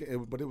saying? I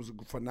can't, but it was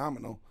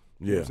phenomenal.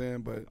 You know Yeah. what I'm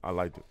saying? But I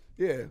liked it.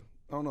 yeah,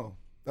 I don't know.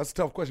 That's a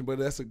tough question, but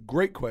that's a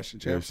great question,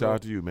 Yeah, champ. shout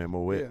out to you, man.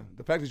 Moet. Yeah,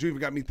 the fact that you even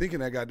got me thinking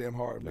that goddamn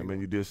hard, I man. mean,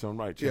 you did something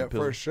right, Yeah, Champ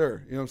for Pizzle.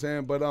 sure. You know what I'm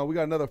saying? But we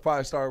got another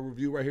 5-star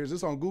review right here. Is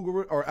this on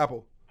Google or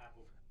Apple?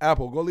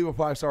 Apple. Go leave a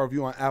 5-star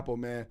review on Apple,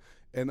 man.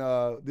 And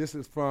this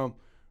is from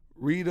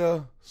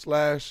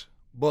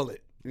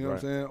Rita/Bullet. You know what I'm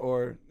saying?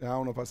 Or I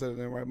don't know if I said it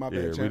name right. My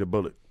Yeah, bad, champ. read a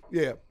bullet.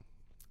 Yeah.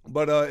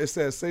 But it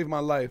says, save my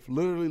life.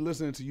 Literally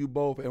listening to you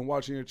both and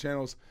watching your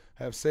channels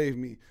have saved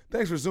me.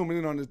 Thanks for zooming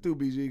in on this too,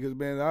 BG, because,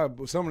 man,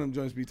 some of them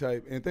joints be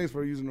tight. And thanks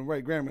for using the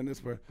right grammar in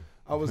this.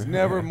 I was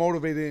never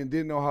motivated and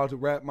didn't know how to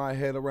wrap my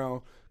head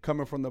around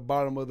coming from the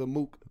bottom of the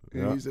mook.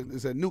 And Yeah. he said, it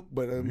said nuke,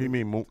 but He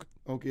mean Mook.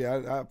 okay,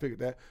 I figured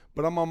that.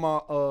 But I'm on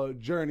my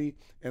journey,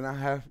 and I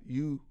have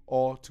you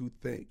all to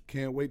thank.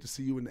 Can't wait to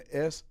see you in the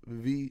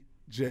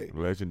SVJ.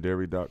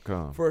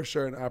 Legendary.com. For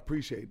sure, and I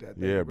appreciate that.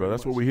 Thank Yeah, you bro. very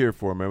That's what much. we're here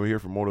for, man. We're here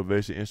for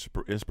motivation,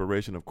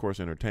 inspiration, of course,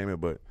 entertainment.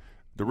 But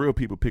the real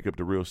people pick up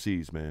the real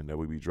seeds, man, that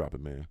we be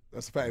dropping, man.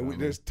 That's a fact.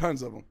 There's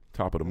tons of them.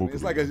 Top of the Mook.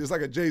 It's like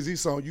a Jay-Z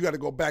song. You got to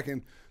go back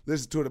and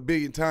listen to it a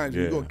billion times.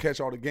 Yeah. You're going to catch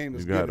all the game.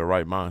 You got the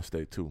right mind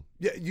state, too.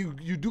 Yeah, you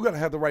do got to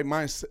have the right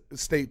mind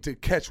state to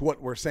catch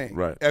what we're saying.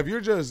 Right. If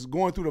you're just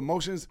going through the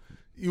motions,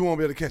 you won't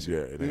be able to catch it. Yeah,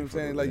 You it know ain't what I'm for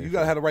saying? the- Like, it you ain't got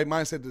to for- have the right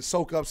mindset to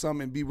soak up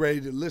something and be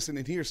ready to listen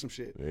and hear some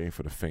shit. It ain't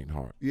for the faint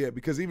heart. Yeah,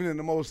 because even in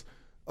the most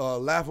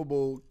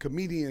laughable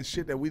comedian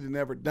shit that we've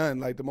never done,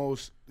 like the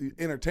most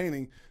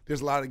entertaining,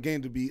 there's a lot of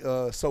game to be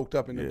soaked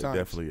up in Yeah, them times.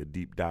 definitely a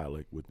deep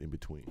dialect in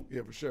between.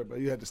 Yeah, for sure. But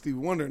you had the Stevie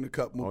Wonder in the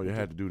cup Oh, movie. you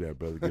had to do that,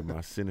 brother. Get my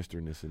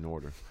sinisterness in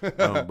order.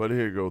 But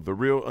here you go. The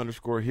real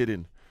 _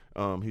 hidden.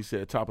 He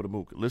said, top of the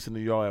Mook. Listen to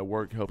y'all at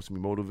work helps me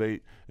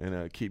motivate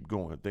and keep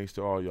going. Thanks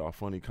to all y'all.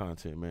 Funny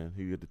content, man.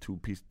 He get the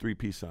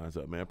 3 signs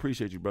up, man.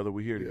 Appreciate you, brother.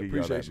 We're here to Yeah, give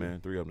y'all that, appreciate you.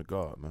 man. 3 of them to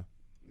God, man.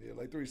 Yeah,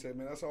 like 3 said,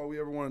 man, that's all we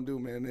ever want to do,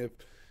 man. If,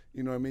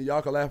 you know what I mean,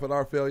 y'all can laugh at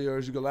our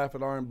failures, you can laugh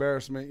at our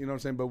embarrassment, you know what I'm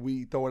saying, but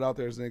we throw it out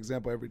there as an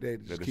example every day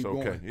to just That keep it's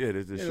okay. going. Yeah,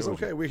 this Yeah, it's shows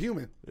okay. you. We're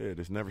human. Yeah,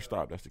 this never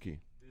stop. That's the key.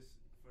 This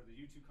for the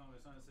YouTube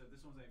comments on it said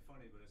this one's ain't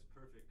funny, but it's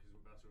perfect because we're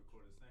about to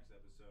record this next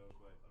episode.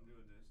 But I'm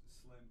doing this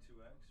Slim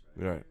 2X,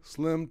 right? Right.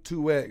 Slim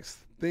 2X.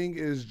 Thing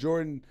is,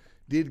 Jordan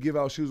did give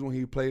out shoes when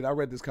he played. I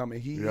read this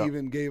comment. He Yeah.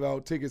 even gave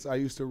out tickets. I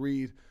used to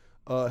read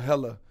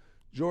hella.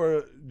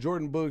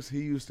 Jordan Books, he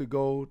used to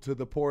go to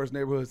the poorest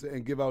neighborhoods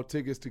and give out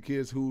tickets to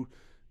kids who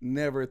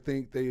never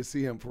think they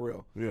see him for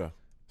real. Yeah.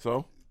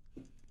 So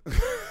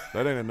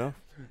that ain't enough.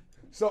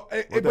 So,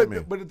 that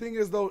mean? but the thing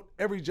is, though,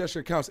 every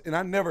gesture counts. And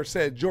I never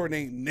said Jordan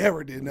ain't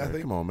never did nothing.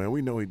 Man, come on, man.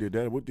 We know he did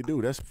that. What you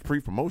do? That's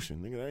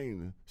pre-promotion. Nigga, that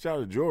ain't, shout out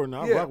to Jordan.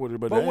 I Yeah, rock with it,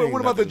 but what, that ain't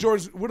what about the nothing.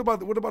 Jordans? What about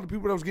the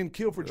people that was getting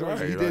killed for Jordans?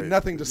 Right, He did right.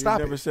 nothing to stop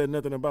He never it. said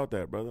nothing about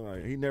that, brother.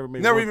 Like, he never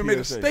made Never one even made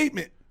a PSA.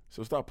 statement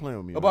So stop playing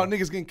with me. about man.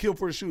 niggas getting killed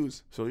for his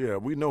shoes. So yeah,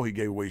 we know he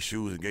gave away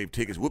shoes and gave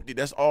tickets. Whoop-de,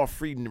 that's all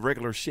free and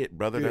regular shit,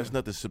 brother. Yeah. That's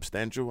nothing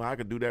substantial. I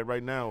could do that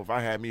right now. If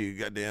I had me,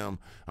 goddamn,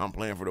 I'm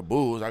playing for the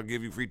Bulls. I'll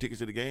give you free tickets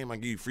to the game. I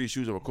give you free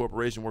shoes of a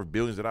corporation worth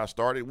billions that I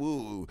started.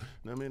 Woo.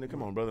 I mean,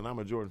 come on, brother. And I'm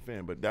a Jordan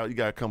fan, but now you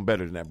gotta come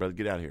better than that, brother.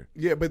 Get out of here.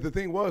 Yeah, but the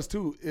thing was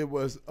too, it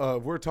was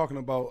we're talking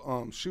about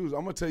shoes. I'm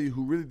gonna tell you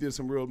who really did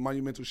some real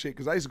monumental shit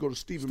because I used to go to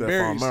Stephen Stephon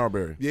Barry's.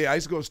 Marbury. Yeah, I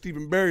used to go to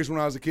Stephen Barry's when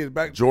I was a kid.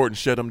 Back Jordan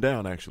shut him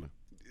down, actually.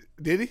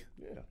 did he?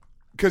 Yeah.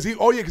 Because he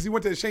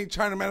went to the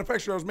China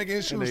manufacturer. I was making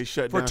his And they shoes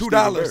shut for down $2.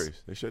 Stephen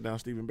Barry's. They shut down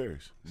Stephen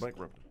Barry's.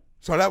 Bankrupted.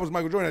 So that was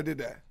Michael Jordan that did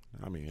that.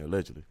 I mean,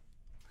 allegedly.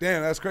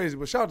 Damn, that's crazy.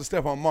 But shout out to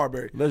Stephon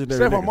Marbury. Legendary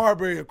Stephon nigga.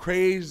 Marbury, a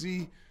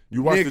crazy.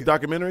 You watched nigga. the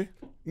documentary?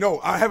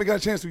 No, I haven't got a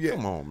chance to yet.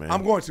 Come on, man.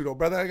 I'm going to though,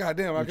 brother.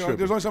 Goddamn, tripping.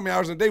 there's only so many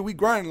hours in a day. We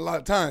grind a lot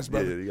of times,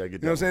 brother. Yeah, you gotta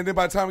get You know what I'm that saying? Then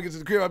by the time we get to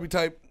the crib, I'll be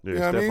type. Yeah, you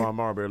know what I mean? Stephon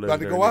Marbury, About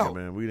to legendary go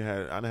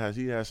nigga, out. man.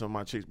 He had some of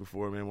my chicks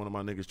before, man. One of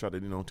my niggas tried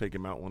to, take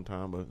him out one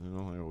time, but I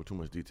don't go too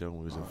much detail when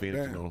we was in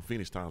Phoenix. damn.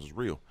 Phoenix times was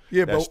real.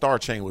 Yeah, that but- star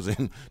chain was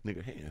in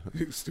nigga hand.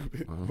 You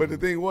stupid. But the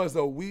thing was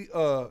though,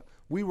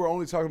 we were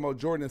only talking about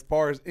Jordan as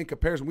far as in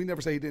comparison. We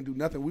never say he didn't do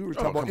nothing. We were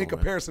talking about come in on, man.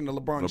 comparison to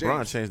LeBron James.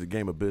 LeBron changed the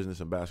game of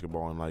business and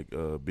basketball and like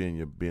being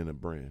a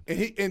brand.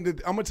 And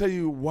I'm gonna tell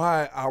you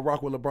why I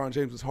rock with LeBron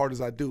James as hard as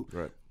I do.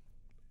 Right.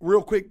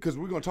 Real quick, because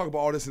we're gonna talk about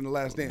all this in the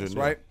Last Dance, Yeah.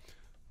 right?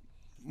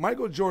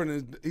 Michael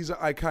Jordan he's an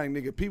iconic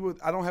nigga. People,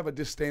 I don't have a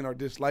disdain or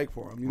dislike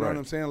for him. You know Right. what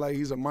I'm saying? Like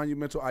he's a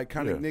monumental,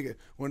 iconic Yeah. nigga.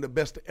 One of the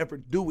best to ever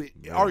do it.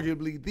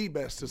 Arguably the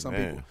best to some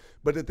Man. people.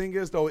 But the thing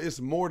is though,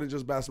 it's more than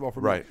just basketball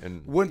for Right, me.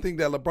 and- one thing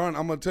that LeBron,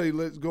 I'm gonna tell you.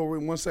 Let's go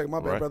in 1 second. My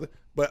bad, Right. brother.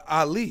 But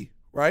Ali,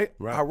 right?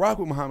 Right. I rock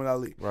with Muhammad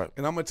Ali. Right.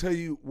 And I'm gonna tell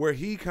you where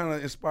he kind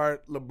of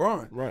inspired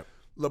LeBron. Right.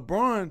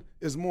 LeBron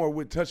is more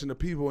with touching the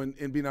people and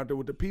being out there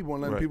with the people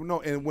and letting Right. people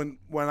know. And when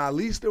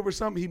Ali stood for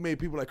something, he made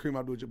people like Kareem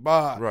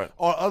Abdul-Jabbar, Right.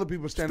 all other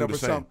people stand Do up the for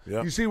same. something.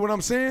 Yeah. You see what I'm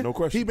saying? No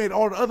question. He made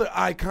all the other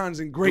icons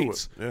and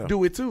greats yeah.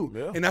 do it too.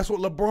 Yeah. And that's what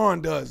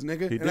LeBron does, nigga.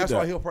 He And did that's why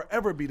that. he'll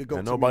forever be the go-to.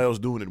 And nobody else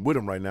doing it with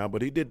him right now,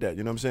 but he did that.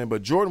 You know what I'm saying?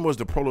 But Jordan was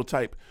the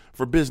prototype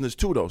for business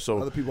too, though. So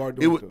Other people are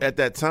doing it, too. at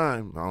that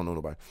time. I don't know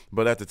nobody,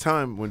 but at the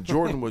time when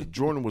Jordan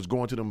was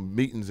going to them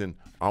meetings and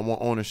I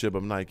want ownership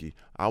of Nike.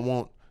 I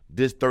want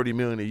this $30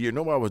 million a year.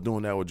 Nobody was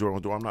doing that with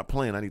Jordan. I'm not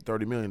playing. I need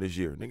 $30 million this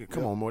year. Nigga,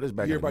 come on, more. This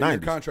back Year in the by year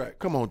 90s. contract.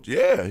 Come on,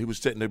 yeah. He was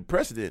setting the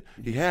precedent.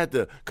 He had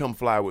to come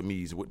fly with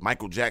me with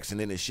Michael Jackson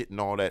and his shit and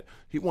all that.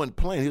 He wasn't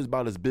playing. He was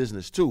about his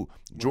business too.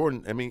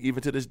 Jordan, I mean,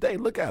 even to this day,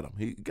 look at him.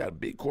 He got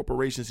big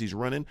corporations he's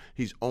running.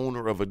 He's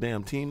owner of a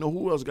damn team. No,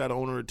 who else got an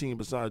owner of a team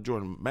besides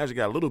Jordan? Magic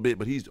got a little bit,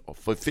 but he's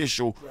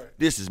official. Right.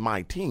 This is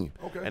my team.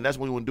 Okay. And that's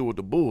what he wanted to do with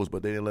the Bulls,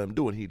 but they didn't let him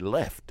do it. He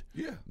left.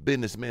 Yeah.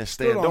 Businessman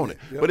stand on on it.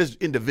 it. Yep. But it's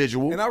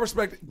individual. And I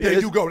respect it. There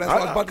it's- you go. That's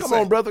what I was about to come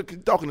say. on, brother.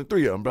 Talking to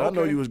three of them, bro. I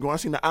know Okay. you was going. I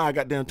seen the eye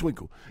goddamn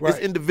twinkle. Right. It's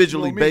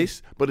individually You know me.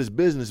 based, but it's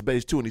business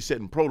based too. And he's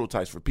setting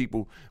prototypes for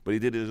people, but he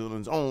did it on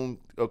his own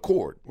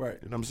accord. Right.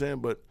 You know what I'm saying?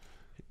 But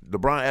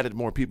LeBron added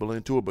more people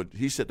into it, but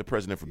he set the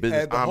precedent for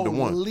business. Had the I'm whole the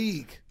one.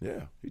 league.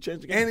 Yeah, he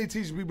changed the game. And he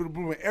teaches people to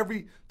bloom.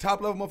 Every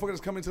top level motherfucker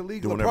that's coming into the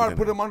league, Doing LeBron everything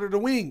put now. him under the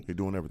wing. He's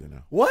doing everything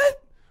now.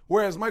 What?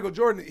 Whereas Michael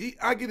Jordan,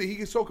 I get it. He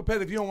gets so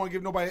competitive, you don't want to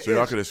give nobody an So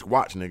y'all edge. could just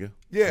watch, nigga.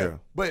 Yeah,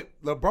 but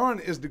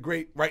LeBron is the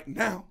great right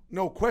now,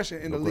 no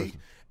question, in the league.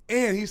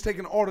 And he's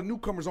taking all the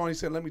newcomers on. He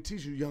said, let me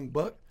teach you, young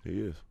buck. He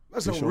is.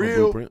 That's He's a showing the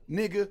real blueprint.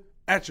 nigga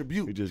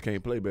attribute. He just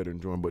can't play better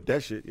than Jordan, but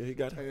that shit, yeah, he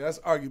got it. Hey, that's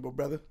arguable,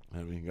 brother. I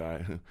mean,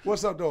 guy,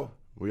 What's up, though?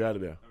 we out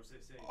of there.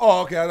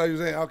 Oh, okay. I thought you were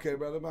saying, okay,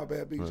 brother. My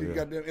bad, Big G. You yeah.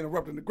 got them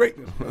interrupting the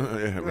greatness. brother.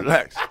 Yeah,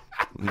 relax,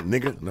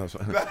 nigga. No,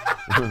 sorry.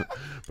 But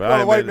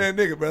Call a white man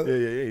nigga, brother.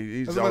 Yeah.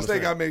 He's That's a all the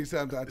mistake same. I made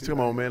sometimes. Come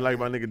on, man. Like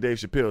my nigga Dave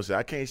Chappelle said,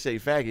 I can't say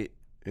faggot.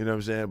 You know what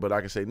I'm saying? But I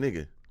can say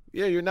nigga.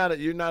 Yeah, you're not a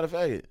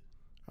faggot.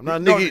 I'm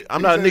not a nigga.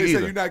 I'm not a nigga He said either.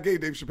 you're not gay,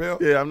 Dave Chappelle.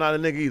 Yeah, I'm not a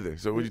nigga either.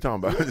 So what you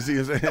talking about? See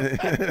what I'm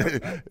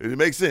saying? It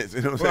makes sense.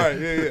 You know what I'm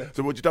saying? Right, yeah.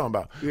 So what you talking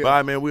about? Yeah. But all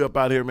right, man, we up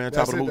out here, man.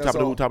 Top That's of the it, boot, that's top of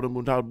the all. boot, top of the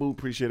boot, top of the boot.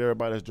 Appreciate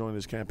everybody that's joining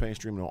this campaign,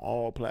 streaming on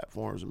all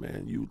platforms,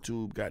 man.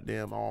 YouTube,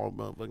 goddamn, all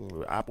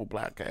motherfucking Apple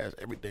Podcasts,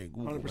 everything.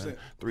 Google, 100%. man.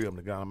 3 of them,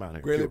 the guy I'm out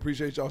here. Greatly Kill.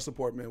 appreciate y'all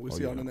support, man. We'll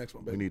see y'all on the next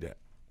one, baby. We need that.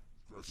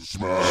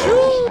 Smile,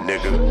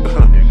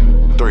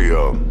 nigga. 3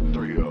 of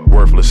them.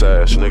 Worthless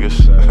ass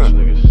niggas.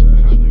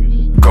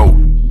 Go.